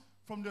us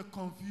from the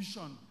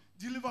confusion.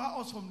 Deliver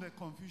us from the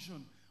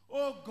confusion.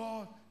 Oh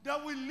God,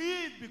 that we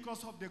live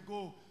because of the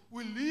goal.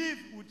 We live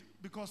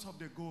because of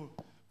the goal.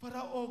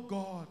 Father, oh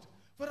God,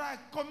 Father, I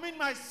commit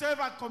myself.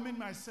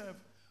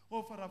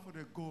 Oh Father, for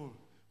the goal.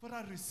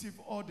 Father, receive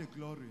all the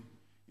glory.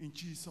 In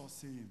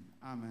Jesus' name,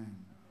 Amen.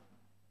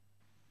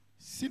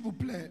 S'il vous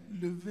plaît,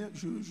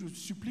 je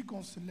supplie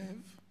qu'on se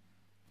lève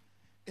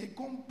et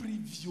qu'on prie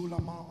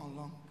violemment en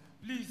langue.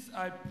 Please,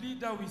 I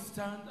plead that we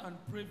stand and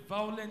pray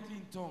violently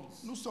in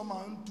tongues. Nous sommes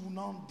à un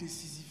tournant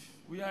décisif.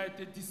 We are at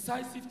a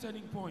decisive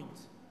turning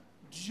point.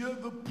 Dieu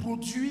veut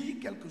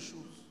produire quelque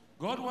chose.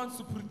 God wants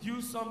to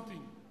produce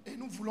something. Et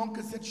nous voulons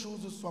que cette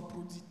chose soit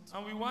produite.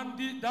 And we want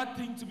that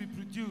thing to be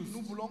produced.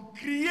 Nous voulons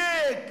crier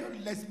que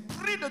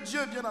l'Esprit de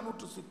Dieu vienne à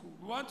notre secours.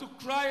 We want to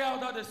cry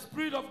out that the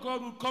Spirit of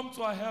God will come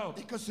to our help.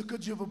 Et que ce que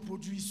Dieu veut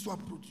produire soit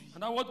produit.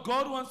 And that what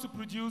God wants to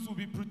produce will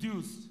be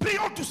produced.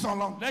 Prions tous en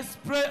langue. Let's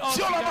pray all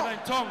together in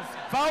tongues,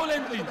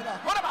 violently.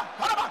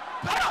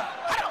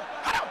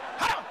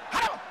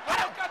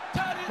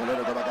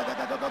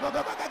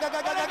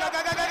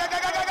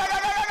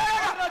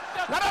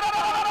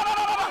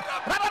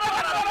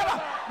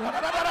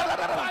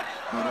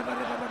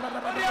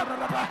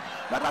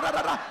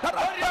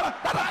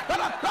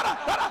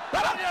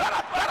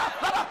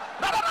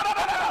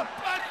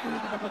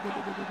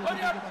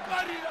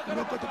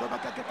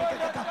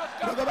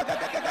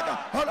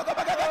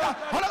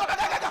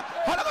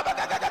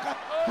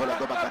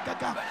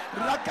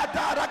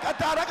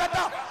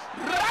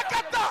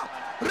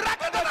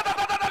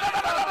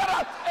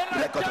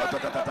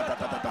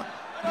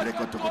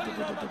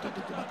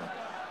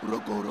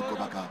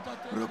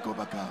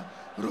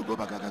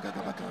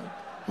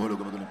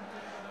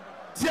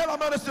 Tiens la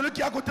main de celui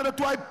qui est à côté de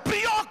toi et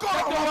prie encore.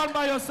 Take the one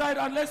by your side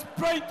and let's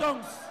pray in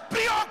tongues.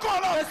 Prie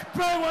encore. Let's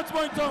pray once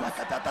more in tongues.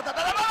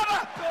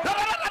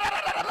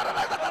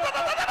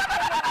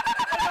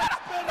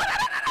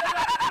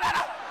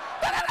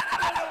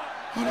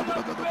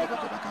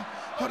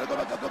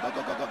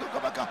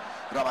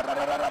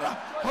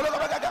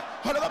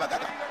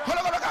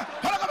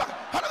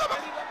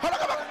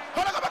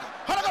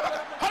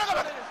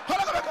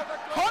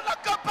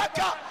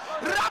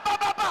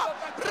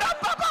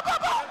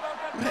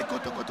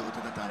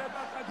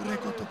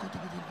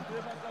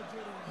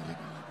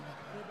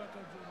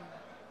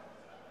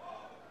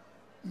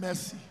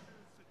 Merci.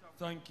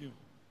 Thank you.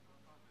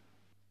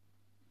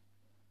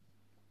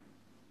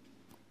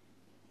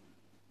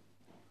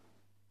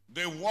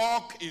 The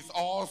work is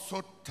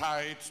also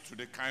tied to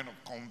the kind of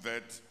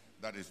convert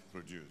that is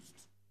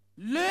produced.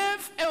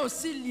 L'œuvre est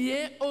aussi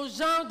liée aux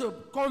gens de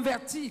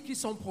convertis qui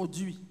sont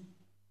produits.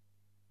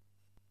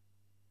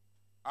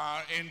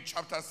 In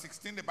chapter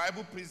 16, the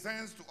Bible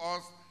presents to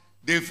us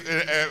the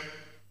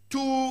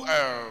two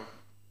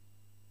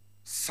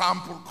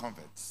sample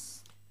converts.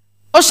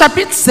 Au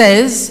chapitre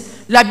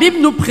 16, la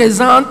Bible nous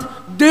présente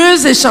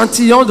deux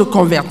échantillons de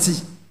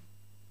convertis.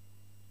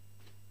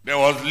 There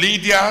was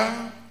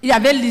Lydia, il y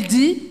avait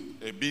Lydie,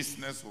 a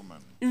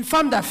businesswoman, une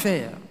femme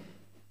d'affaires,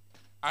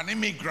 an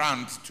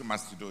immigrant to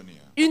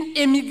Macedonia, une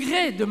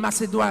émigrée de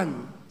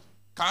Macédoine,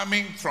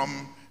 coming from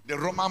the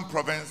Roman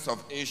province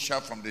of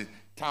Asia, from the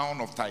town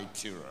of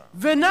Thyatira.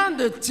 Venant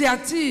de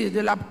Thyatire,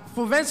 de la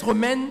province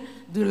romaine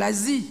de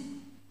l'Asie.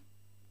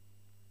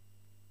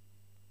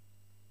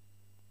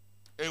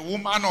 A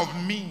woman of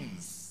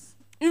means.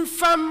 Une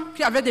femme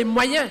qui avait des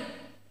moyens.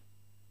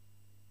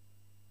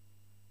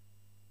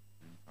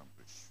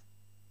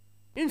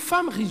 Une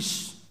femme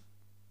riche.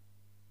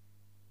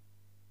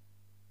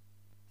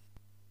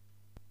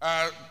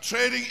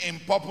 Trading in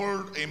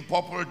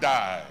purple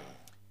dye.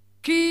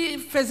 Qui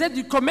faisait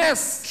du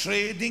commerce.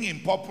 Trading in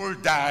purple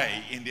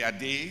dye in their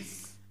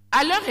days.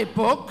 À leur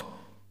époque,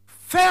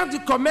 faire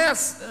du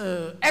commerce,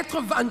 être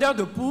vendeur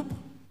de pourpre,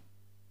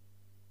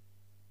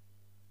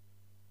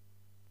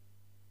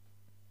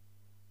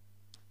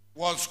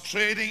 was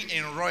trading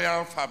in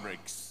royal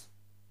fabrics.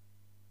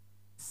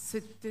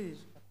 C'était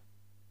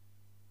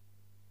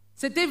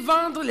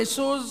vendre les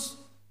choses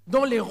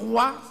dont les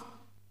rois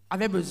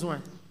avaient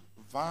besoin.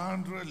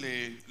 Vendre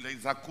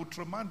les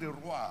accoutrements de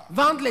rois.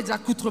 Vendre les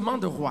accoutrements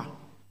de rois.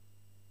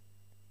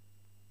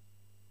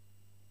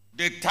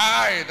 The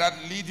tie that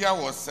Lydia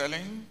was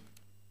selling.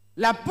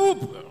 La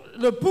pourpre,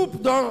 le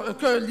pourpre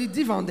que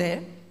Lydie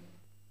vendait.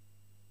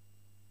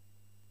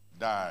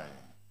 Dye.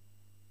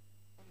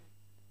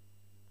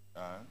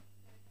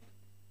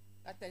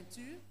 La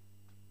teinture.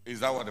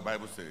 Is that what the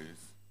Bible says?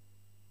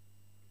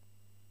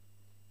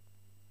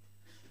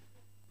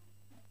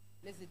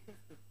 Les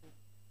étoffes de pourpre.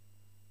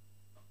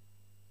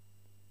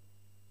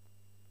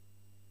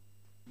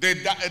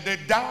 The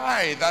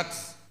dye that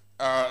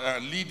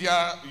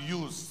Lydia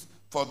used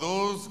for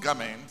those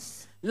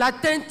garments. La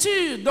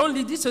teinture dont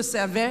Lydie se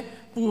servait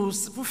pour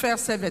faire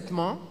ses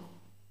vêtements.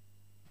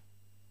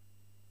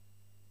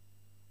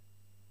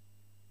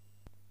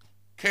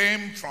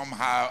 Came from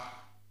her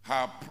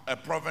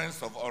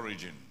province of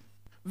origin.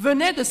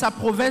 Venait de sa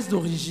province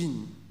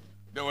d'origine.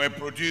 They were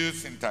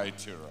produced in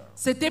Thyatira.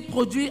 C'était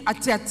produit à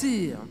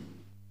Thyatire.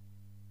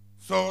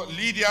 So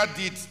Lydia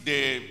did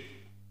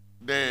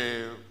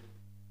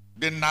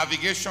the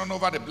navigation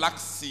over the Black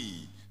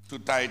Sea to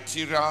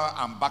Thyatira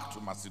and back to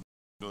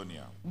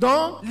Macedonia.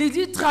 Donc,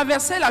 Lydie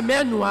traversait la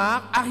mer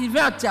Noire, arrivait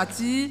à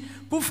Thyatire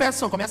pour faire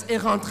son commerce et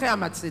rentrait à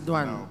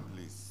Macédoine. Now,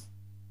 please.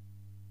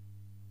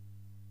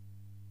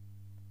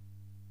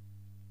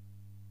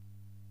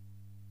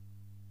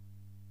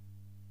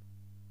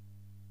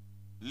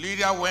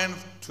 Lydia went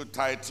to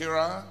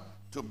Thyatira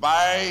to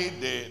buy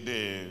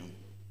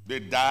the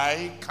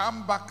dye,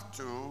 come back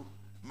to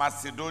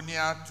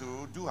Macedonia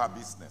to do her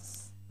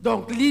business.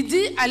 Donc,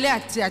 Lydie allait à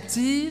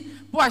Thyatire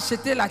pour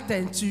acheter la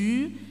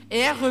teinture et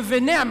elle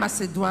revenait à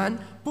Macédoine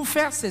pour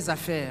faire ses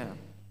affaires.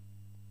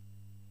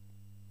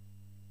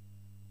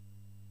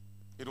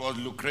 It was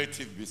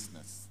lucrative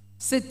business.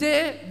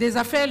 C'était des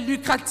affaires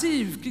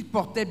lucratives qui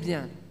portaient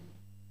bien.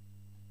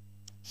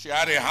 She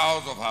had a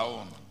house of her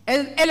own.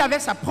 Elle avait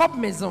sa propre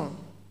maison.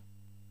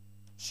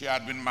 She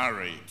had been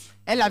married.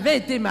 Elle avait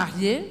été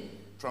mariée.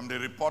 From the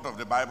report of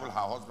the Bible,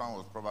 her husband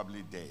was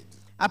probably dead.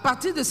 À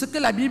partir de ce que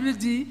la Bible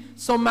dit,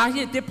 son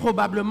mari était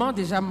probablement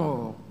déjà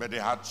mort. But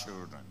they had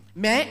children.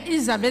 Mais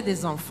ils avaient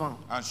des enfants.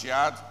 And she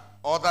had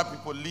other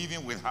people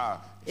living with her.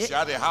 She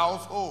had a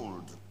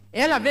household. Et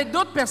elle avait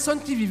d'autres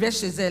personnes qui vivaient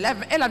chez elle.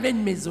 Elle avait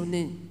une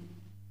maisonnée.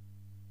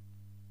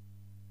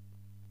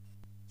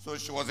 So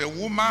she was a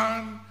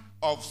woman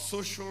of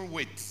social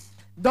weight.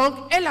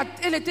 Donc,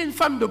 elle était une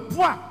femme de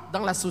poids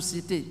dans la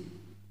société.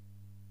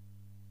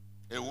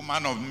 A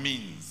woman of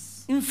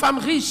means. Une femme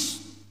riche.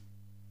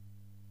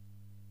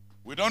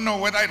 We don't know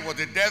whether it was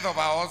the death of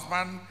her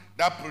husband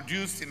that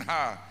produced in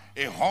her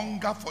a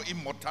hunger for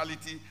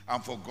immortality and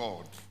for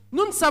God.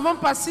 Nous ne savons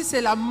pas si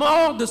c'est la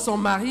mort de son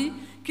mari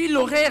qui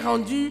l'aurait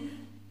rendu,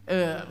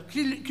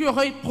 qui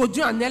aurait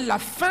produit en elle la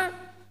fin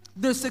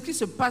de ce qui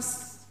se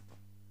passe.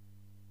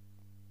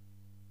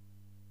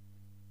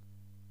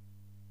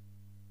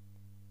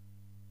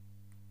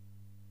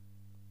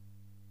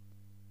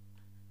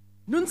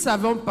 Nous ne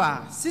savons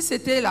pas si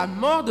c'était la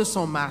mort de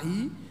son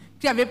mari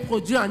qui avait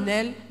produit en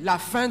elle la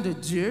fin de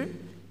Dieu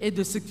et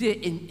de ce qui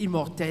est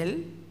immortel.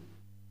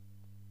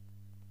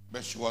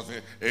 But she was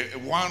a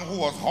one who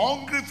was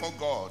hungry for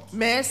God.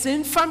 Mais c'est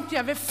une femme qui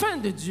avait faim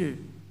de Dieu.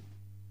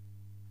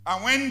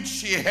 And when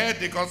she heard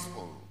the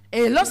gospel,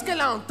 et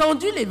lorsqu'elle a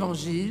entendu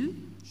l'évangile,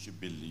 she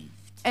believed.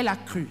 Elle a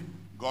cru.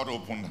 God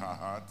opened her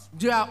heart.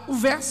 Dieu a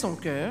ouvert son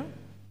cœur.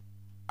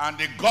 And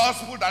the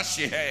gospel that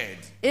she heard,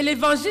 et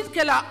l'évangile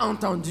qu'elle a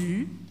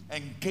entendu,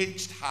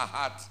 engaged her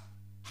heart,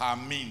 her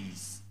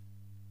means,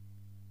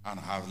 and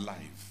her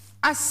life.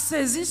 A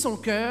saisi son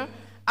cœur,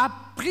 a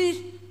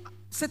pris,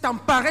 s'est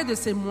emparé de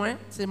ses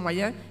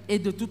moyens et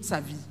de toute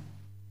sa vie.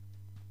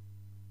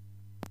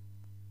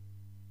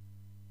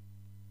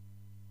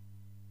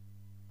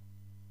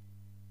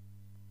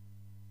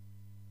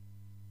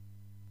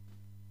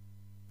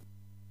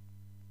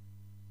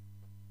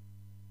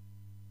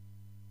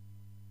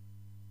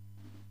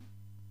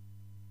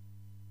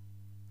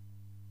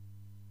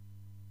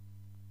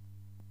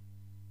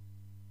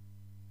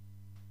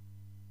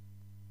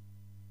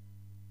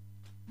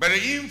 But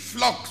the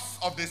influx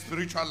of the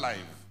spiritual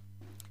life,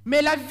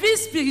 mais la vie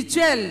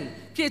spirituelle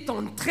qui est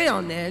entrée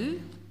en elle,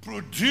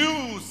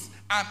 produce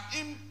an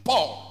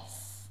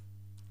impulse,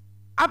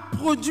 a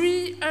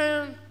produit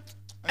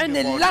un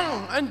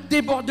élan, un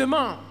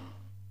débordement.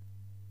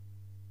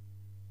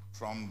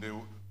 From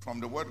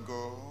the word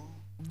go,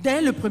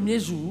 dès le premier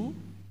jour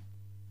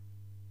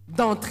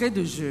d'entrée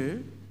de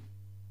jeu,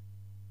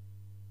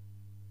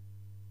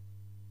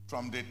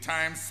 from the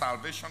time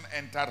salvation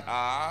entered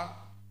her,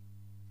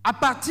 à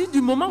partir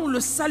du moment où le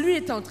salut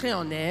est entré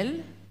en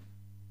elle,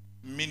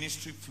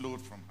 ministry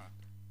flowed from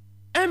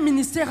her. Un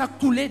ministère a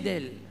coulé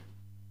d'elle.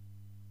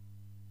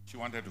 She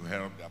wanted to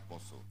help the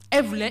apostle.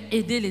 Elle voulait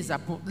aider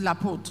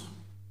l'apôtre.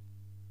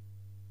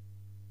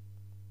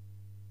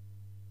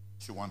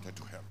 She wanted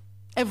to help.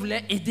 Elle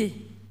voulait aider.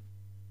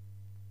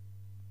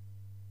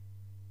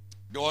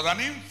 There was an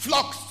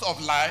influx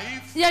of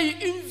life. Il y a eu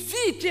une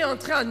vie qui est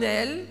entrée en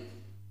elle.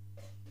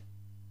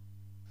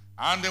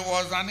 And there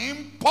was an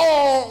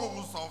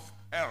impulse of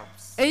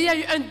helps. Et il y a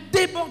eu un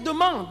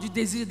débordement du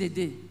désir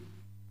d'aider.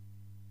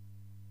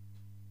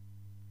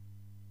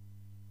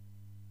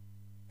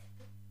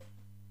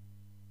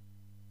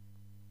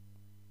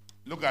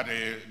 Look at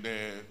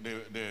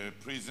the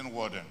prison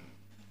warden.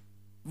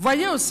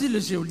 Voyez aussi le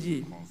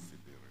geôlier.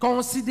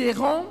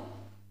 Considérons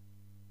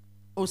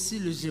aussi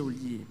le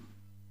geôlier.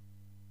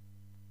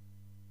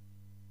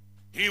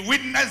 He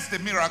witnessed the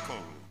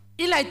miracle.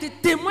 Il a été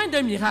témoin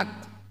d'un miracle.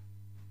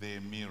 The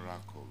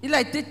miracle. Il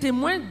a été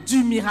témoin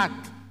du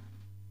miracle.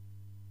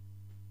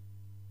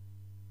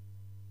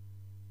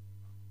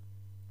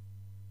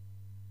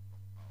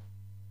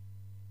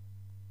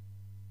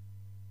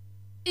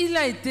 Il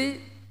a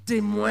été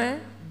témoin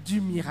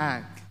du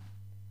miracle.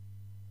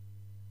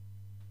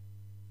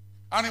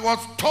 And he was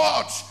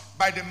touched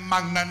by the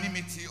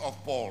magnanimity of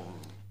Paul.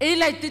 Et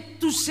il a été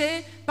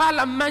touché par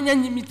la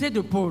magnanimité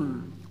de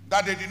Paul.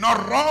 That they did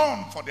not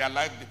run for their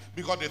life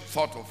because they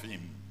thought of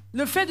him.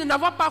 Le fait de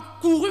n'avoir pas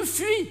couru,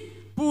 fui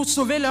pour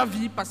sauver leur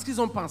vie parce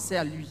qu'ils ont pensé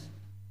à lui.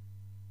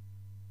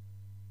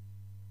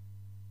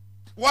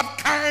 What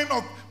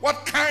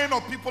kind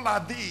of people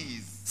are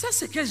these? Ça,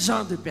 c'est quel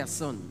genre de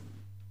personnes?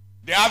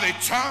 They have a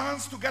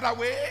chance to get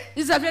away.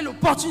 Ils avaient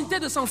l'opportunité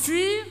de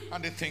s'enfuir.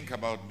 And they think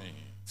about me.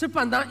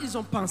 Cependant, ils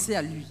ont pensé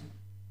à lui.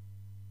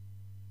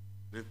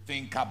 They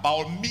think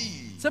about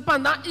me.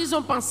 Cependant, ils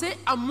ont pensé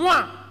à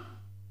moi.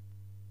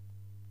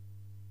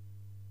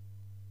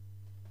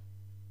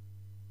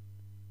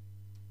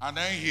 And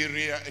then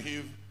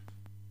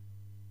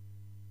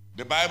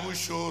the Bible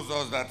shows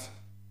us that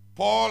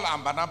Paul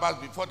and Barnabas,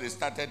 before they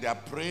started their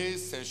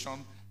praise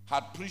session,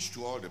 had preached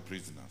to all the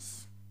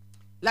prisoners.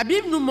 La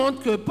Bible nous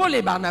montre que Paul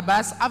et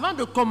Barnabas, avant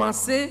de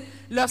commencer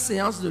leur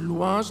séance de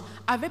louange,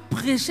 avaient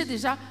prêché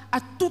déjà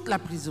à toute la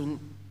prison,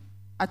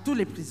 à tous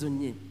les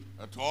prisonniers.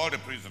 To all the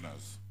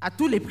prisoners. À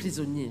tous les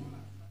prisonniers.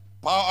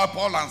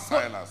 Paul and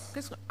Silas.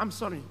 I'm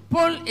sorry.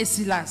 Paul et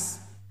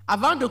Silas,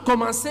 avant de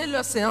commencer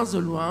leur séance de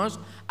louange,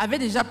 avaient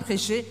déjà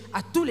prêché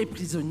à tous les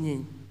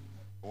prisonniers.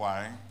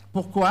 Why?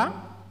 Pourquoi?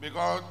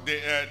 Because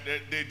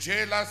the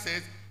jailer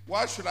says,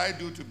 "What should I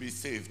do to be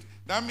saved?"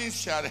 That means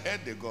she had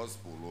heard the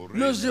gospel already.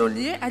 Le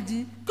geôlier a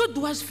dit, que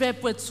dois-je faire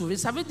pour être sauvé?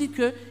 Ça veut dire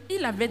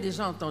qu'il avait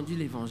déjà entendu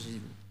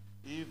l'évangile.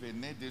 Il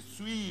venait de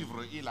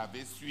suivre, il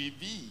avait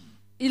suivi.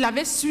 Il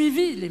avait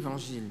suivi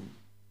l'évangile.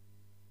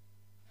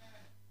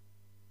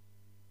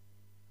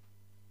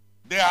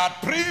 They had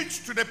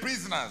preached to the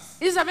prisoners.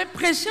 Ils avaient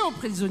prêché aux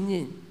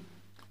prisonniers.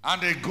 And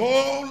the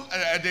goal,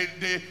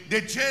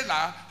 the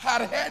jailer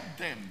had heard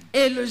them.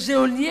 Et le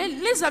geôlier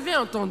les avait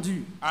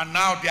entendus. And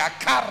now their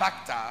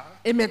character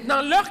Et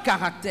maintenant leur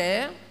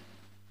caractère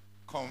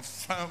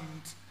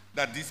confirmed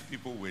that these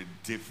people were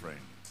different.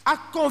 a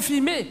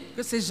confirmé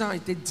que ces gens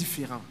étaient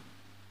différents.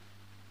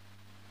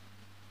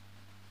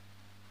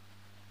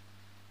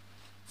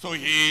 So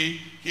he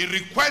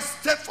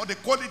requested for the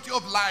quality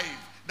of life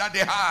that they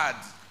had.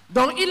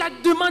 Donc il a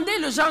demandé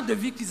le genre de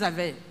vie qu'ils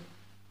avaient.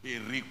 He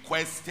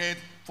requested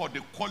for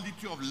the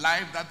quality of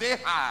life that they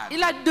had.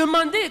 Il a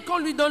demandé qu'on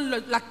lui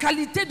donne la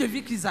qualité de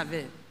vie qu'ils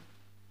avaient.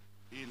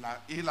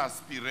 Il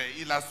aspirait,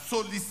 il a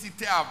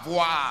sollicité à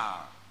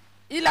voir.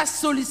 Il a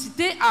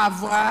sollicité à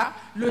avoir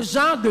le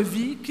genre de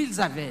vie qu'ils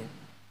avaient.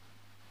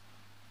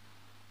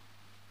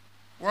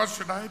 What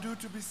should I do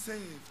to be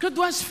saved? Que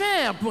dois-je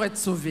faire pour être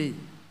sauvé?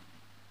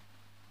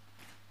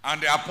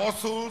 And the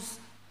apostles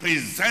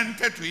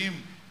presented to him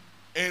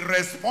a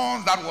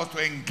response that was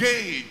to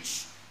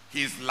engage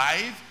his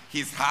life,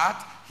 his heart,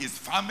 his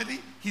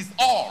family, his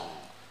all.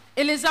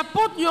 Et les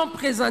apôtres lui ont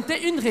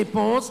présenté une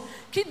réponse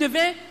qui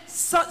devait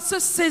se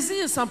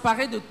saisir,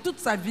 s'emparer de toute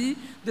sa vie,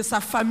 de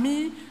sa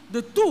famille,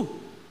 de tout.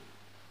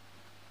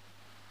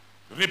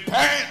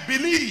 Repent,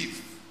 believe.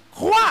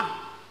 Crois.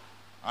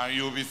 And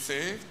you'll be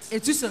saved. Et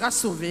tu seras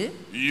sauvé.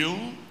 You.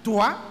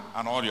 Toi.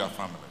 And all your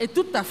family. Et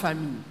toute ta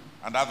famille.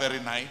 And that very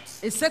night.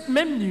 Et cette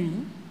même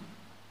nuit.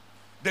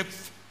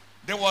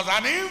 There was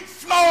an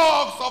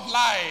influx of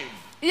life.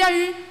 Il y a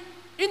eu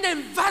une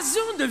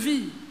invasion de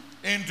vie.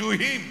 Into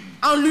him.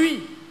 En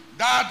lui.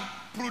 That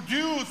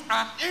produced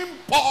an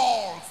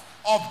impulse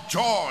of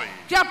joy.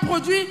 Qui a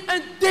produit un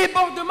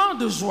débordement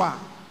de joie.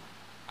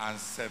 And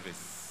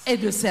service. Et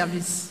de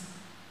service.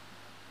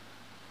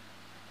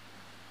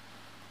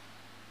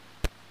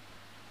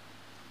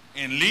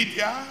 In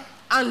Lydia.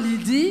 En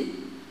Lydie.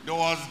 There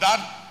was that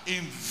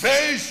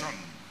invasion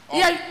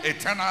of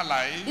eternal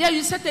life. Il y a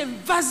eu cette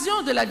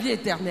invasion de la vie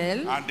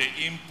éternelle. And the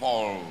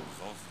impulse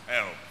of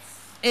help.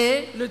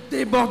 Et le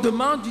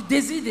débordement du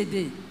désir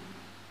d'aider.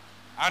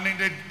 And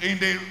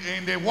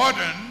in the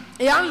warden,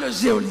 et en le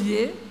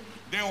geôlier,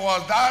 there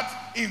was that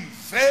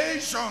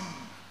invasion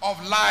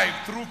of life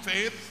through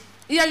faith.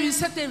 Il y a eu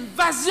cette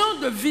invasion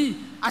de vie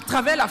à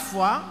travers la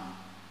foi.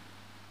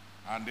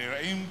 And the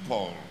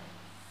impulse.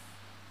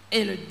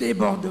 Et le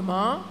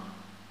débordement.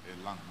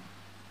 Élan.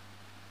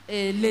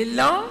 Et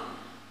l'élan.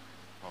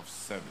 Of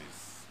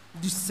service.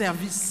 Du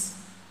service.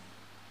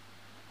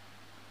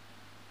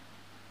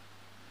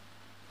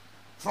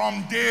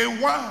 From day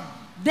one.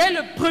 Dès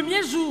le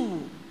premier jour.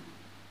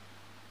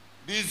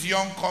 This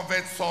young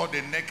convert saw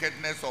the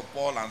nakedness of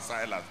Paul and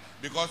Silas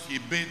because he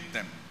bathed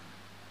them.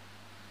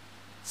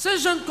 Ce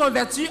jeune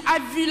converti a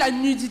vu la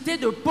nudité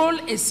de Paul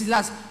et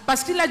Silas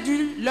parce qu'il a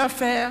dû leur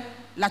faire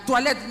la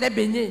toilette, les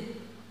baigner.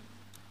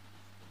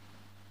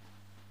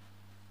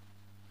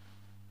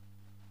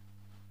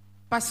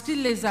 Parce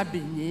qu'il les a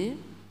baignés,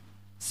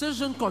 ce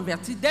jeune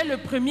converti, dès le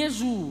premier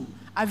jour,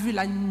 a vu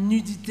la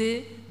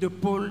nudité de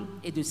Paul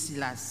et de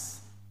Silas.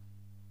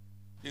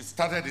 He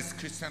started his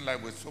Christian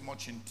life with so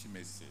much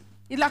intimacy.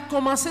 Il a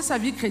commencé sa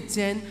vie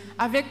chrétienne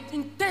avec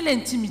une telle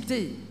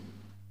intimité.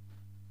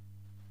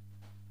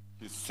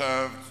 He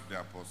served the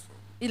apostles.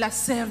 Il a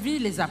servi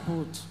les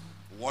apôtres.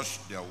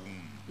 Washed their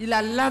wounds. Il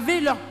a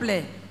lavé leurs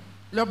plaies,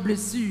 leurs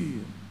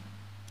blessures.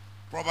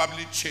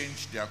 Probably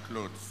changed their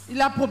clothes.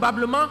 Il a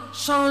probablement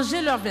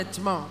changé leurs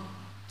vêtements.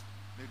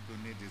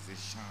 Donné des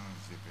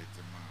échanges de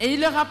vêtements. Et il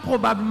leur a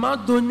probablement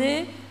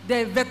donné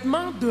des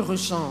vêtements de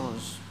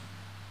rechange.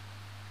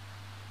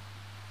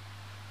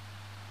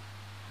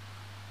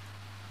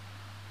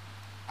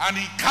 And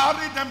he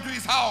carried them to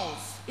his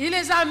house. Il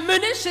les a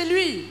menés chez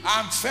lui.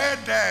 And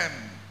fed them.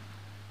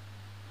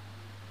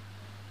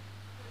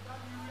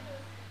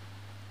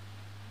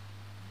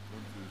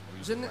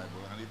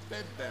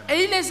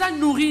 Et il les a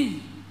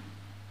nourris.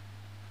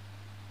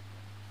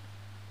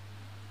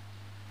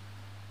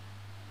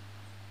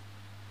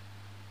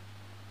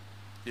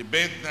 He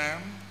bathed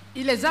them.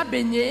 Il les a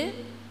baignés.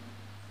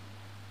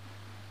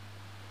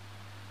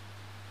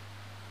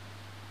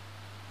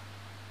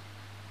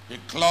 He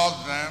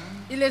clothed them.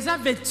 Il les a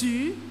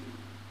vêtus.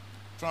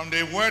 From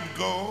the word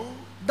go.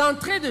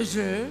 D'entrée de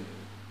jeu.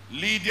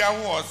 Lydia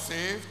was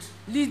saved.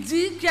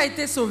 Lydie qui a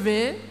été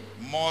sauvée.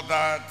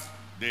 Mothered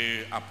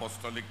the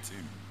apostolic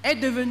team. Est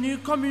devenue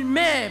comme une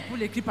mère pour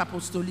l'équipe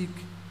apostolique.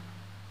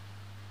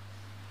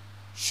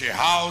 She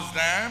housed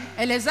them.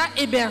 Elle les a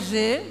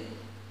hébergés.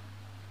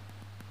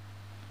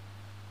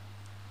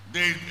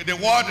 The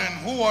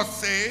warden who was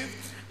saved.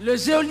 Le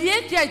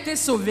geôlier qui a été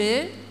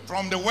sauvé.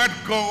 From the word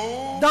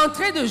go.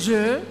 D'entrée de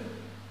jeu.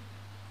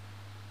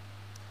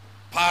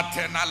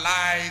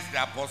 Paternalized the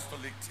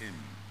apostolic team.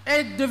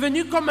 Est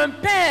devenu comme un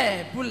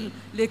père pour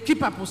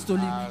l'équipe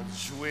apostolique.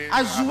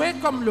 A joué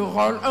comme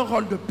un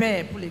rôle de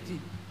père pour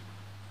l'équipe.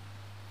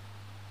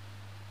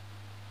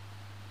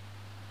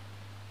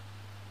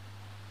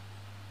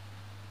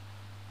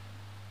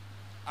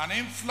 An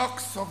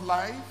influx of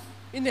life.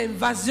 Une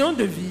invasion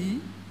de vie.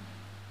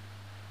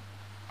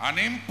 An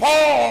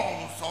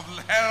impulse of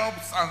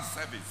helps and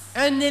service.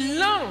 Un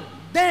élan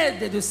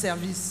d'aide et de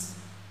service.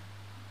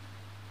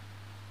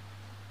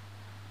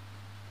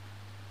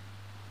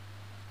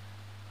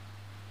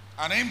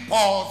 An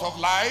impulse of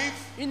life.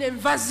 Une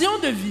invasion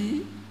de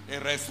vie. A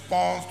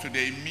response to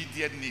the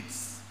immediate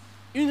needs.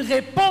 Une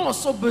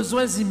réponse aux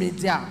besoins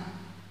immédiats.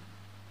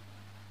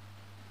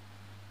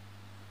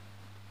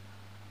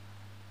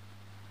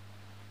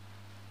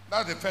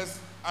 That's the first.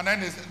 And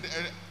then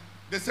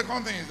the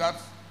second thing is that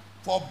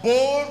for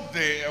both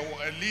the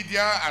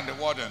Lydia and the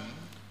warden,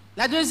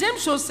 la deuxième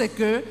chose, c'est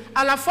que,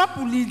 à la fois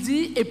pour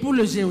Lydie et pour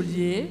le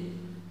geôlier,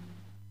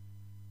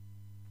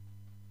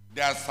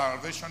 their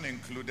salvation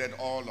included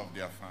all of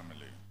their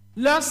family.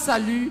 Leur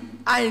salut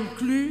a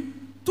inclus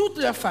toute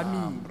leur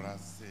famille,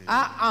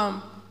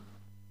 a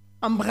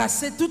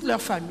embrassé toute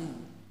leur famille.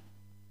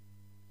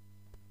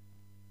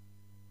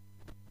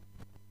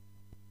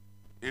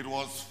 It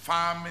was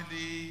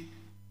family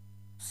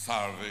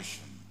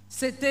salvation.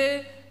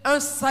 C'était un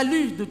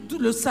salut,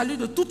 le salut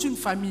de toute une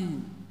famille,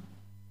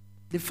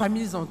 des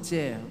familles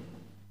entières.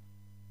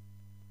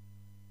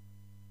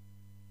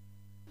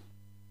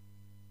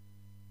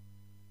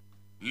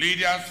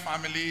 Lydia's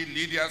family,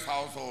 Lydia's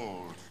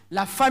household.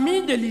 La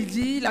famille de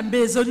Lydie, la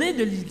maisonnée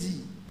de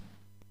Lydie.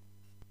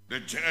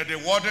 The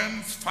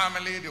warden's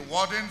family, the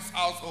warden's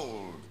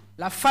household.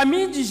 La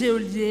famille du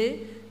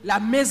geôlier, la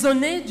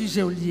maisonnée du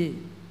geôlier.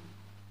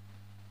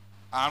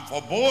 And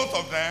for both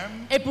of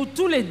them, et pour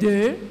tous les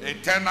deux,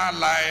 eternal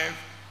life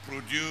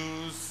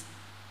produces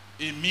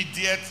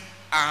immediate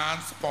and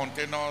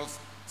spontaneous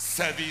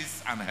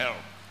service and help.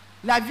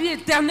 La vie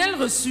éternelle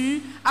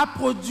reçue a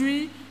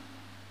produit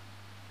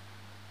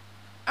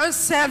un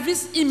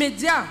service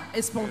immédiat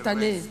et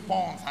spontané.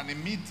 An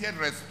immediate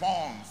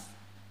response.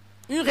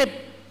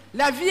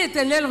 La vie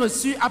éternelle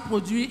reçue a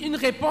produit une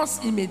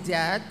réponse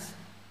immédiate.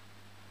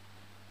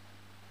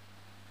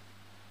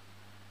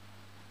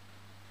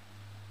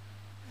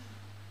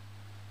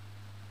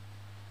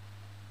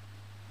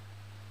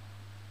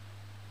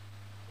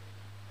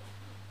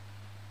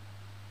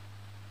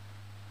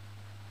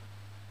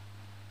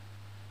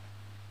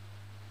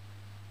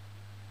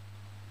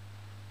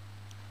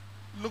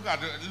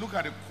 Look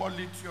at the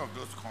quality of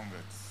those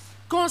converts.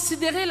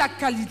 Considérez la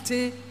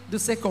qualité de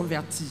ces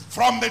convertis.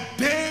 From the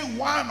day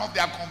one of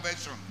their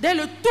conversion, dès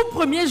le tout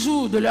premier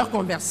jour de leur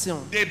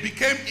conversion, they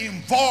became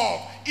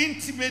involved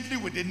intimately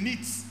with the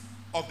needs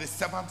of the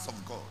servants of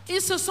God.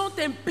 Ils se sont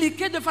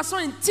impliqués de façon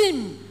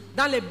intime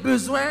dans les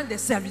besoins des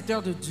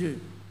serviteurs de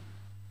Dieu.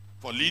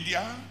 For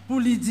Lydia, pour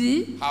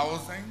Lydie,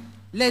 housing,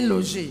 les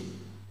loger.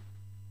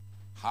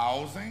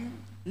 Housing,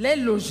 les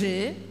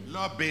loger.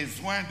 Leurs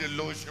besoins de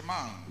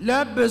logement.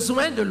 Leurs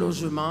besoins de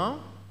logement.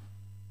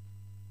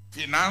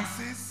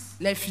 Finances.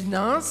 Les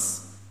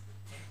finances.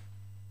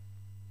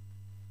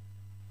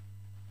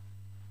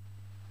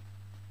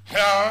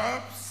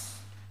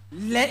 Helps.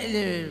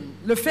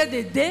 Le fait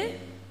d'aider.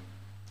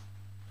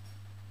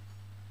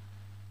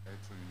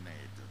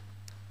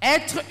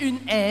 Être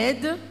une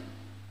aide.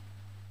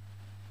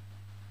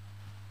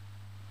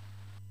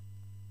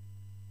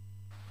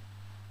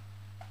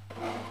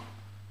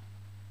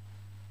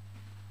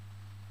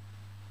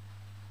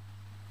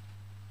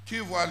 Tu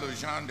vois le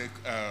genre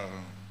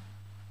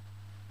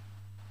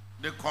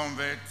de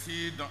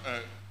convertis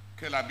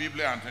que la Bible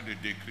est en train de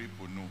décrire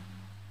pour nous.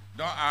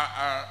 Donc,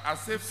 à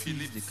ces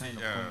Philippe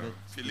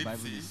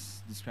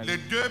 6, les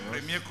deux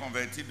premiers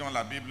convertis dont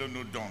la Bible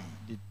nous donne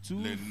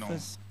les noms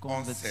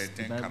ont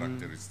certaines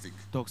caractéristiques.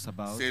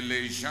 C'est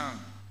les gens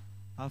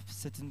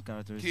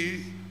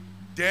qui,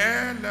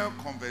 dès leur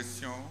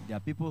conversion,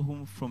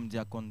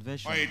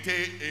 ont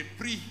été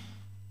épris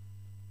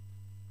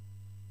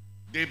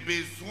des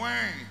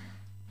besoins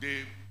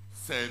des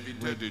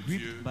serviteurs de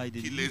Dieu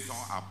qui les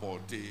ont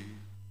apportés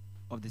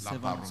la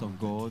parole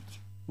de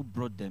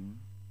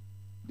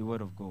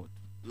Dieu.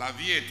 La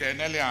vie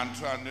éternelle est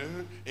entrée en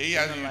eux et il y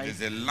a eu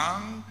des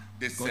élans,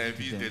 des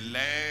services, de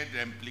l'aide,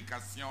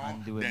 d'implication,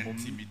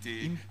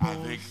 d'intimité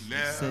avec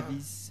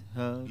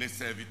les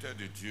serviteurs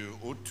de Dieu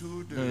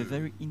autour de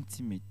very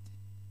intimate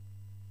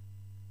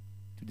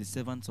to the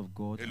servants of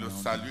God. Et le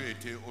salut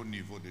était au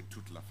niveau de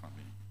toute la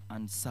famille.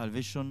 And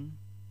salvation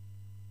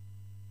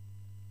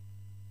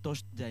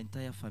touched the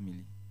entire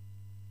family.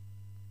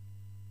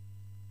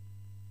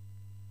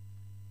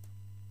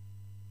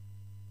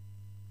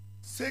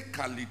 Ces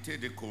qualités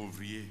de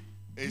couvriers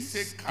et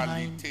ces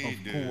qualités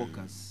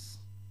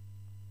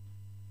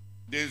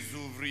des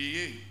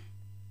ouvriers,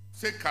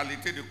 ces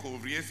qualités de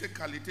couvriers, ces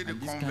qualités de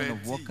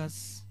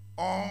convertis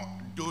ont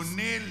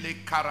donné les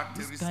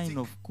caractéristiques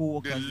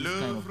de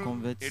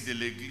l'œuvre et de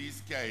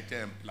l'église qui a été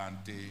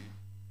implantée.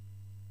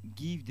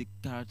 Give the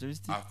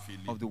characteristics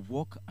of the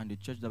work and the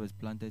church that was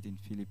planted in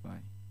Philippi.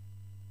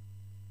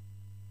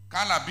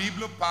 Quand la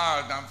Bible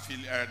parle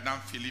dans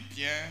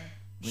Philippiens,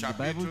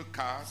 chapitre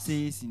 4,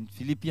 says in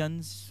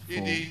Philippians 4,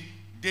 il dit,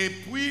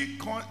 depuis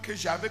que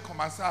j'avais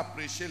commencé à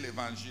prêcher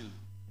l'évangile,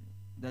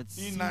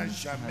 il n'a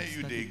jamais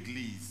eu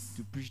d'église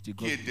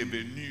qui est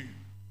devenue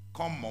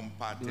comme mon There was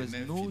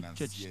partenaire no church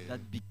financier that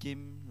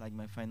became like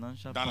my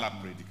financial dans la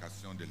partner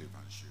prédication de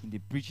l'évangile. in the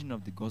preaching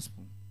of the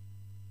gospel.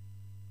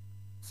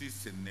 Si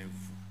ce n'est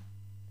vous,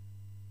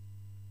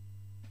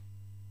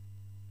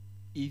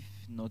 If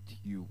not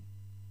you.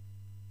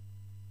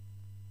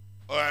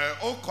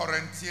 Aux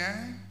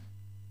Corinthiens,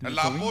 To the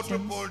l'apôtre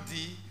Corinthians, Paul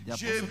dit, the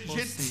je Apostle Paul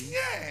says,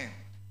 tiens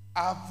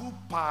à vous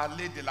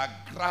parler de la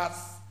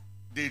grâce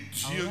de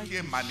Dieu like qui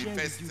est to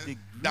manifeste share with you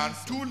the dans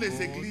grace toutes of les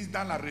God églises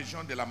dans la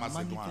région de la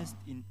Macédoine. manifest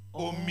in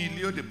Au all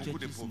milieu de the beaucoup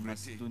de churches in pauvreté,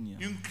 Macedonia.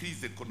 une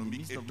crise In the économique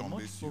midst est of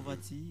tombée much sur eux.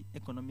 poverty,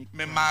 economic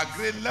Mais crisis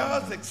malgré upon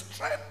leurs them,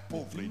 extrêmes in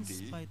pauvreté,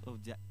 spite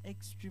of their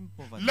extreme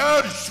poverty,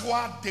 leur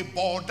joie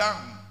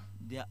débordante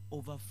their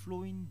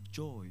overflowing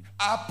joy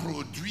a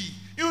produit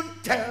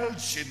une telle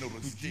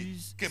générosité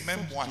produced que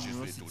même such moi je suis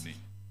generosity étonné.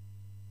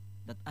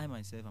 that I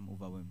myself am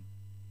overwhelmed.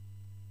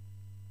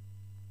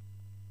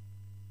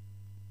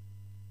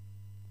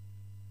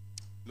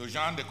 Le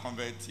genre de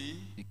convertis,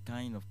 The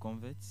kind of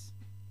converts,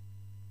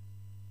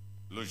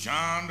 le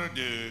genre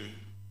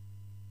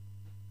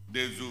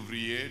des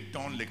ouvriers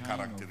dont les kind of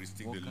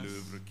caractéristiques de workers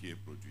l'œuvre qui est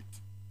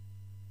produite.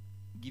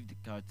 give the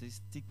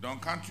characteristic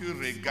Donc quand tu of the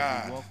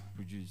regardes work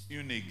produced.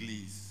 une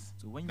église,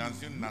 So when dans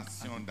you une look at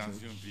nation, a dans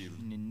church, une ville,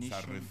 in a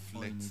ça nation or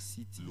in a reflète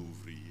city,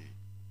 l'ouvrier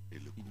et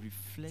le it couple.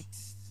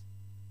 reflects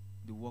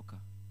the worker.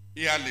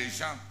 Il y a les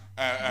gens,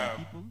 There are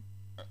people.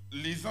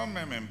 lisons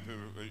même un peu.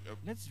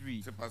 Let's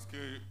read. C'est parce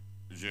que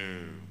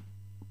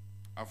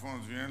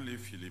Alphonse, viens lire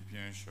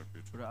Philippiens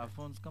chapitre. Brother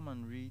Alphonse, come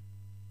and read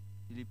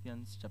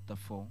Philippians chapter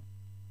 4.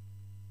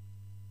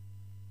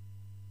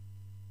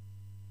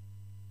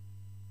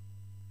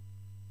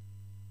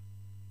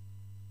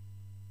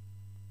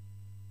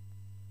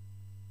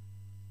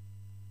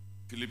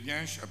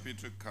 Philippiens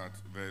chapitre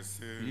 4,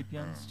 verset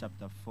Philippians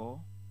chapter 4.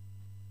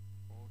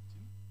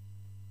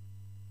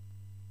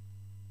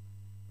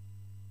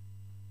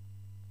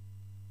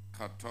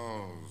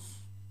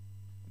 14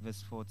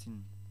 verse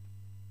 14.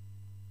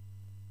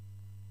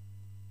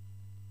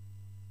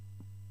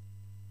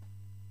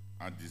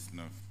 à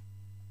 19.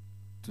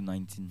 To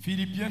 19.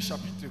 Philippiens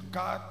chapitre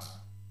 4,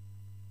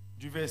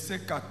 du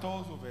verset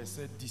 14 au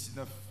verset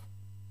 19.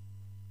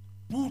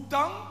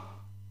 Pourtant,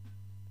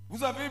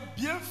 vous avez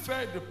bien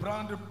fait de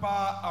prendre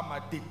part à ma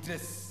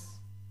détresse.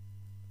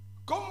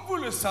 Comme vous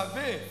le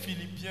savez,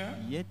 Philippiens,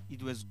 Yet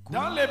it was good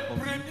dans les of you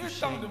to premiers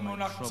share temps de in mon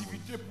my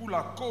activité troubles. pour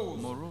la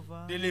cause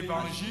Moreover, de as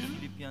l'évangile,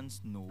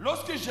 Philippians know,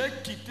 lorsque j'ai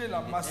quitté la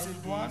in the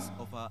Macédoine, early days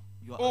of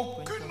your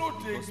aucune acquaintance autre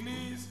with the gospel,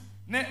 église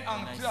n'est when I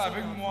entrée set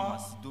avec out for moi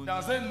Macedonia,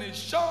 dans un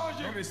échange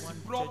not one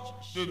réciproque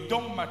church de shared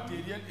dons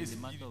matériels et in the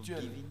matter of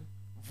spirituels. giving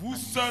Vous and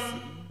seul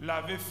receiving,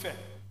 l'avez fait.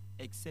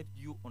 except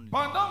you only.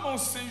 Pendant mon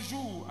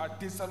séjour à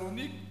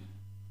Thessalonique,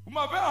 vous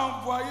m'avez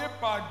envoyé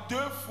par 2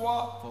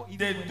 fois For even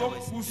des when I dons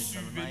was in pour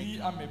Thessalonica,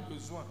 subvenir à mes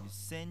besoins. You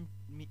sent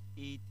me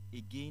aid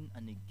again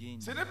and again.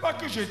 Ce n'est pas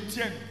que je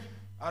tienne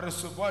à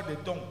recevoir des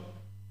dons.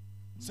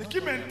 Ce Not qui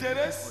that I am looking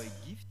m'intéresse, for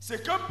a gift,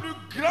 c'est qu'un plus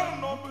grand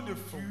nombre de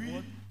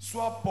fruits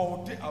soit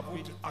porté à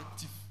votre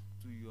actif.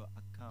 to your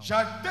account.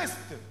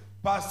 J'atteste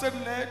par cette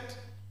lettre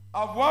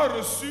avoir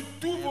reçu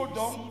tous I vos have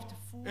dons received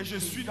full et je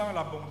suis payment dans and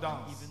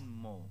l'abondance. even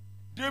more.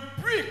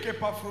 Depuis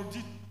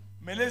qu'Épaphrodite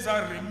me les a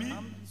I am remis,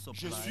 amply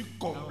je supplied suis now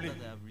comblé. that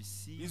I have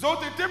received Ils ont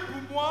été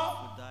pour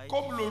moi Aphrodite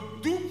comme le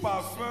to doux be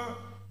parfum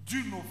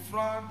d'une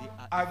offrande They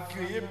are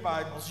agréée a par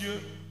fragrant Dieu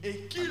offering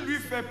et qui and lui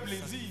fait acceptable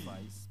plaisir.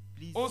 sacrifice,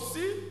 pleasing Aussi,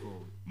 to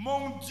God.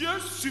 mon Dieu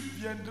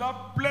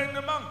subviendra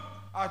pleinement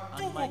à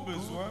tous And my vos God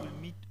besoins. will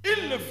meet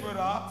Il le all your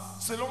fera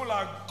needs selon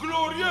la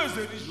glorieuse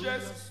richesse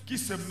glorious qui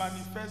se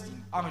manifeste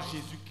in en Christ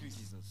Jésus-Christ.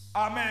 Jesus.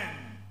 Amen.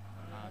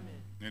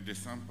 Amen. Ne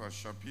descends pas,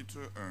 chapitre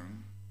 1,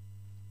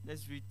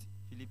 Let's read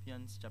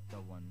Philippians chapter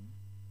 1,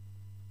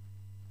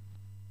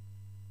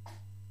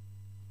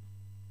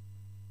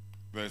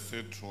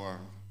 verset 3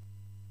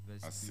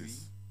 verse à 3.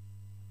 6.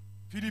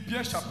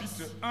 Philippiens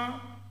chapitre 1,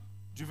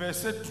 du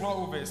verset 3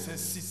 au verset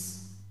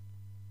 6.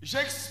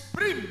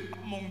 J'exprime,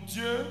 mon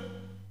Dieu,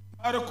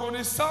 ma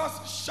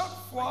reconnaissance chaque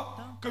fois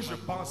que je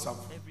pense à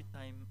vous. Every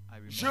time I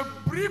remember Je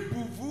prie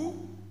pour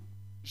vous,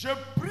 je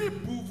prie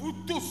pour vous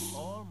tous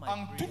all my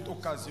en prayers toute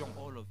occasion.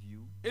 for all of you.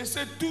 Et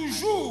c'est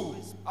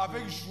toujours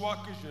avec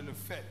joie que je le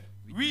fais.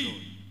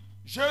 Oui,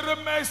 je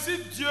remercie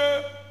Dieu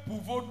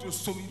pour votre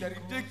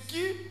solidarité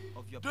qui,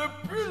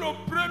 depuis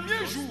le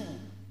premier jour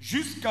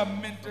jusqu'à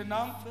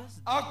maintenant,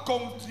 a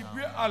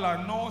contribué à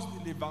l'annonce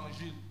de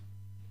l'évangile.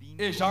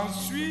 Et j'en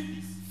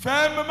suis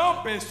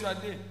fermement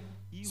persuadé.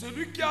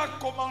 Celui qui a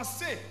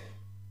commencé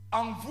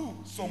en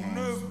vous son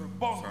œuvre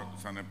bonne.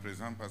 Ça ne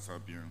présente pas ça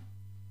bien.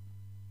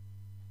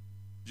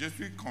 Je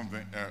suis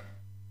convaincu.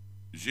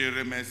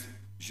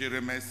 Je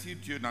remercie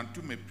Dieu dans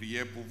toutes mes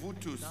prières pour vous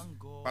tous.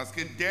 Parce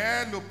que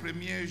dès le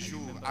premier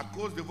jour, à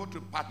cause de votre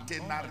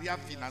partenariat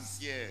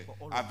financier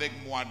avec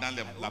moi dans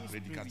la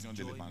prédication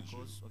de l'évangile.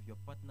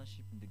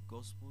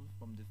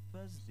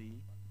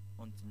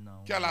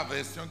 Quelle est la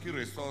version qui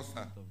ressort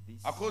ça?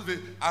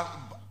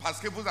 Parce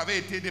que vous avez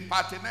été des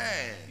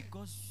partenaires.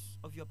 Because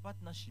of your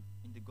partnership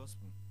in the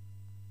gospel.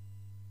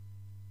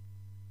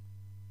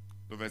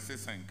 Le verset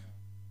 5.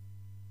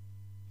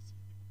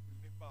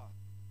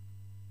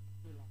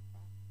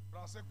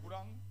 Français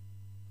courant.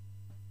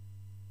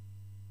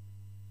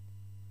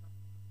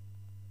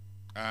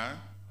 Hein?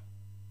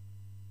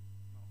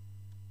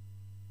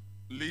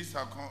 Lis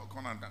ça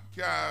qu'on entend.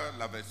 Qui a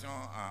la version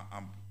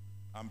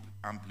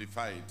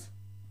amplified?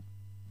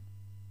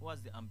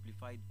 What's the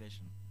amplified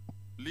version?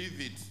 Lis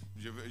vite.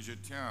 Je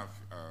tiens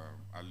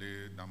à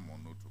aller dans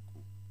mon autre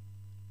cours.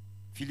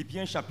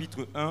 Philippiens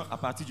chapitre 1 à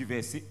partir du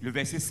le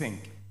verset 5.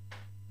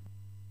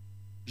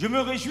 Je me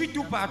réjouis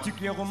tout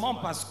particulièrement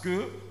parce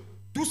que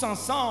tous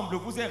ensemble,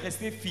 vous êtes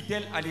restés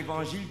fidèles à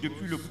l'évangile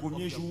depuis le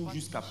premier jour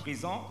jusqu'à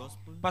présent,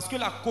 parce que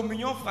la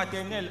communion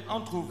fraternelle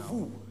entre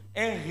vous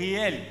est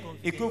réelle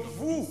et que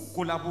vous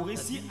collaborez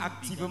si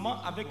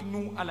activement avec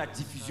nous à la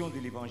diffusion de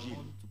l'évangile.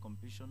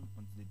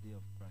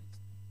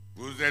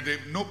 Vous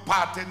êtes nos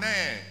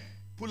partenaires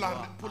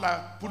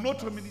pour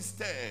notre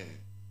ministère.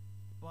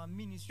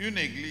 Une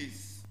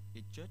église.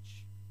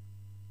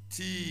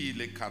 Si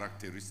les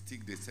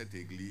caractéristiques de cette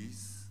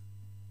église,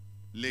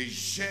 les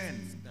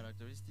gènes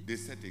de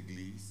cette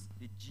église,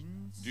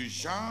 du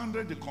genre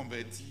de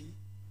convertis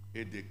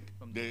et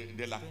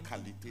de la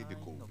qualité de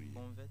couvriers.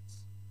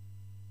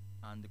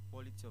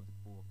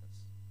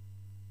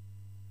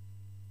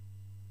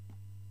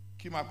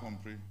 Qui m'a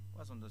compris?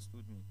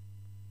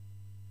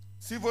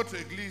 Si votre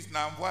église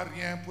n'envoie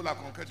rien pour la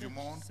conquête du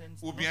monde,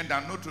 ou bien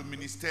dans notre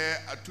ministère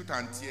tout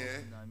entier,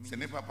 ce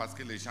n'est pas parce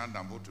que les gens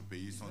dans votre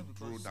pays sont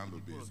trop dans le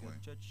besoin.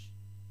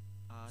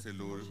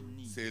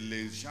 C'est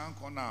les gens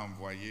qu'on a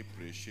envoyés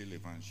prêcher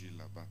l'évangile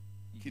là-bas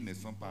qui ne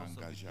sont pas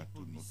engagés à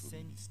tout notre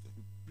ministère.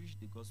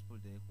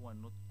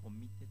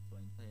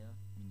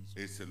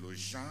 Et c'est le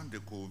genre de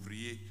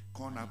couvrier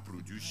qu'on a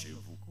produit chez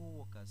vous.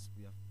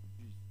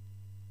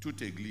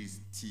 Toute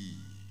église tire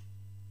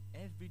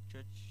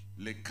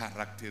les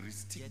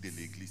caractéristiques de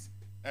l'église.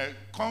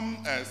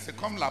 C'est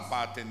comme la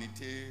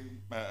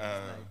paternité,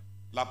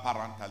 la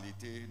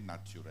parentalité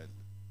naturelle.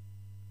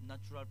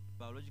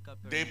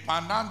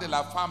 Dépendant de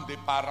la femme des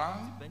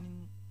parents,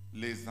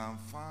 les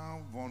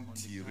enfants vont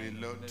tirer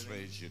leur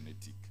trait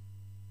génétique.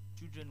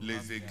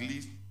 Les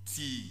églises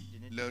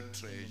tirent leur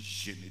trait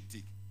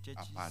génétique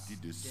à partir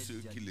de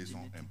ceux qui les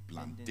ont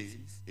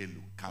implantés et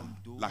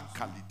la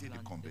qualité de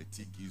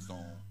convertis qu'ils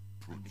ont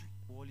produit.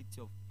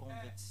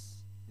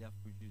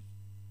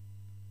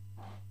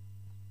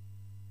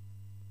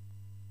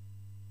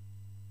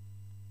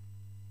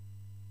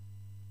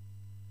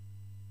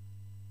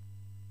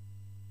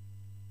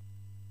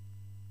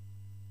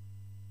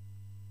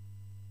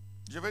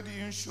 Je vais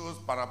dire une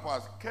chose par rapport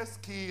à qu'est-ce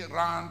qui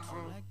rentre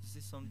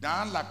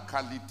dans la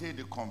qualité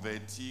de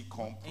convertis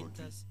qu'on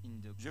produit.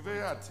 Je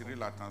vais attirer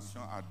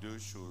l'attention à deux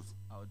choses.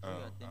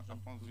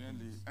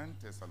 1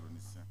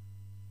 Thessaloniciens.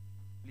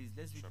 Please,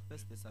 let's read 1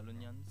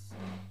 Thessalonians.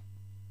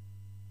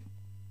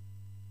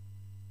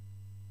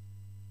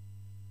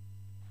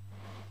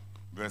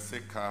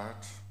 Verset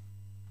 4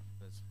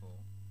 Verse 4.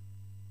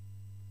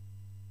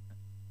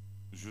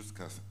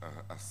 Jusqu'à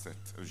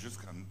 7,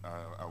 jusqu'à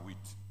 8.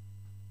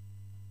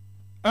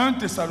 1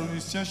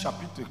 Thessaloniciens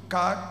chapitre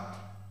 4,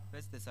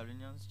 1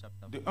 Thessalonians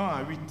chapter 4. de 1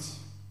 à 8.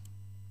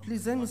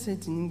 Please let me say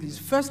it in English.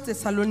 1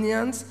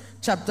 Thessalonians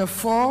chapter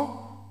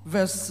 4,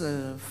 verse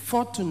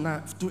 4 to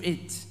 8. To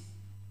 8.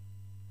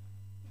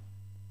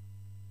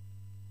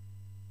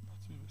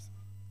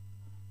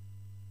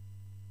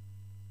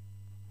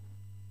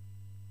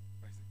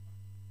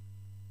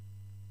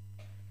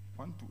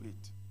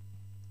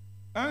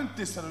 1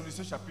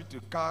 Thessaloniciens chapitre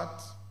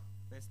 4,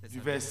 du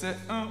verset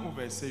 1 au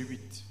verset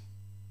 8.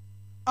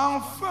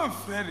 Enfin,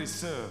 frères et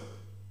sœurs,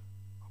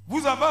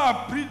 vous avez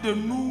appris de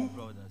nous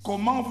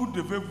comment vous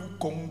devez vous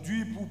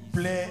conduire pour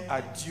plaire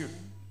à Dieu.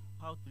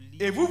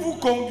 Et vous vous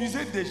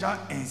conduisez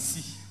déjà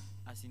ainsi.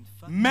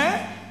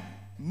 Mais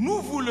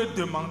nous vous le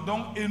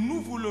demandons et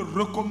nous vous le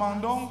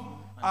recommandons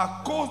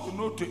à cause de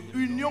notre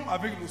union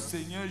avec le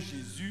Seigneur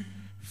Jésus.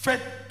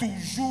 Faites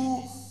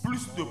toujours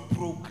plus de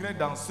progrès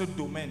dans ce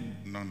domaine.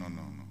 Non.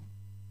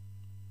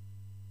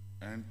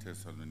 1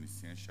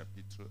 Thessaloniciens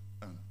chapitre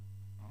 1,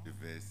 de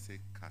verset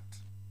 4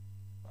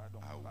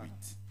 à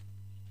 8.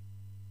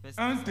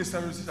 1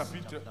 Thessaloniciens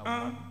chapitre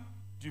 1,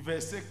 du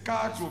verset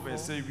 4 au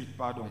verset 8,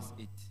 pardon.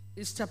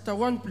 It's chapter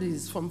 1,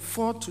 please, from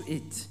 4 to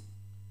 8.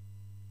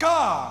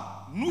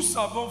 Car nous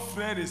savons,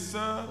 frères et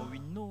sœurs,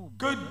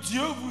 que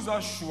Dieu vous a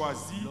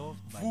choisi,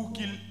 vous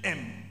qu'il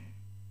aime.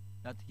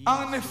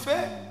 En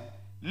effet,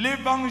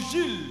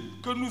 l'évangile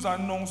que nous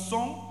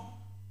annonçons,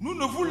 nous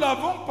ne vous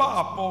l'avons pas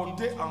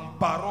apporté en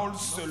parole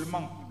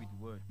seulement,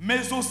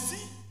 mais aussi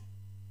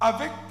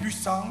avec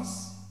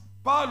puissance,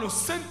 par le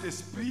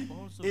Saint-Esprit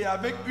et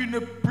avec une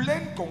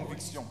pleine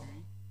conviction.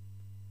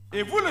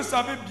 Et vous le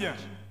savez bien,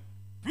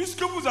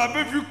 puisque vous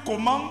avez vu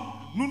comment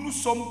nous nous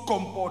sommes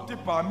comportés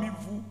parmi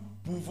vous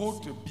pour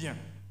votre bien.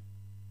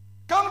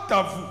 Quant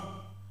à vous,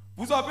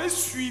 vous avez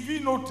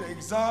suivi notre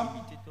exemple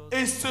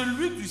et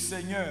celui du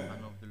Seigneur,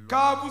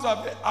 car vous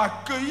avez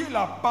accueilli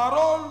la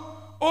parole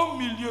au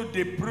milieu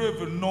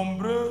d'épreuves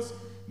nombreuses,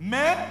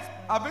 mais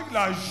avec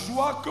la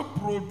joie que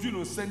produit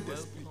le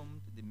Saint-Esprit.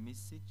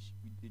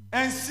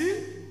 Ainsi,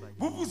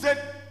 vous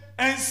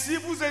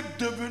êtes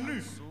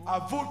devenus à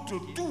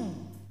votre tour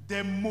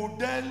des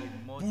modèles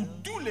pour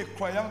tous les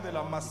croyants de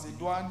la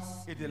Macédoine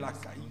et de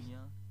l'Achaïe.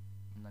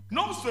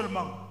 Non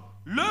seulement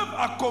l'œuvre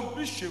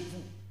accomplie chez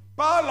vous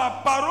par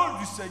la parole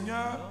du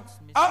Seigneur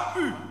a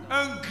eu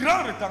un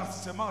grand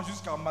retentissement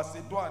jusqu'en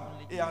Macédoine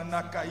et en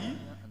Achaïe,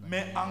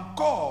 mais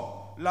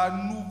encore la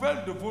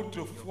nouvelle de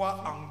votre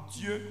foi en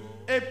Dieu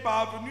est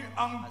parvenue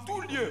en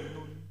tout lieu.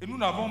 Et nous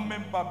n'avons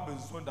même pas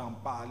besoin d'en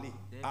parler.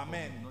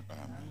 Amen.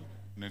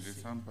 Ne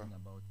descends pas.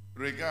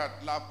 Regarde,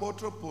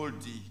 l'apôtre Paul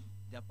dit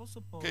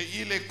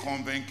qu'il est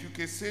convaincu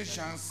que ces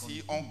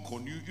gens-ci ont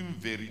connu une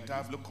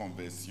véritable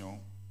conversion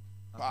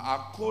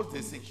à cause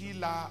de ce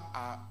qu'il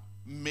a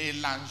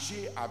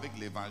mélangé avec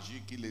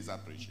l'évangile qu'il les a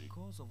prêché.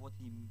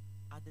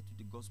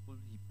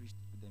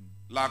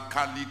 La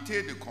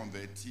qualité de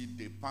converti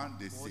dépend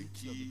de ce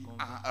qui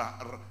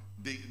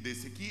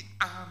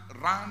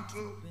rentre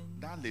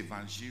dans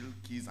l'évangile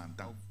qu'ils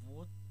entendent.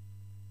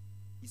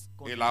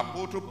 Et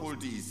l'apôtre Paul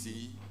dit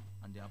ici,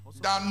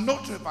 dans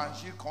notre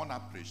évangile qu'on a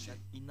prêché,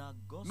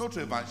 notre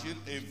évangile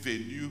est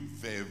venu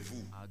vers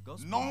vous,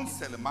 non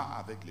seulement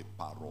avec les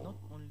paroles,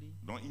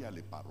 dont il y a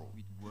les paroles,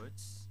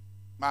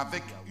 mais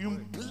avec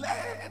une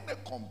pleine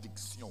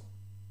conviction.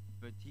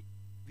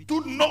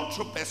 Toute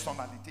notre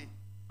personnalité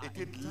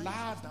était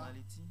là dans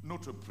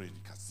notre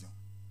prédication,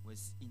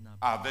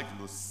 avec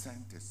le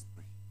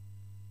Saint-Esprit,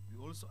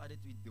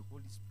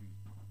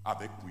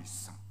 avec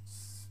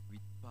puissance.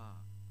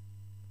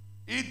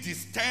 Il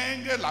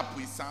distingue la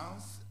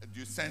puissance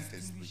du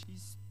Saint-Esprit.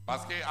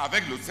 Parce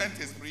qu'avec le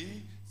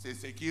Saint-Esprit, c'est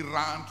ce qui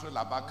rentre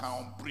là-bas quand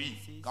on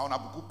prie, quand on a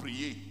beaucoup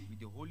prié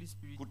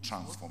pour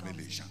transformer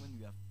les gens.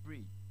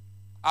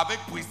 Avec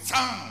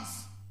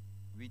puissance,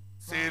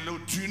 c'est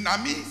le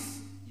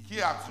dynamisme qui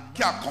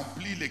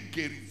accomplit les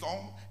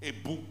guérisons et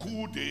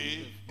beaucoup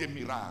de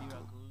miracles.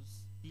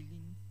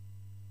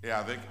 Et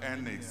avec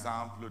un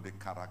exemple de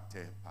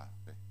caractère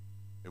parfait.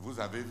 Et vous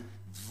avez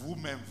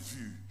vous-même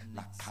vu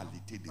la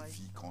qualité de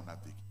vie qu'on a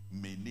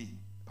menée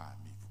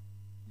parmi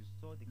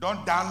vous.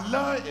 Donc dans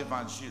leur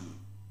évangile,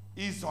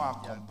 ils ont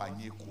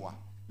accompagné quoi?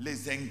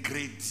 Les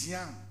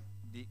ingrédients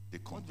de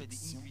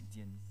conviction,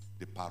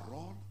 des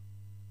paroles,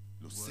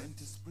 le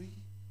Saint-Esprit,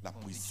 la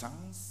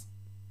puissance,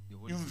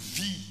 une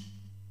vie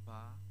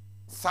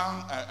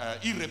sans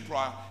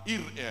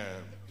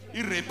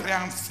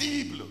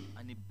irrépréhensible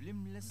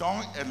dont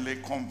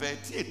les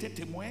convertis étaient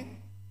témoins.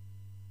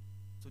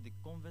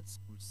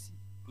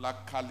 La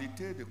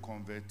qualité de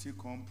convertis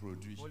qu'on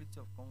produit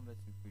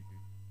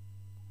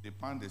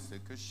dépend de ce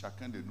que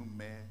chacun de nous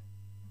met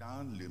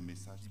dans le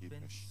message qu'il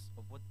prêche.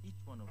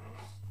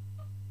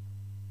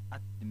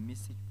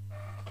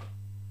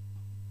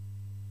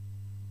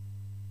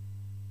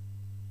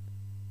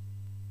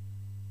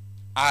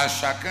 À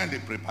chacun de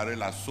préparer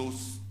la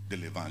sauce de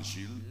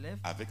l'évangile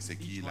avec ce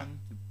qu'il a.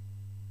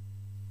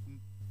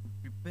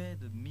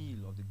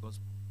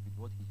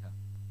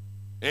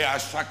 Et à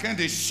chacun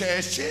de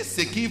chercher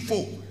ce qu'il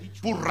faut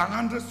pour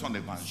rendre son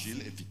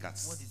évangile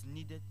efficace.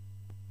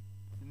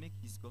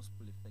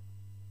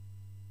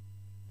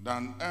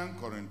 Dans 1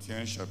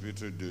 Corinthiens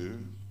chapitre 2,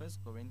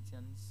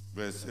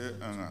 versets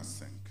 1 à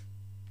 5.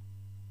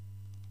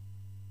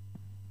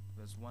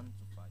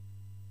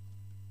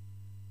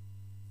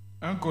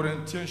 1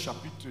 Corinthiens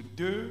chapitre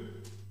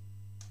 2,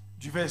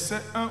 du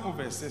verset 1 au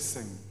verset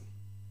 5.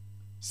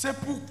 C'est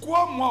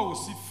pourquoi moi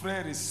aussi,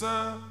 frères et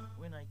sœurs,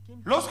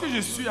 lorsque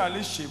je suis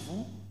allé chez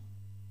vous,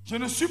 je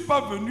ne suis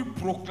pas venu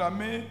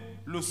proclamer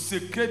le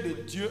secret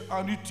de Dieu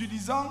en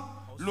utilisant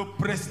le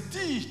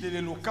prestige de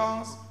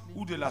l'éloquence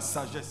ou de la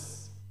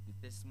sagesse.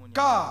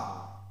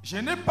 Car je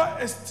n'ai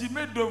pas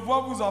estimé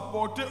devoir vous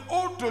apporter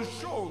autre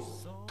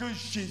chose que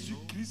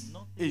Jésus-Christ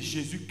et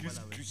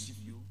Jésus-Christ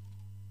crucifié.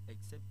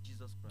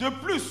 De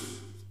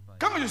plus,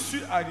 quand je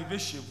suis arrivé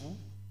chez vous,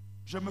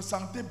 je me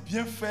sentais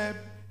bien faible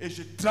et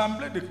je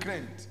tremblais de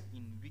crainte.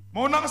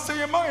 Mon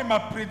enseignement et ma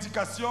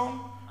prédication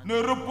ne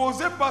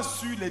reposaient pas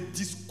sur les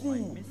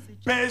discours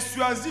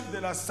persuasifs de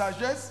la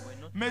sagesse,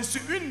 mais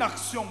sur une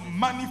action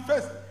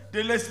manifeste de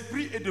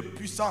l'esprit et de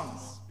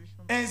puissance.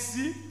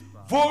 Ainsi,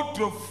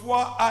 votre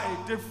foi a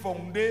été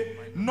fondée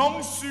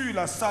non sur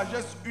la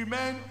sagesse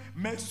humaine,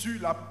 mais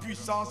sur la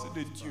puissance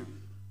de Dieu.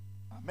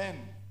 Amen.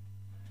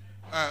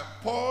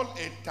 Paul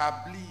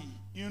établit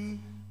une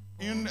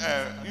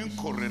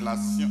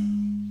corrélation.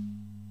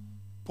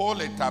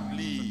 Paul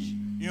établit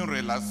une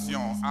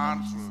relation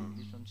entre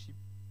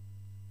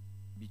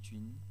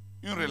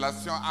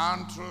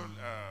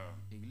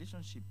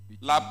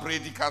la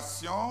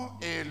prédication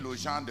et le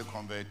genre de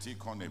convertis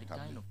qu'on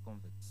établit.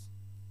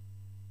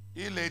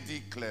 Il est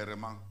dit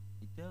clairement,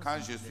 quand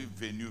je suis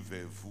venu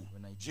vers vous,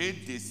 j'ai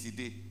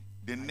décidé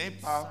de ne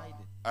pas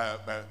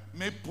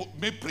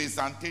me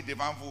présenter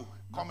devant vous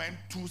comme un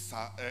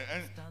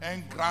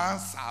grand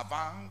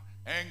savant,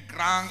 un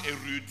grand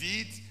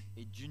érudite,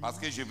 parce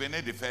que je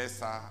venais de faire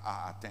ça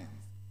à Athènes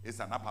et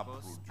ça n'a pas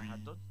produit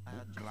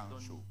grand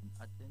chose.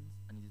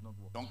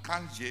 Donc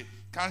quand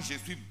je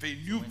suis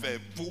venu vers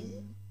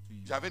vous,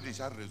 j'avais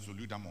déjà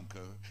résolu dans mon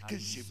cœur que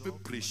je veux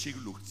prêcher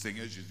le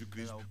Seigneur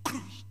Jésus-Christ cru.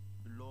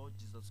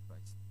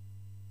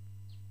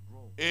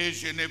 Et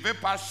je ne vais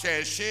pas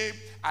chercher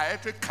à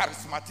être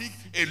charismatique,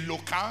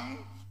 éloquent,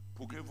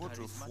 pour que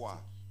votre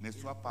foi ne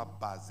soit pas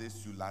basée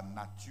sur la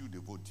nature de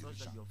vos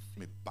dirigeants,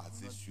 mais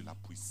basée sur la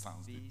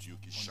puissance de Dieu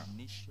qui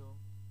change.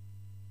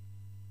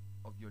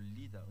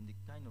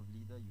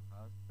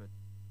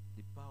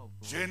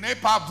 Je n'ai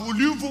pas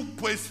voulu vous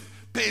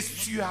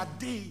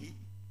persuader.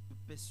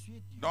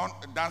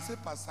 Dans ce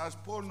passage,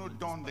 Paul nous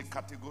donne des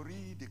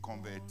catégories de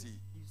convertis.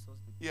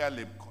 Il y a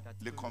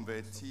les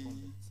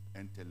convertis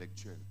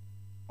intellectuels.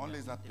 On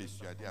les a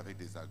persuadés avec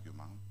des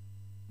arguments.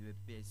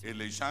 Et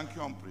les gens qui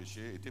ont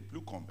prêché étaient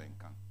plus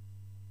convaincants.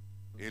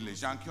 Et les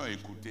gens qui ont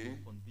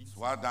écouté,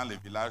 soit dans les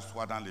villages,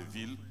 soit dans les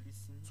villes,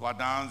 soit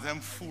dans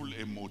un foule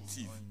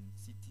émotive,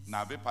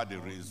 n'avaient pas de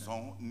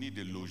raison ni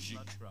de logique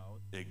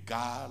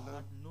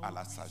égale à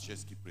la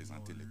sagesse qui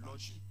présentait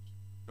l'évangile.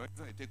 Donc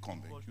ils ont été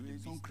convaincus et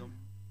ils ont cru.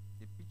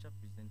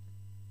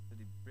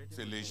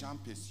 C'est les gens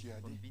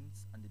persuadés.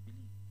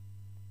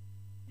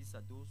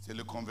 C'est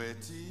le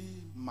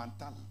converti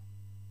mental.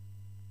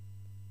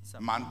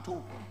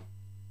 Manteau.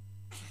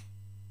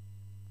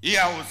 Il y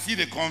a aussi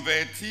des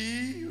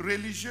convertis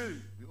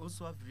religieux.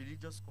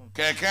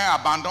 Quelqu'un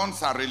abandonne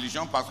sa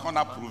religion parce qu'on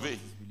a prouvé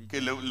que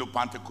le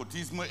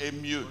pentecôtisme est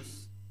mieux.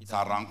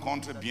 Ça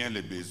rencontre bien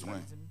les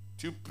besoins.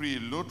 Tu pries,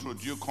 l'autre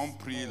Dieu qu'on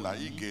prie là,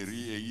 il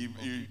guérit et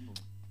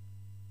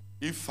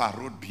il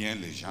faraude bien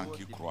les gens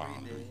qui croient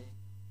en lui.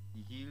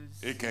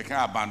 Et quelqu'un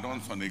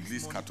abandonne son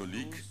église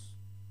catholique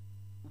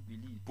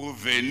pour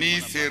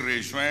venir se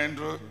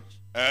rejoindre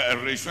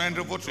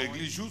votre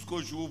église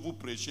jusqu'au jour où vous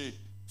prêchez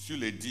sur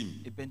les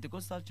dîmes.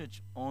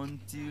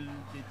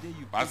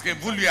 Parce que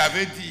vous lui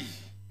avez dit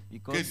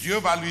que Dieu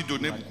va lui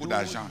donner beaucoup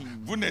d'argent.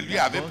 Vous ne lui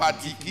avez pas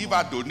dit qu'il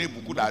va donner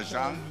beaucoup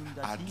d'argent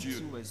à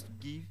Dieu.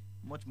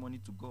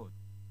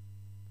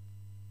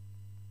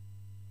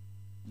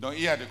 Donc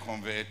il y a des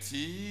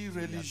convertis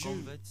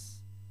religieux.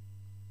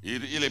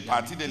 Il est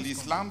parti de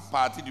l'islam,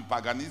 parti du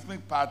paganisme,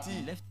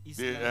 parti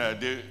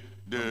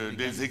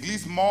des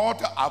églises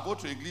mortes à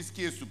votre église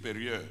qui est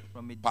supérieure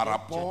par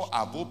rapport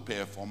à vos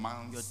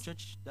performances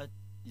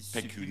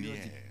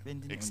pécuniaires,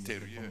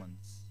 extérieures.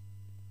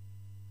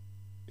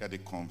 Il y a des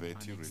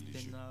convertis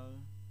religieux.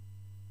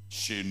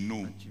 Chez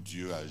nous,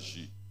 Dieu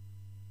agit.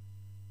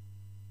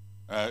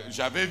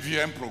 J'avais vu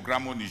un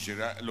programme au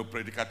Nigeria, le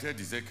prédicateur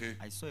disait que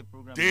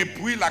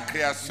depuis la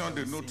création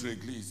de notre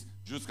église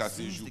jusqu'à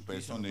ce jour,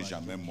 personne n'est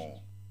jamais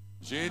mort.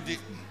 J'ai dit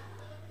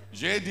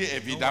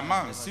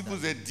évidemment, si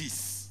vous êtes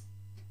 10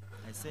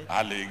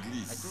 à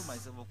l'église,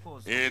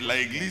 et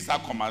l'église a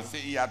commencé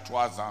il y a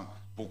 3 ans,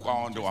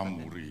 pourquoi on doit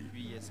mourir?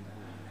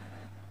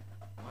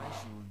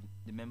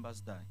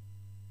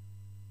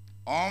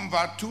 On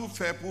va tout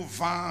faire pour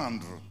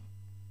vendre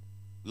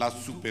la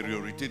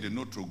supériorité de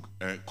notre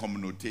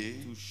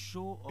communauté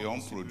et on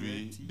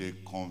produit des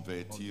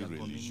convertis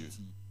religieux.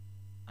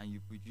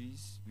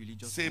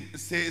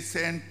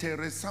 C'est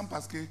intéressant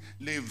parce que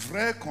les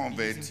vrais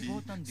convertis,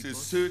 c'est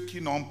ceux qui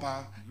n'ont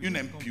pas une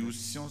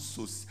impulsion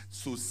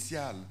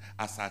sociale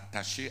à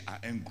s'attacher à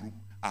un groupe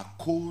à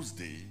cause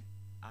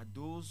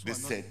de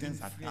certains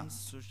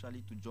attentes.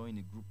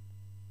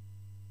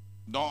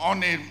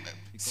 Donc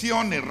si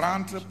on ne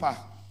rentre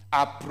pas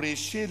à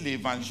prêcher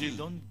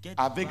l'évangile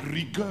avec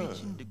rigueur,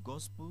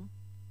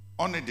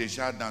 on est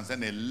déjà dans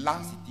un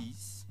élan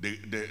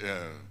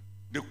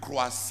de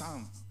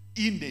croissance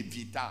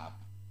inévitable.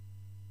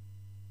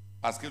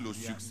 Parce que le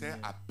succès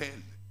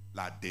appelle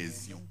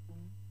l'adhésion.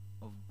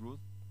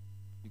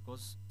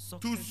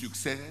 Tout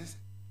succès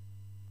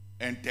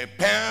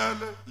interpelle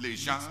les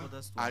gens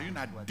à une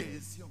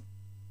adhésion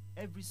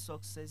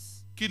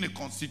qui ne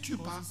constitue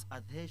pas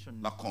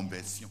la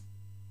conversion.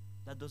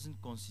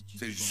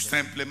 C'est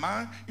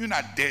simplement une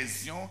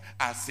adhésion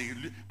à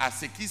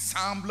ce qui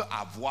semble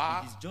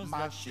avoir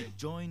marché.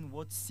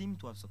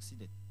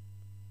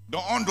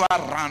 Donc on doit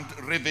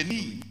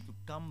revenir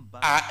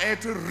à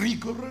être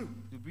rigoureux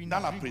dans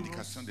la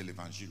prédication de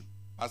l'évangile.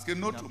 Parce que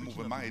notre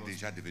mouvement est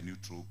déjà devenu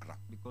trop grand.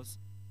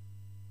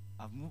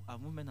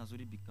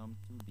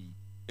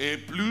 Et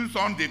plus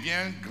on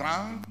devient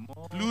grand,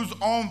 plus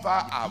on va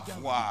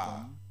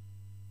avoir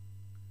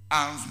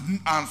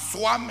en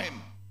soi-même,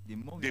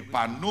 de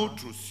par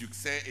notre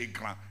succès est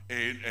grand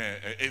et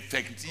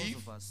effectif,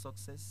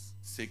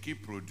 ce qui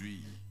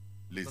produit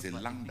les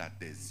élans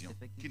d'adhésion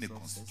qui ne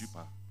constituent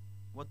pas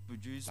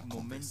la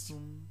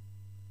conversion.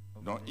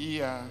 Donc il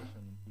y a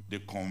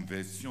des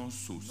conversions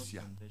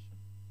sociales.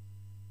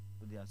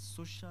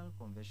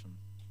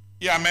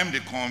 Il y a même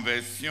des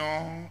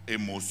conversions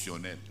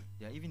émotionnelles.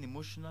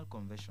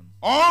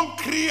 On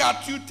crie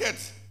à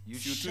tue-tête,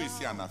 surtout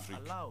ici en Afrique.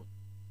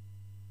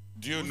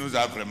 Dieu nous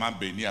a vraiment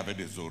bénis avec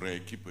des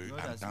oreilles qui peuvent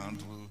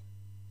entendre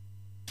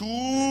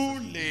tous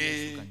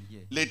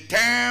les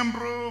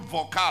timbres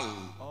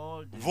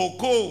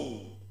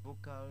vocaux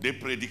des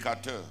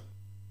prédicateurs.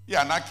 Il y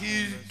en a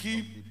qui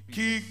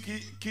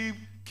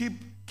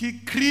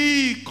qui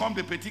crient comme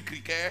des petits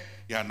criquets.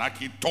 Il y en a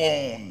qui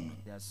tonnent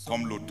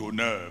comme le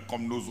tonneur,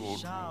 comme nous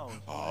autres.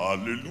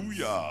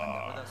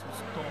 Alléluia.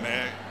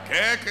 Mais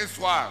quel que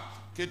soit,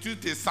 que tu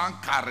te sens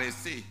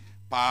caressé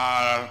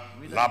par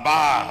la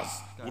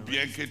base, ou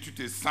bien que tu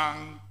te sens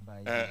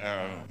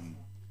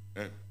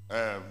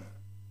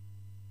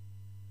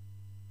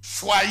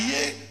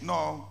choyé,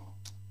 non,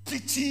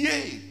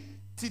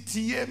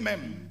 titillé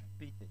même,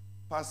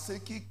 par ceux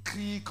qui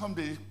crient comme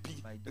des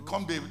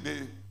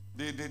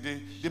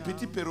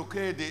petits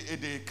perroquets et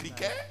des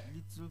criquets.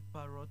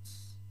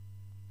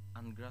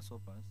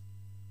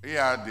 Il y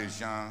a des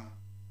gens,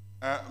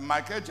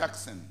 Michael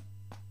Jackson,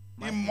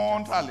 il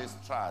monte à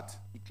l'estrade,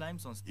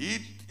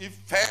 il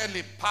fait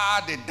les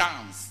pas de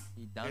danse,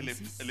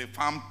 et les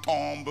femmes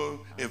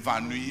tombent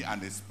évanouies en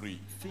esprit,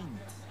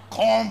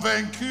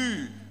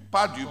 convaincues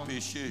pas du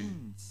péché,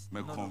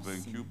 mais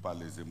convaincues par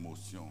les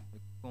émotions.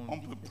 On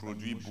peut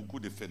produire beaucoup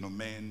de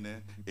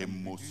phénomènes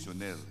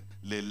émotionnels.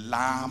 Les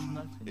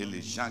larmes et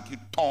les gens qui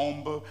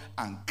tombent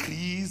en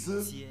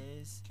crise,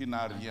 qui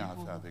n'ont rien à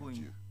faire avec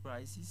Dieu.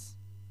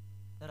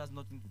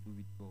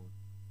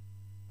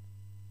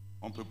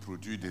 On peut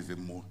produire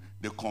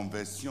des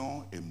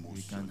conversions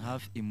émotionnelles.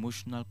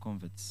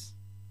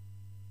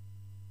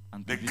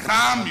 Les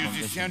grands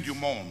musiciens du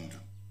monde,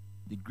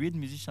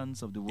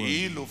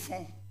 ils le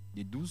font.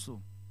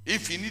 Ils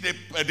finissent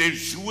de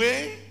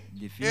jouer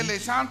et les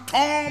gens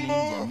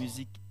tombent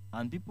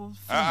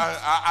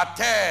à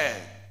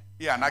terre.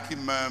 Il y en a qui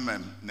meurent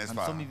même, n'est-ce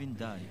pas?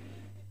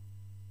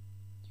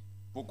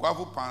 Pourquoi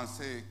vous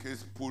pensez que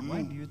pour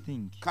nous,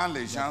 quand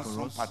les gens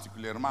sont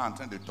particulièrement en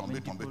train de tomber,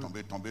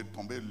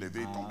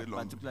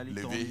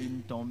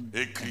 lever,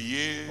 et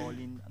crier,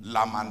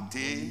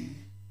 lamenter,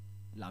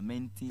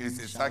 et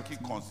c'est ça qui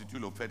constitue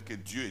le fait que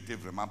Dieu était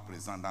vraiment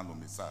présent dans le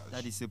message.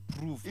 Il se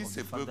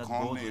peut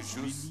qu'on ait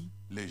juste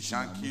les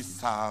gens qui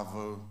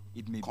savent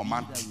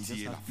comment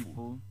titiller la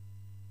foule.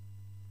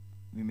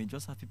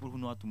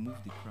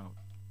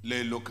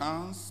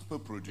 L'éloquence peut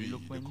produire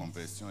des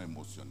conversions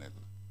émotionnelles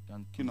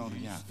qui n'ont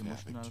rien à faire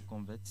avec Dieu.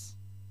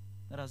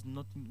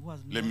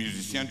 Les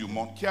musiciens du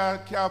monde, qui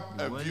a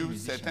vu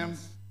certaines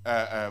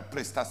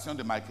prestations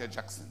de Michael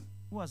Jackson.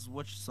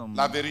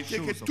 La vérité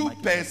est que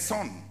toute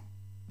personne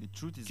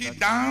qui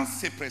dans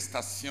ces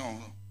prestations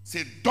se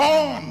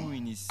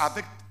donne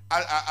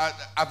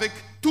avec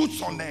tout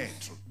son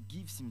être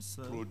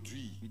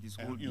produit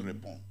une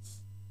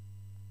réponse.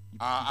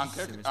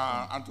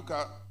 En tout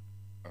cas,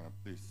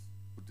 please,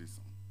 put this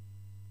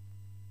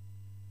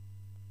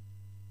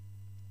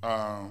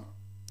on.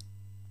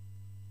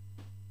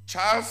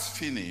 Charles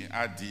Finney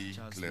a dit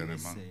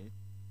clairement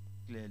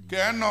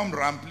qu'un homme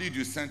rempli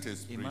du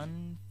Saint-Esprit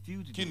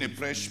qui ne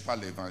prêche pas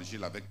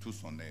l'évangile avec tout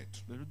son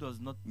être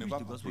ne va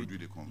pas produire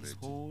de convertis.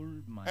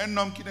 Un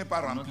homme qui n'est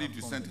pas rempli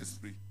du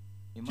Saint-Esprit,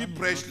 qui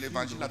prêche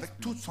l'évangile avec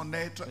tout son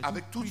être,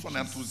 avec tout son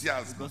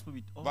enthousiasme,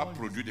 va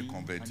produire des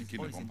convertis qui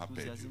ne vont pas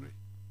perdurer.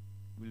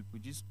 Mais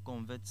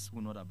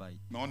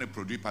on ne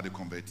produit pas de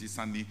convertis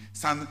sans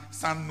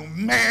nous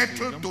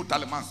mettre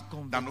totalement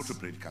dans notre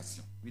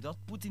prédication.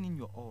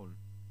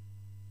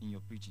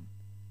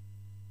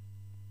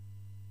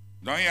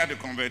 Donc il y a des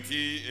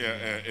convertis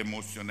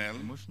émotionnels.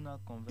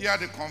 Il y a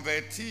des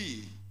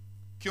convertis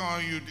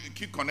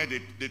qui connaissent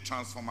des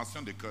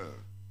transformations de cœur.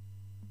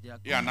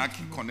 Il y en a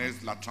qui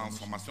connaissent la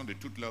transformation de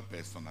toute leur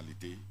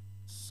personnalité.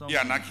 Il y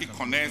en a qui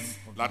connaissent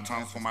la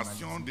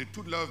transformation de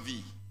toute leur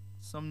vie.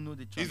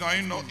 Ils ont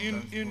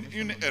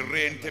une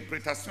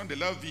réinterprétation de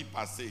leur vie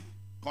passée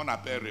qu'on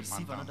appelle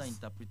repentance.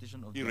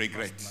 Ils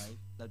regrettent.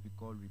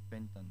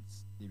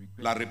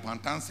 La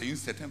repentance, c'est une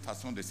certaine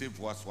façon de se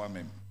voir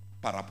soi-même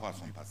par rapport à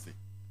son passé.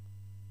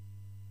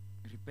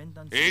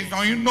 Et ils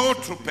ont une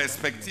autre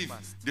perspective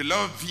de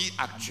leur vie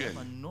actuelle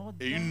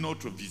et une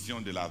autre vision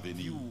de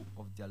l'avenir.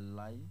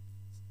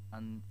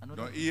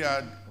 Donc il y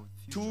a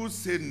tous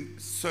ces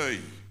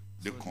seuils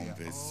de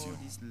conversion.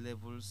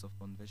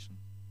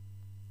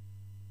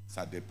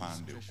 Ça dépend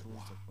de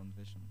quoi?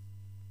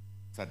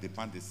 Ça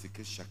dépend de ce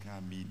que chacun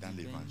a mis dans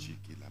l'évangile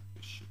qu'il a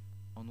prêché.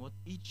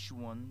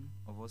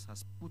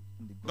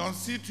 Donc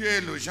si tu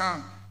es le genre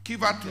qui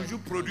va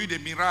toujours produire des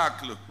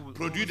miracles,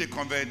 produire des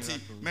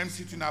convertis, même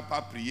si tu n'as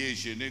pas prié et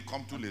jeûné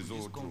comme tous les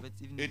autres,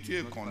 et tu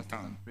es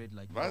content,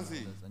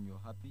 vas-y.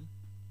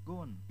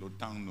 Le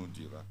temps nous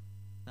dira.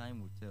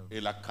 Et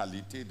la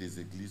qualité des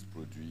églises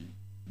produites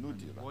nous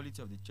dira.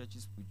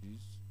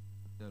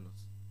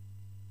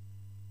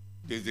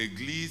 Des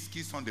églises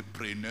qui sont des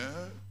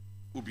preneurs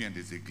ou bien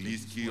des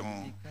églises qui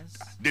ont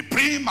des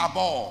primes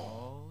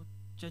abord,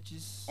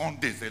 ont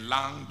des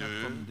élans,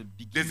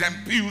 des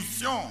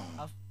impulsions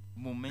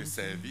de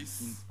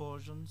service.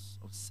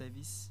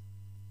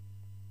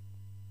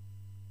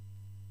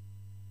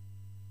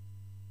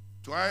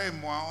 Toi et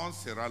moi, on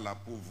sera là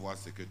pour voir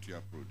ce que tu as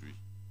produit.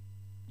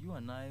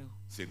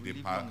 C'est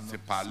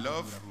par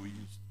leurs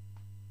fruits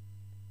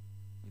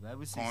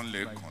qu'on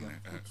les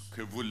connaît,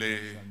 que vous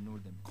les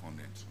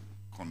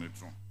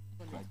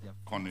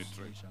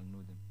connaîtrez.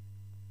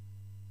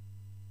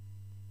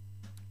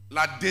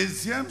 La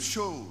deuxième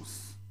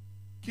chose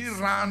qui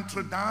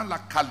rentre dans la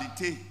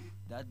qualité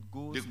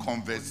de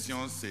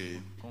conversion,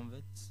 c'est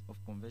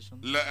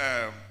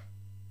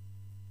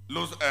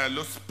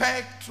le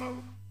spectre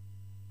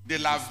de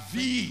la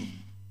vie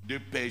de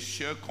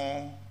pécheur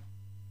qu'on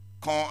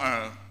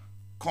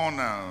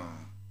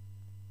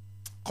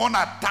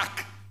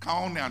attaque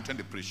quand on est en train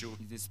de prêcher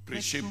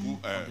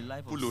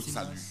pour le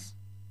salut.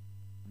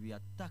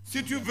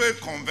 Si tu veux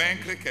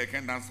convaincre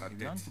quelqu'un dans sa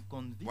tête,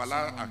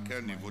 voilà à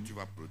quel niveau tu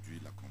vas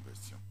produire la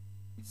conversion.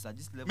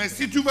 Mais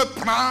si tu veux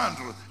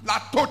prendre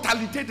la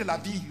totalité de la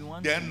vie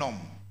d'un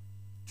homme,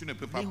 tu ne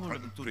peux pas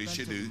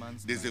prêcher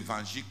des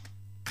évangiles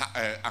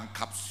en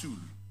capsule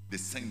de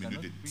 5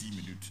 minutes, de 10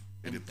 minutes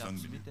et de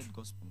 30 minutes.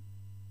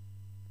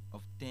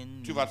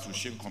 Tu vas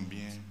toucher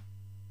combien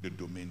de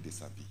domaines de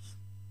sa vie?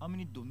 How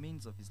many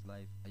domains of his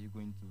life are you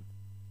going to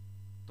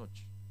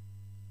touch?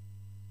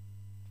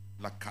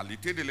 La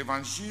qualité de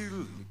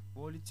l'évangile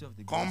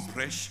qu'on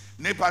prêche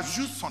n'est pas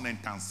juste son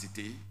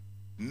intensité,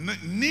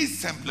 ni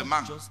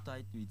simplement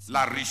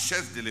la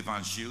richesse de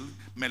l'évangile,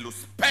 mais le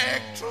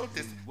spectre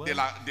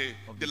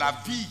de la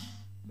vie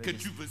que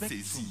tu veux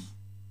saisir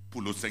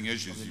pour le Seigneur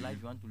Jésus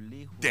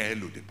dès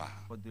le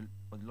départ.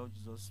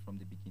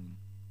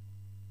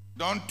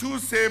 Dans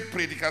toutes ces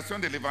prédications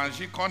de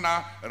l'évangile qu'on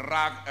a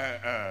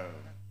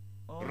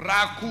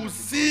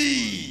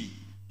raccourci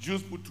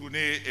juste pour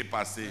tourner et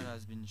passer,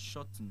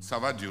 ça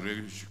va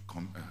durer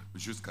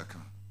jusqu'à quand?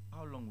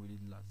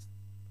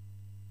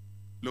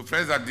 Le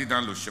frère a dit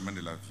dans le chemin de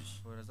la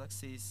vie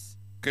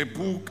que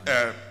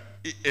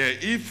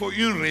il faut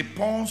une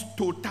réponse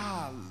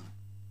totale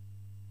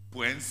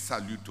pour un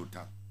salut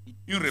total.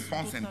 Une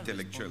réponse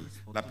intellectuelle,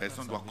 la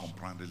personne doit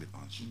comprendre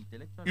l'évangile.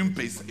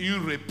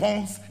 Une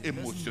réponse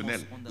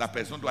émotionnelle, la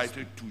personne doit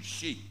être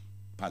touchée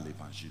par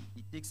l'évangile.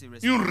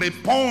 Une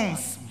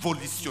réponse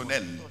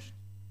volitionnelle,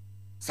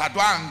 ça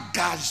doit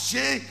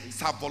engager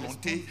sa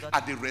volonté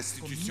à des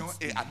restitutions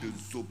et à des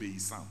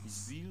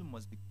obéissances.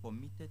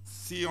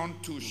 Si on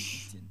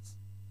touche,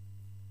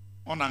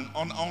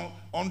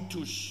 on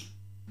touche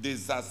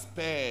des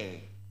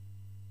aspects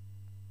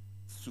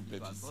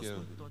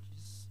superficiels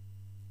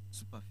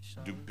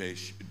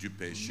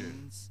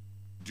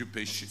du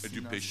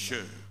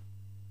pécheur,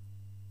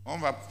 on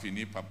va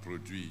finir par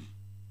produire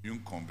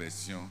une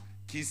conversion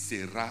qui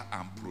sera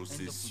en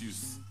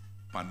processus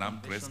pendant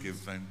presque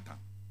 20 ans.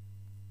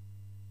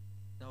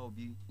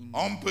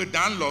 On peut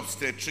dans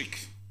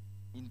l'obstétrique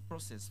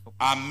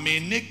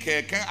amener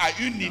quelqu'un à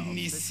une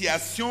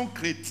initiation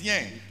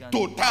chrétienne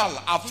totale,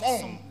 à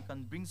fond,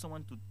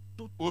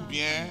 ou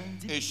bien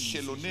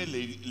échelonner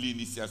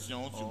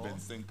l'initiation sur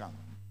 25 ans.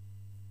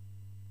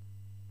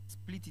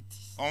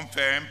 On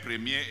fait une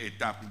première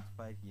étape.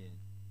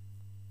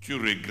 Tu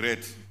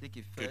regrettes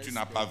que tu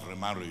n'as pas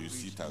vraiment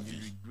réussi ta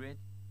vie.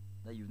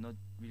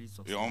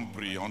 Et on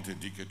prie, on te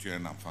dit que tu es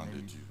un enfant de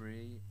Dieu.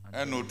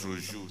 Un autre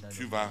jour,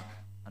 tu vas,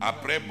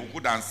 après beaucoup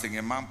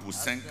d'enseignements pour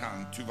 5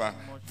 ans, tu vas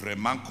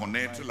vraiment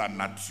connaître la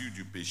nature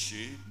du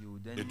péché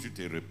et tu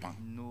te repens.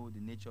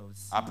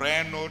 Après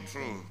un autre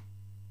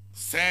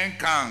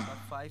 5 ans,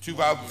 tu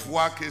vas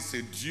voir que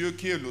c'est Dieu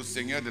qui est le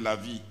Seigneur de la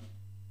vie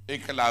et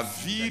que la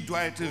vie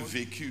doit être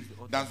vécue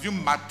dans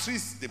une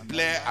matrice de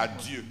plaire à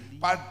Dieu,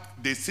 pas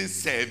de se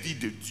servir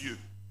de Dieu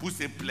pour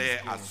se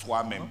plaire à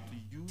soi-même.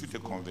 Tu te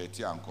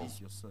convertis encore.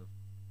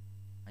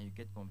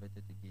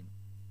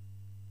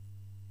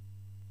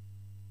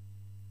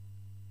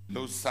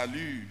 Le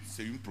salut,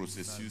 c'est un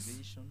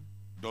processus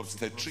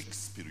d'obstétrique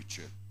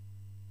spirituel.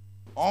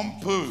 On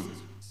peut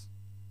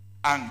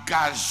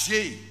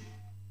engager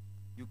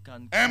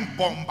un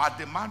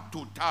bombardement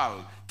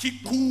total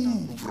qui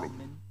couvre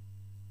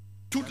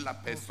toute la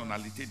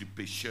personnalité du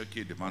pécheur qui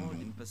est devant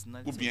nous,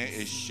 ou bien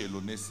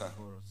échelonner ça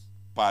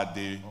par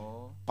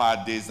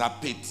des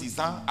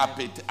appétissants,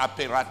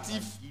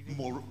 impératifs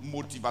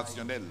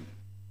motivationnels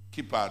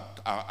qui peuvent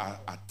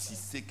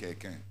attiser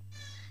quelqu'un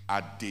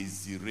à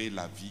désirer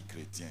la vie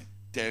chrétienne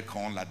telle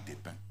qu'on la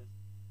dépeint.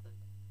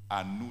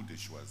 À nous de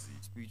choisir.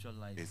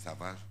 Et ça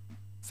va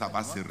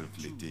se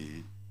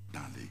refléter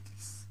dans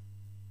l'Église.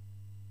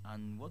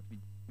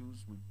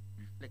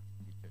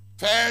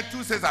 Faire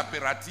tous ces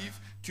impératifs,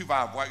 tu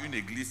vas avoir une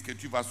Église que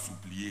tu vas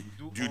supplier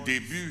du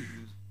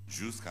début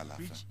jusqu'à la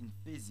fin.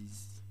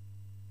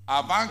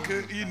 Avant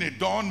qu'il ne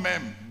donne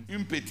même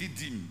une petite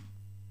dîme,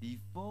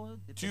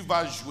 tu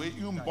vas jouer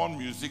une bonne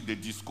musique de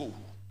disco.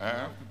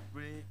 Hein?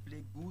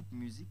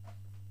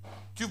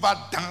 Tu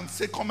vas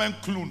danser comme un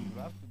clown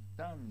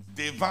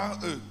devant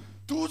eux.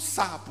 Tout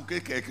ça pour que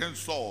quelqu'un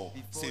sorte,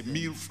 c'est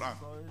 1000 francs.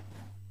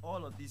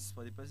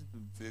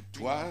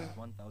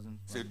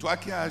 C'est toi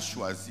qui as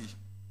choisi.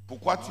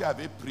 Pourquoi tu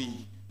avais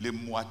pris les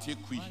moitiés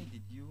cuits?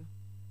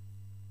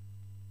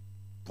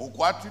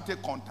 Pourquoi tu t'es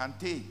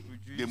contenté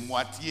des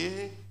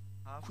moitiés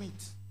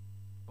cuites?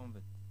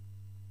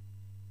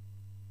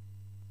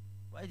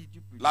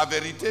 La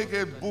vérité est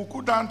que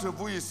beaucoup d'entre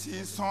vous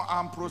ici sont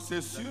en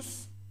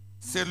processus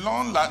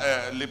selon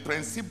les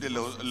principes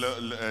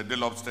de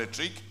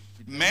l'obstétrique.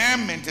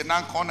 Même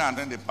maintenant qu'on est en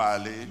train de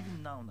parler,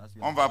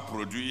 on va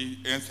produire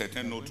un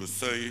certain autre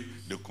seuil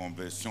de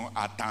conversion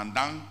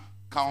attendant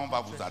quand on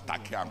va vous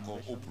attaquer encore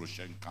au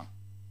prochain camp.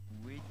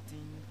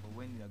 Waiting for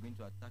when we are going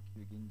to attack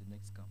you again in the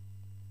next camp.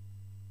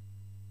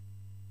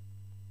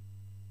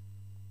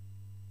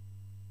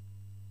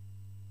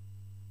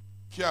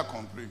 Qui a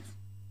compris?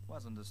 Who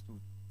has understood?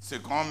 Ce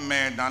qu'on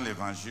met dans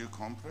l'évangile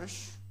qu'on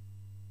prêche.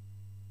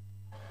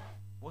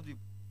 What we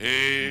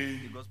Et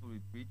the gospel we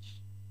preach.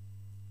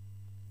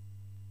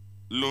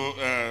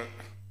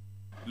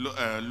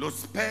 Le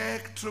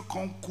spectre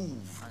qu'on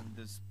couvre And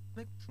the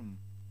spectrum,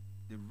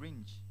 the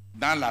range.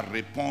 Dans la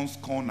réponse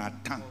qu'on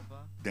attend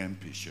d'un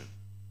pécheur.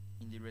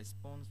 In the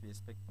response we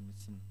expect from the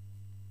sinner.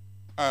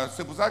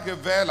 C'est pour ça que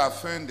vers la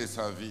fin de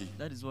sa vie,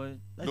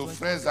 le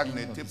frère Zach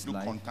n'était plus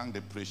content de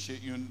prêcher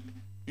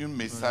un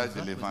message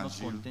de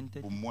l'évangile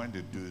pour moins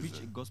de 2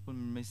 heures. A gospel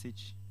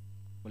message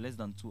for less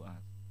than 2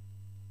 hours.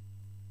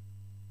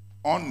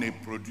 On ne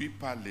produit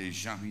pas les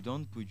gens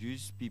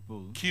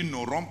qui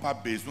n'auront pas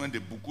besoin de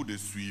beaucoup de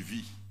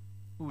suivi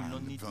who will en not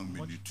need 20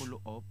 much minutes.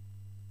 follow-up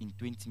in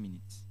 20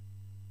 minutes.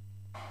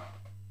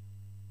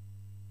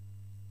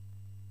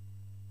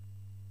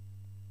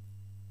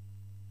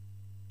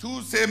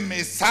 Tous ces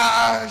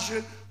messages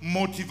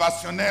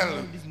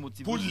motivationnels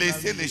pour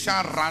laisser les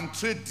gens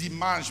rentrer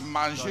dimanche,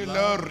 manger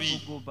leur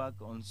riz.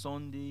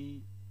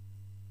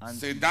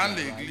 C'est dans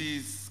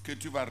l'église que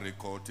tu vas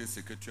récolter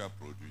ce que tu as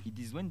produit. It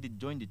is when they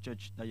join the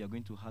church that you are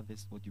going to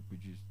harvest what you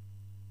produce.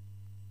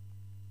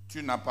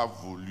 Tu n'as pas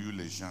voulu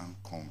les gens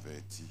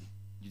convertis.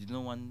 You did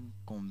not want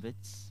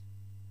converts.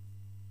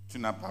 Tu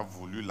n'as pas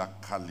voulu la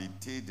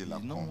qualité de la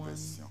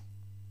conversion.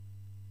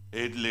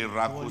 Et les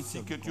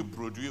raccourcis que tu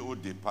produis au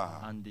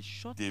départ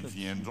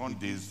deviendront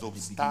des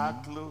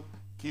obstacles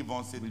qui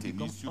vont se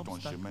tenir sur ton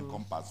chemin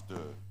comme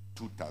pasteur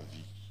toute ta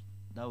vie.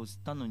 That will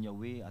stand on your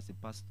way as a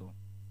pastor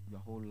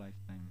your whole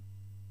lifetime.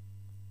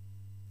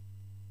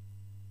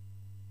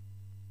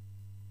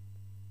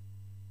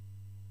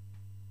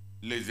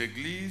 Les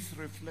églises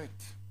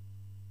reflètent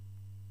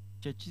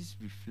Churches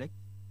reflect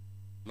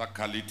la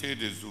qualité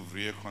des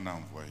ouvriers qu'on a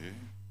envoyés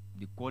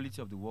the quality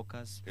of the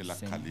workers et la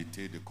sent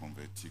qualité des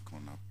convertis qu'on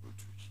a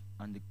produits.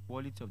 and the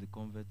quality of the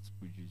converts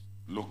produced.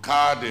 Le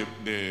cas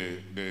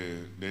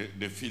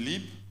de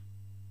Philippe,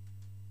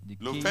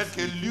 le fait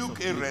que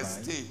Luc est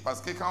resté, parce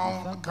que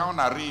quand on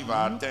arrive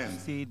à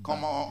Athènes,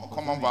 comment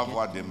on va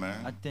voir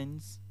demain,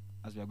 Athens,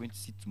 as we are going to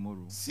see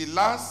tomorrow,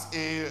 Silas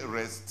est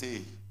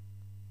resté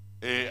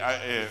et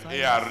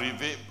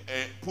arrivé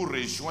pour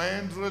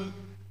rejoindre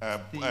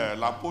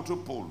l'apôtre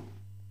Paul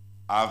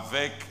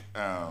avec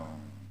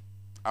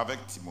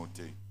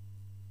Timothée.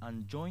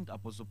 and joined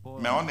Apostle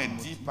Paul. Mais on and ne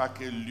Timothy. dit pas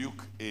que Luc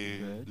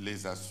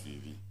les a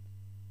suivis.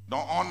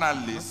 Donc on a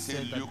laissé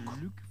said that Luc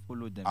Luke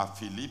followed them. à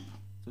Philippe.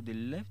 So they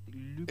left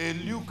Luke Et to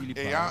Luc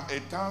Philippi.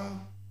 étant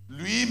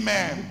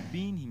lui-même Luke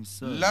being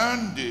himself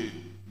l'un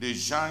des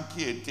gens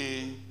qui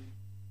était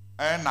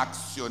un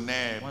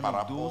actionnaire one par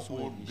of those rapport who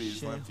aux were the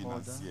besoins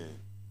shareholder financiers.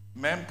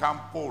 Même quand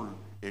Paul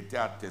était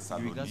à in regards to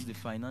Thessalonique, the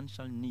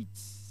financial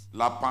needs.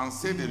 la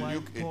pensée de While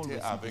Luc Paul était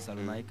was in avec eux.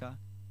 Thessalonica,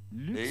 Et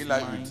Luke's il a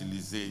mind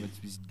utilisé, was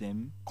with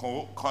them,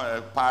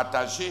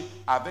 partagé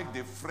avec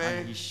des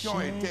frères and he qui ont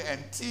shared été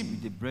intimes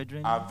with the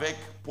brethren avec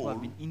who have Paul.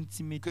 been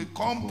intimate Que with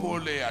comme Paul,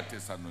 Paul est à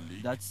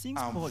Thessalonique, that since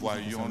Paul is in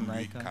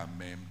envoyons-lui Thessalonica, quand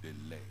même de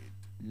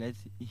l'aide.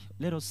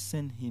 let us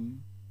send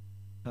him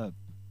help.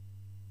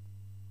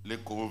 Les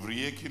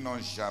ouvriers qui n'ont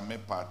jamais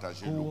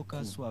partagé le coût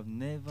Co-workers who have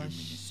never du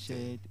ministère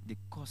shared the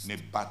cost ne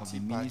of the bâtit pas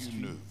une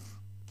ministry œuvre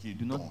qui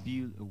do donne not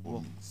build a au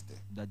work ministère.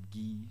 that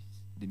gives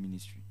the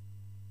ministry.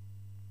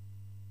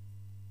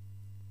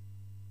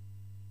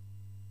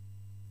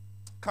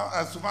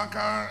 Souvent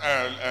quand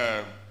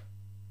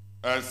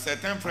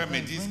certains frères me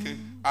disent que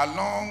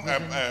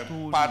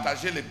allons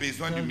partager les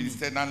besoins du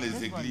ministère dans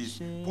les églises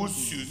pour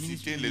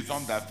susciter les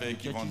hommes d'affaires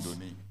qui vont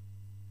donner.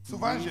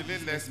 Souvent je les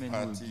laisse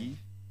partir.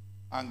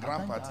 En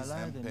grande partie c'est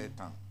un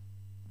perdant.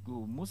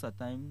 Go. Most of the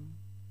time,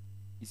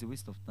 it's a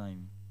waste of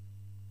time.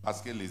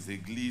 Parce que les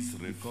églises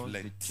Because the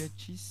reflètent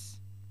churches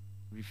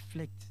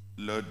reflect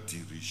leurs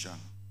dirigeants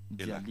et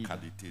their la leader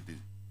qualité de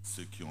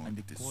ceux qui ont and the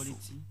été sauvés.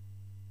 quality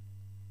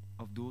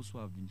of those who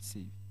have been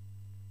saved.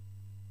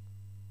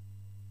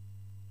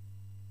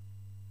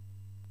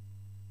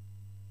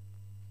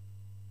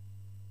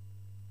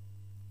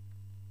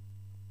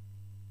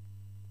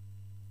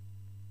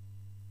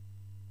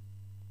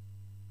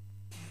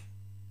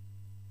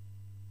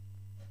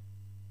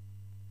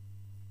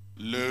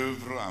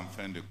 L'œuvre, en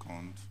fin de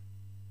compte,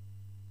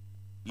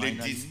 les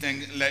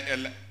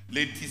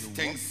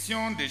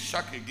distinctions de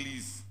chaque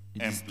église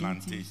The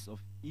implantée distinctives of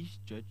each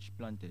church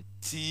planted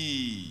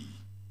tirent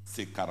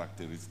ces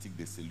caractéristiques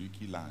de celui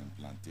qui l'a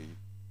implanté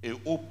et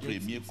aux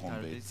premiers its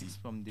convertis characteristics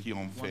from the qui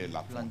ont fait one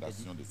la who planted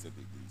fondation it. de cette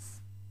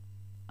église.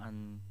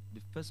 and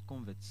the first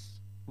converts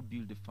who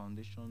built the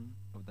foundation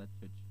of that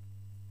church.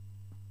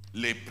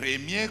 Les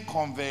premiers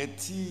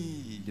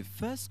convertis The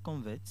first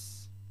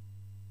converts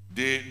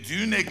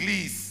d'une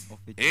église of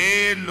a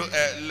et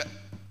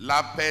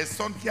La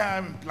personne qui a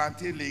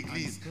implanté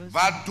l'église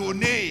va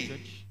donner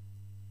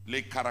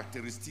les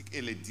caractéristiques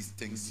et les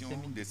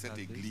distinctions de cette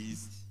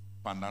église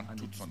pendant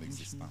toute son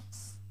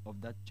existence. Of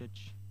that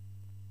church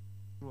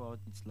throughout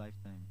its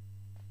lifetime.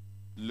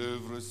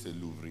 L'œuvre, c'est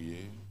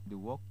l'ouvrier. The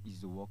work is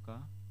the worker.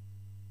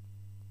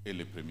 Et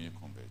le premier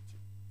converti.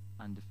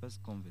 And the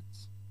first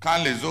converts.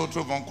 Quand les autres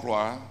vont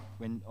croire,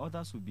 when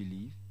others will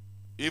believe,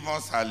 ils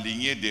vont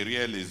s'aligner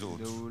derrière les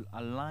autres. They will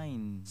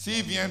align.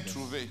 S'ils viennent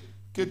trouver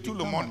que tout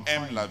le monde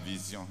aime la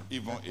vision,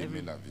 ils vont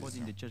aimer la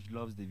vision. In the church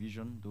loves the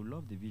vision, they will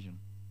love the vision.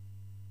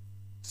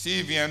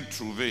 S'ils viennent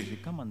trouver they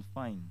come and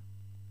find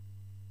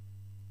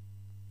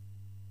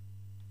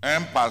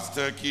un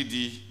pasteur qui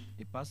dit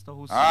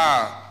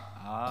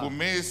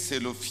Koume, c'est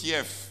le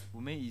fief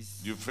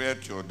du frère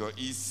T.Andoseh.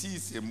 Ici,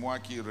 c'est moi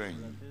qui règne.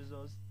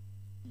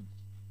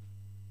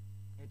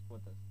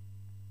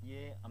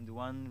 Here, I'm the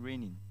one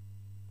reigning.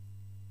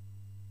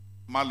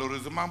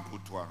 Malheureusement pour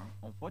toi,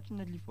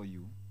 unfortunately for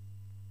you,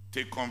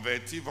 tes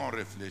convertis vont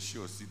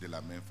réfléchir aussi de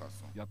la même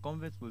façon. Your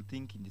converts will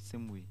think in the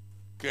same way.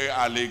 Que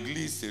à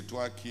l'église, c'est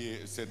toi qui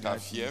c'est ta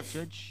fief.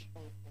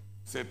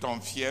 C'est ton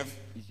fief,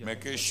 mais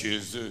que chez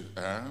eux,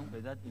 hein?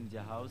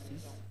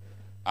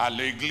 À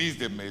l'église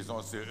de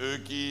maison, c'est eux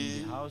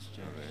qui.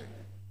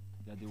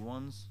 They are the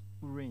ones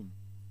who reign.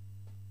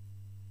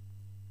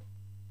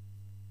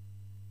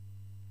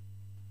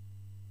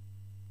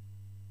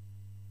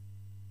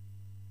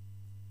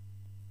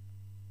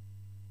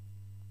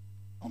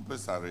 On peut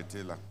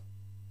s'arrêter là.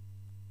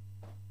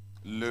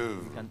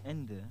 L'œuvre,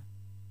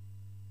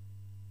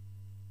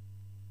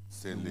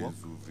 c'est les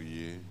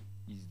ouvriers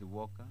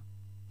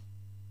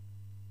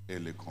et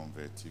les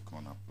convertis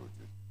qu'on a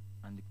produits.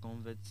 And the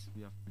converts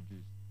we have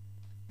produced.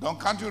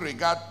 Donc quand tu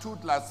regardes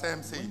toute la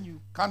CMCI,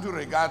 quand tu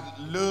regardes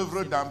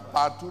l'œuvre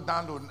partout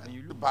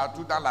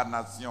dans la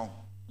nation,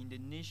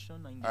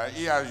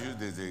 il y a juste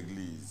des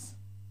églises.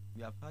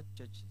 We have had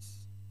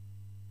churches.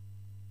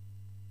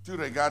 Tu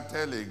regardes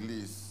telle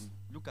église.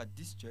 Look at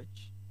this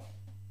church.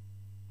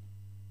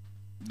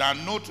 Dans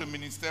notre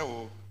ministère,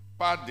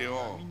 pas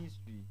dehors.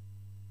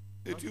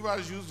 Et tu vas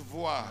juste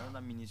voir.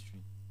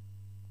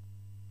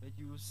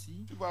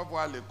 Tu vas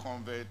voir les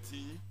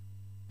convertis,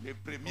 les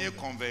premiers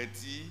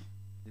convertis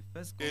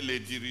et les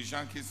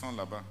dirigeants qui sont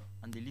là-bas.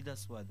 And the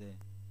leaders who are there.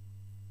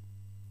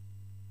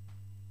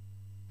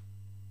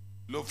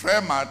 Le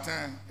frère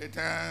Martin est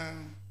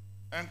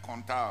un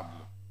comptable.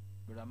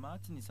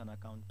 Martin is an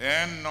accountant.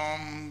 Un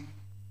homme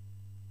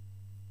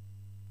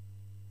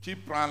qui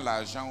prend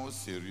l'argent au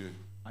sérieux.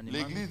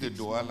 L'église de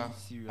Douala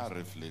a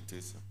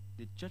reflété ça.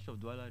 The church of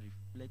Douala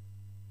reflects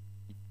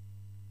it.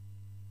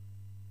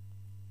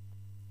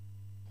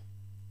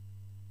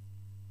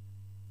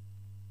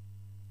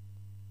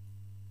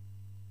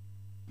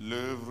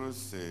 L'œuvre,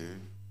 c'est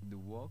the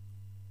work.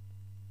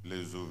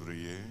 Les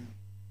ouvriers.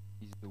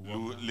 Is the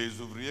worker.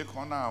 Les ouvriers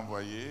qu'on a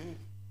envoyés.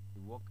 The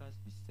workers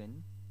we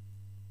send.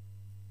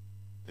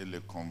 Et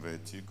les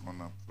convertis qu'on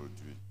a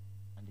produits.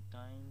 And the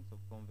kinds of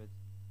converts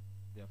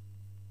they have.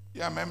 Il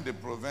y a même des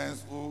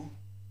provinces où,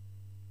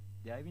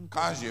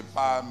 quand je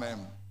pars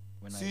même,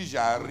 si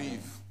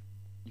j'arrive,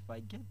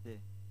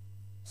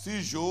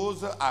 si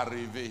j'ose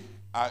arriver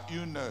à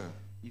 1h,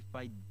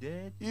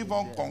 ils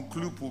vont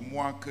conclure pour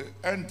moi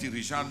qu'un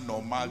dirigeant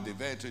normal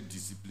devait être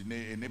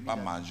discipliné et ne pas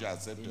manger à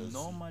cette heure. A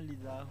normal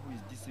leader who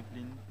is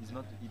disciplined is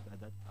not to eat at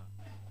that hour.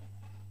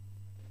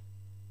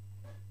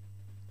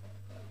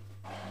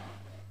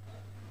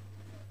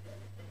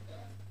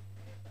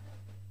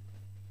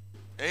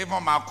 Et ils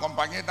vont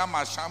m'accompagner dans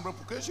ma chambre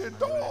pour que je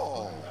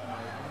dors.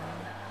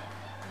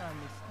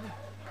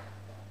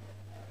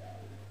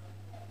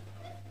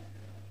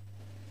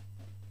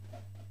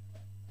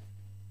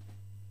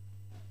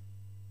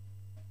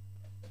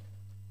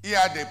 Il y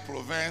a des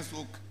provinces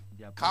où,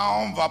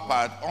 quand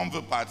on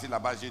veut partir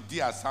là-bas, je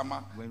dis à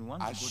Sama,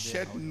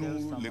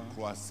 achète-nous les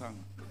croissants.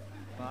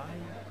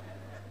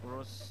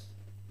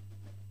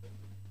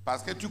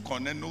 Parce que tu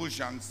connais nos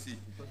gens ici.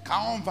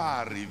 Quand on va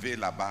arriver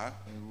là-bas,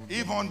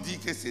 ils vont dire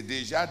que c'est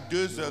déjà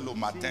 2h le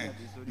matin.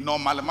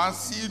 Normalement,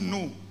 si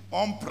nous,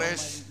 on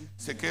prêche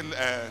ce que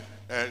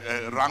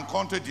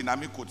Rencontre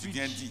Dynamique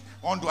Quotidien dit,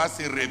 on doit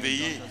se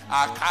réveiller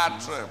à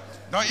 4h.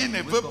 Donc, il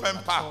ne veut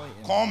même pas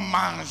qu'on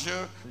mange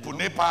pour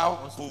ne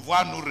pas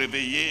pouvoir nous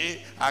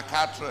réveiller à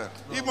 4h.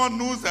 Ils vont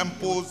nous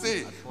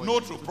imposer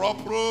notre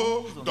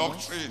propre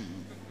doctrine.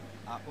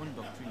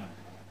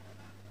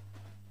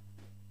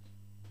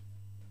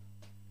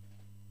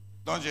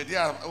 Donc je dis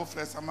au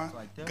frère Sama,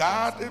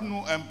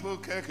 garde-nous un peu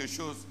quelque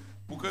chose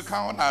pour que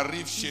quand on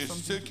arrive chez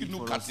ceux qui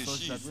nous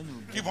catéchisent,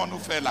 qui vont nous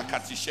faire la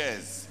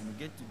catéchèse,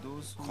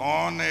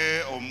 qu'on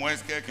ait au moins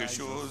quelque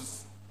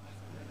chose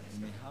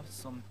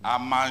à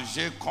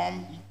manger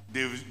comme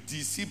des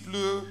disciples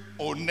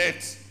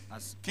honnêtes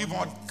qui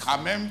vont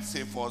quand même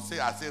s'efforcer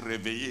à se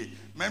réveiller,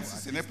 même si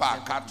ce n'est pas à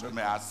 4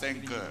 mais à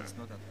 5 heures.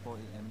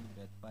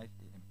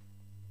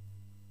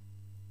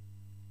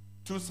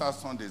 Tout ça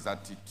sont des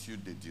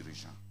attitudes des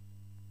dirigeants.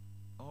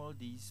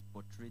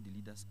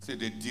 C'est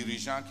des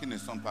dirigeants qui ne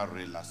sont pas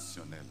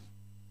relationnels.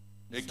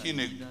 Et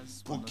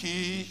pour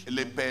qui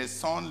les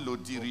personnes, le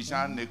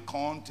dirigeant ne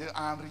compte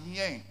en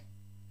rien.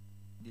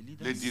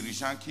 Les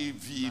dirigeants qui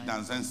vivent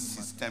dans un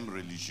système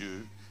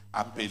religieux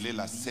appelé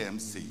la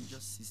CMCI.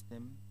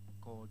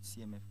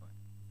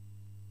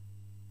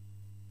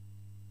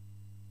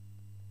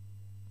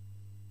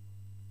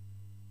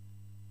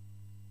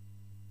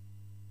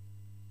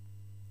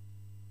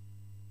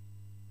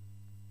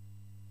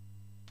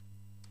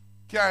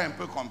 Qui a un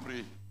peu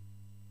compris?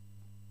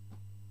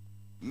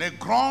 Ne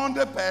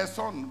gronde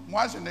personne.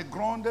 Moi, je ne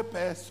gronde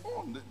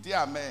personne. Dis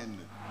Amen.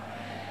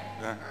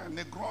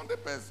 Ne gronde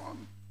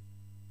personne.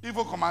 Il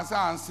faut commencer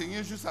à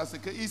enseigner jusqu'à ce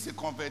qu'ils se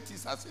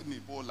convertissent à ce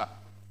niveau-là.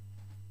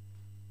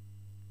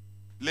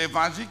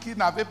 L'évangile qu'ils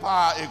n'avaient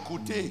pas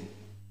écouté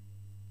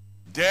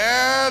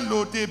dès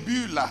le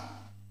début, là.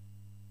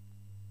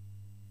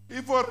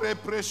 Il faut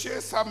reprêcher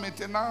ça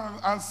maintenant,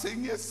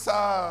 enseigner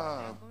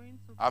ça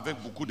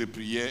avec beaucoup de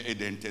prières et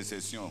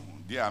d'intercession.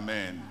 Dis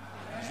Amen.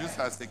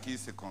 Jusqu'à ce qu'ils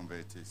se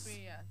convertissent.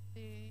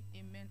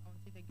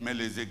 Mais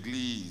les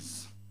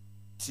églises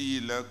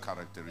tirent leurs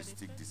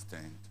caractéristiques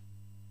distinctes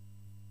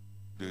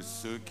de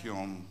ceux qui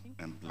ont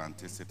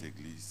implanté cette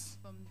église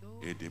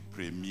et des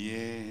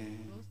premiers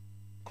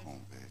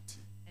convertis.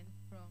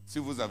 Si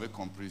vous avez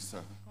compris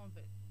ça,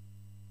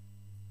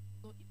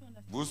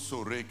 vous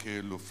saurez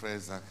que le frère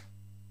Zach,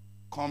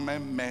 comme un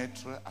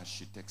maître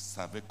architecte,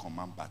 savait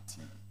comment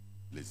bâtir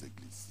les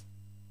églises.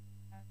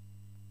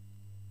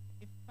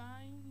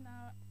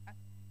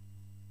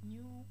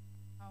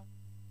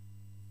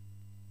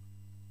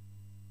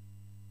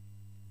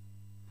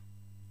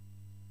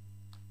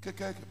 Que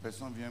quelques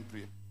personnes viennent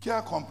prier. Qui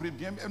a compris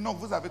bien? Non,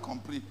 vous avez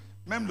compris.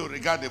 Même le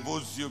regard de vos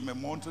yeux me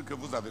montre que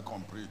vous avez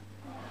compris.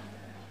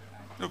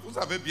 Vous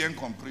avez bien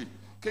compris.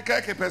 Que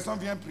quelques personnes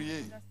viennent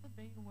prier.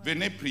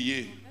 Venez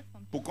prier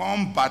pour qu'on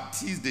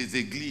bâtisse des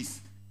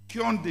églises qui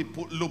ont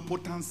le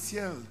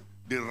potentiel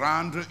de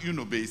rendre une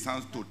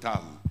obéissance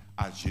totale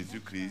à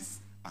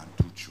Jésus-Christ en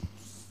toutes choses.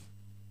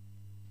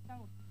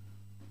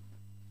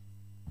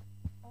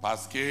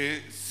 Parce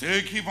que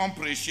ceux qui vont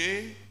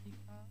prêcher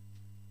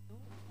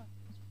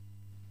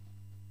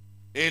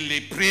et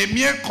les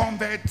premiers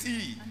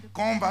convertis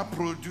qu'on va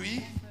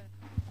produire,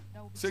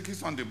 ceux qui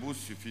sont debout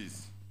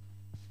suffisent,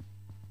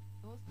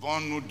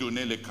 vont nous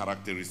donner les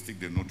caractéristiques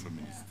de notre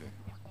ministère.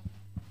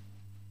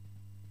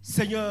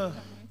 Seigneur,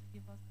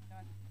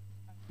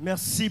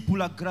 merci pour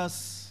la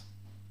grâce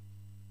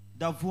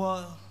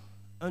d'avoir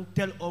un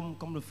tel homme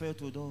comme le frère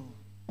Théodore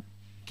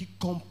qui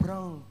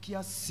comprend, qui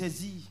a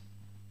saisi,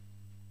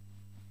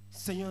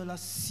 Seigneur, la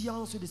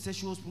science de ces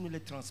choses pour nous les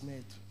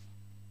transmettre.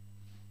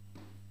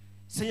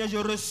 Seigneur, je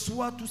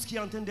reçois tout ce qui est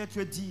en train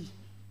d'être dit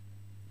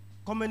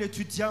comme un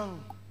étudiant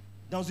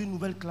dans une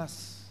nouvelle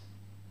classe.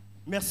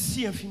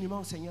 Merci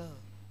infiniment, Seigneur.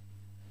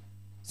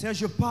 Seigneur,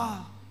 je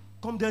pars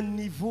comme d'un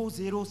niveau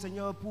zéro,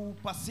 Seigneur, pour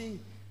passer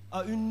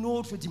à une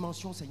autre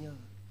dimension, Seigneur.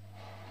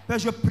 Père,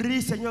 je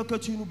prie, Seigneur, que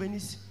tu nous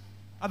bénisses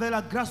avec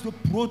la grâce de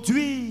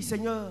produire,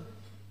 Seigneur,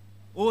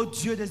 ô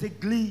Dieu des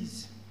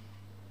églises,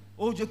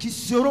 ô Dieu, qui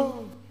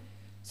seront,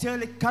 Seigneur,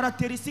 les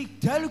caractéristiques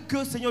telles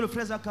que, Seigneur, le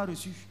frère Zach a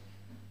reçu,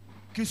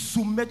 qui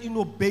soumettent une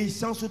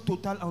obéissance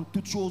totale en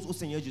toutes choses au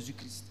Seigneur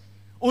Jésus-Christ.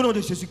 Au nom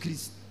de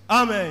Jésus-Christ.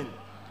 Amen.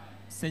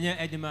 Seigneur,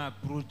 aide-moi à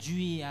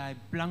produire, à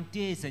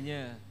implanter,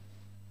 Seigneur,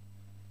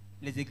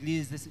 les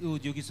églises, oh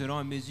Dieu, qui seront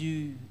en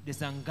mesure de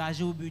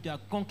s'engager au but, à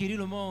conquérir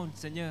le monde,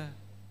 Seigneur.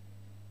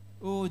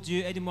 Oh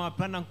Dieu, aide-moi à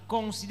prendre en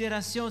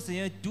considération,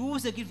 Seigneur, tout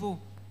ce qu'il faut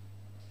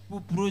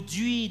pour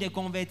produire des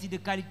convertis de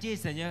qualité,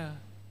 Seigneur.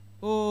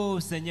 Oh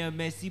Seigneur,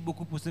 merci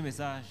beaucoup pour ce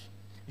message.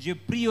 Je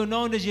prie au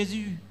nom de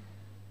Jésus,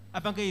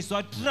 afin qu'il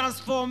soit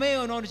transformé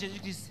au nom de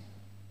Jésus-Christ.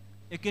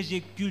 Et que je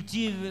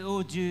cultive,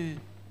 oh Dieu,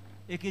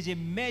 et que je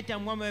mette en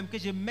moi-même, que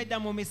je mette dans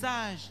mon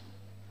message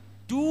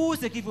tout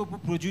ce qu'il faut pour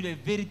produire les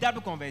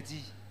véritables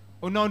convertis.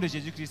 Au nom de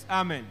Jésus-Christ.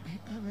 Amen.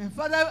 Amen.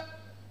 Father,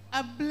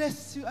 I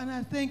bless you and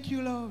I thank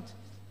you, Lord,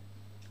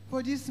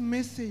 for this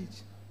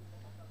message.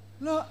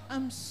 Lord,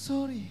 I'm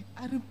sorry.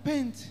 I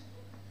repent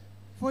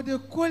for the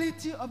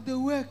quality of the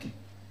work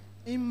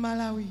in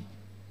Malawi.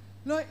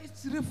 Lord,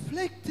 it's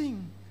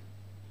reflecting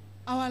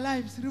our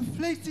lives,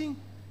 reflecting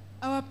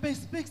our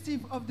perspective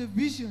of the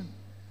vision.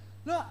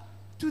 Lord,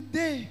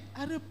 today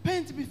I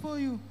repent before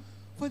you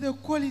for the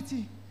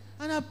quality.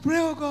 And I pray,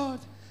 oh God,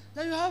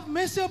 that you have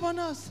mercy upon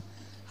us.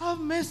 Have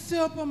mercy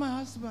upon my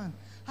husband.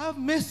 Have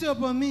mercy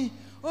upon me.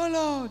 Oh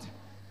Lord,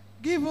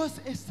 give us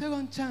a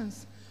second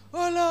chance.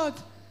 Oh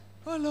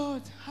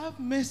Lord, have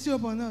mercy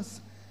upon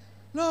us.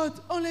 Lord,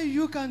 only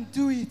you can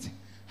do it.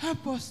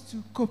 Help us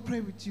to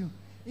cooperate with you.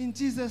 In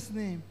Jesus'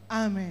 name,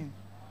 amen.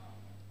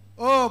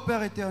 Oh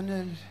Père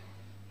éternel,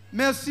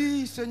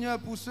 merci Seigneur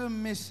pour ce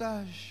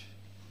message.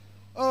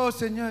 Oh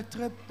Seigneur,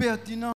 très pertinent.